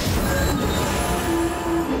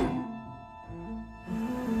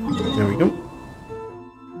 There we go.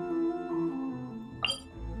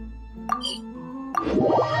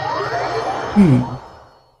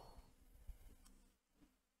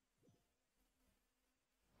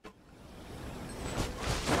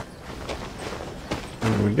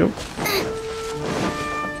 There we go.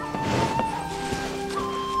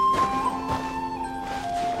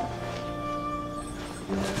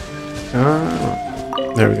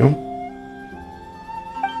 There we go.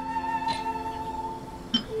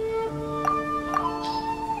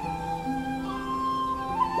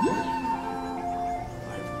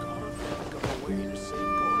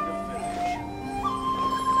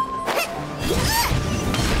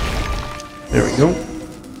 There we go.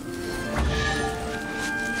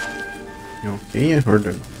 Okay, I heard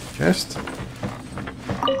a chest.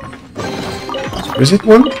 Is it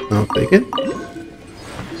one? I'll take it.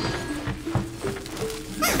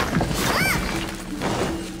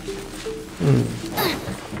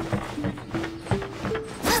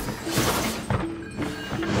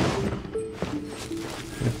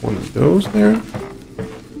 Have one of those there.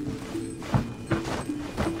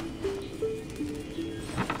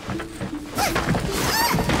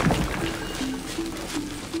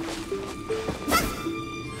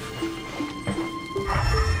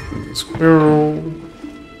 Squirrel,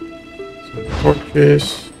 some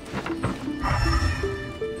torches,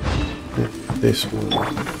 and this one.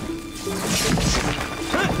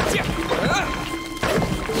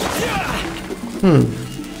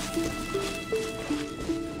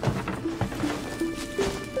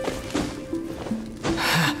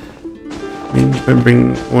 Maybe if I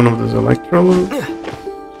bring one of those electrodes.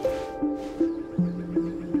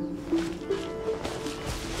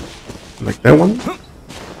 Like that one.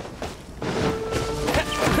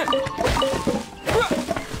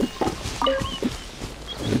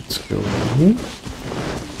 Let's go in here.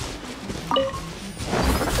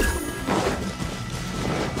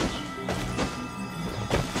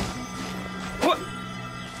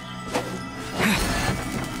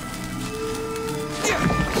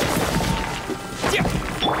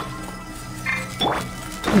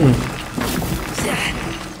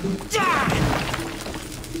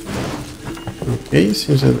 Okay,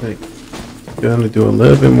 seems like I'm gonna do a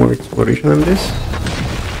little bit more exploration on this.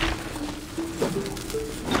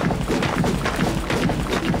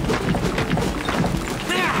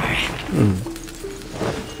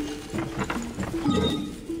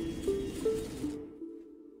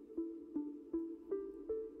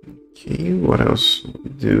 Okay, what else will we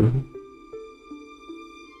do?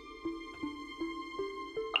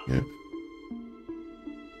 Yeah.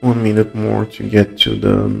 1 minute more to get to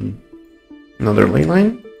the another ley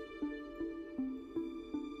line.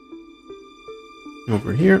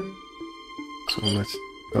 Over here. So let's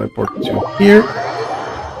teleport to here.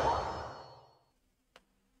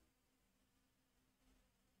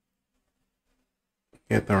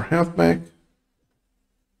 Get our health back.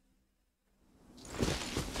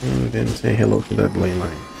 And then say hello to that ley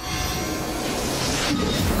line.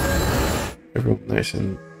 Everyone nice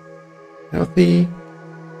and healthy.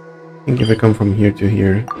 I think if I come from here to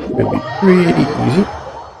here, it'll be pretty easy.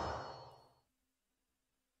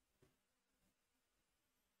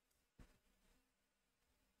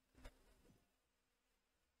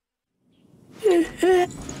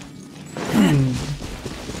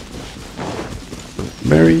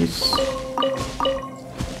 Berries.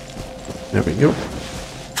 There we go.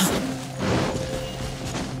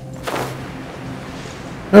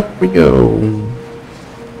 Up we go.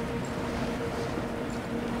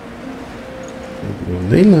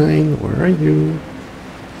 Ley line, where are you?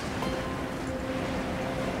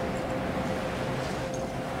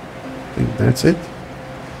 I think that's it.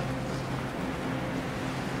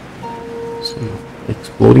 Some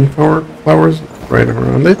exploding flowers right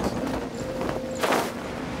around it.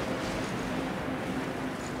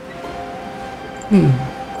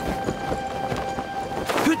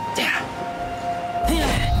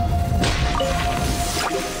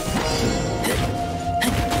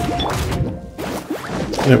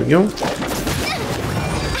 There we go.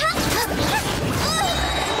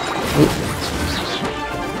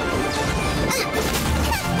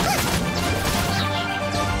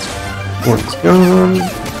 One's gone.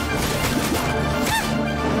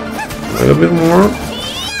 A little bit more.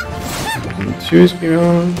 And two's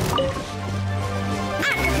gone.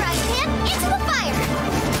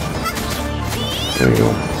 There we go.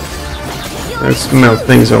 Let's melt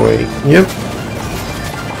things away. Yep.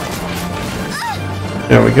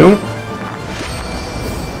 There we go.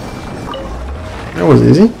 That was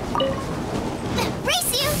easy.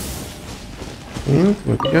 And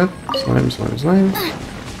what we got? Slime, slime, slime.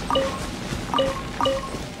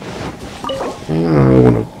 And another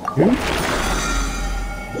one over here.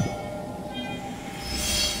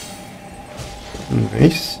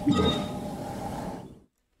 Nice.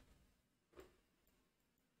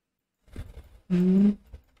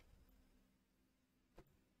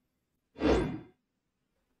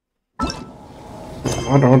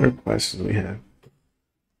 What other quests do we have?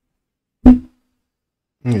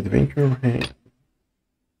 Adventure, hey.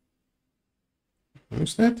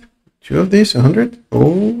 What's that? 2 of these? 100?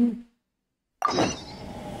 Oh.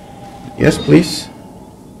 Yes, please.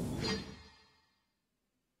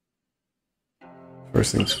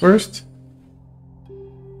 First things first.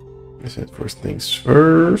 I said first things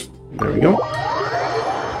first. There we go.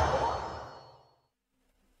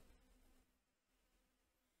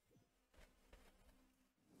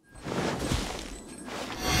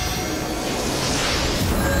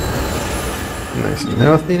 Nice and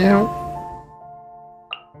healthy now.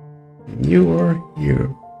 You are here.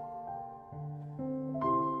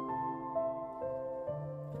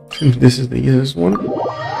 Since this is the easiest one.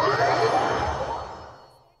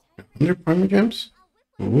 100 primer gems?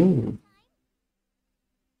 Ooh.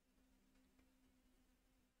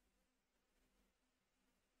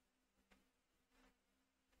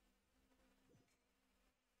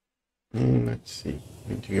 Let's see. I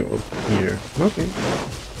need to go up here. Okay.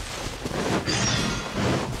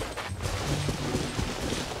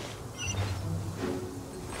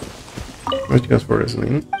 What you got for this,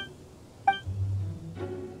 Lane?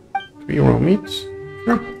 3 raw meats?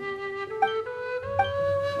 Sure.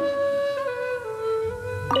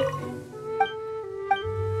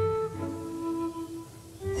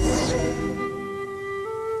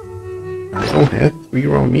 I don't have 3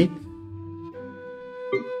 raw meat.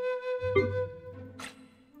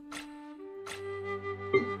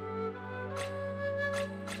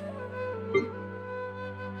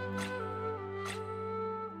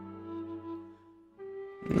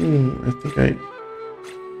 I think I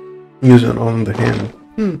use it on the hand.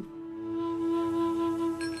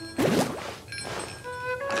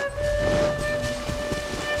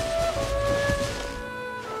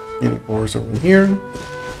 Any ores over here?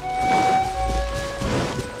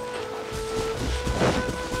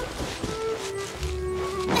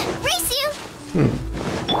 Race you!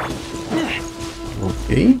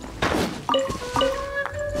 Okay.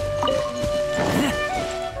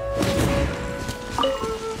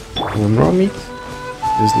 One raw meat.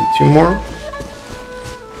 Just need 2 more.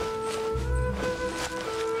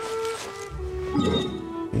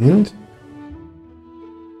 And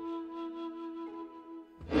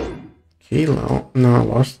okay, now I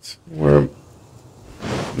lost where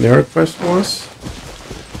the request was.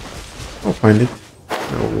 I'll find it.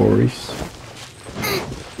 No worries.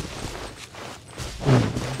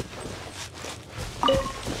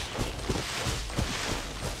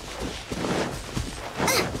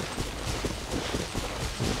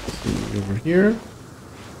 here.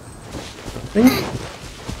 Nothing.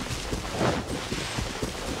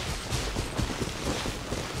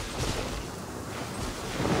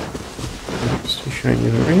 Just shiny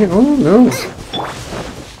over here. Oh no!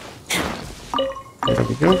 There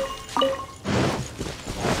we go.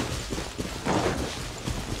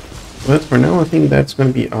 But for now, I think that's going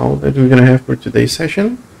to be all that we're going to have for today's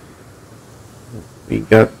session. We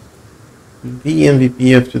got the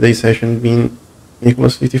MVP of today's session being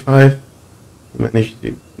Nicholas55. He managed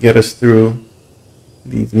to get us through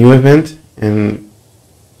the new event and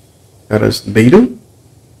got us Beidou.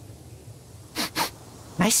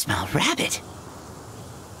 I smell rabbit.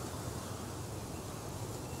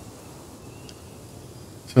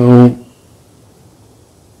 So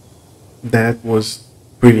that was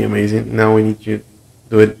pretty amazing. Now we need to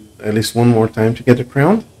do it at least one more time to get the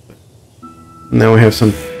crown. Now we have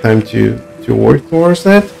some time to work towards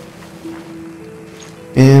that.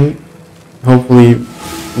 And hopefully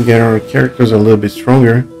get our characters a little bit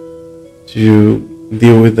stronger to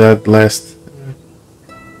deal with that last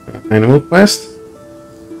animal quest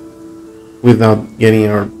without getting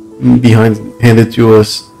our behind handed to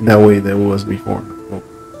us that way that it was before. Well,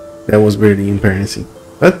 that was really embarrassing.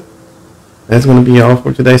 But that's going to be all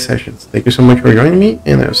for today's sessions. Thank you so much for joining me,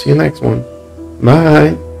 and I'll see you next one.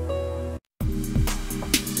 Bye!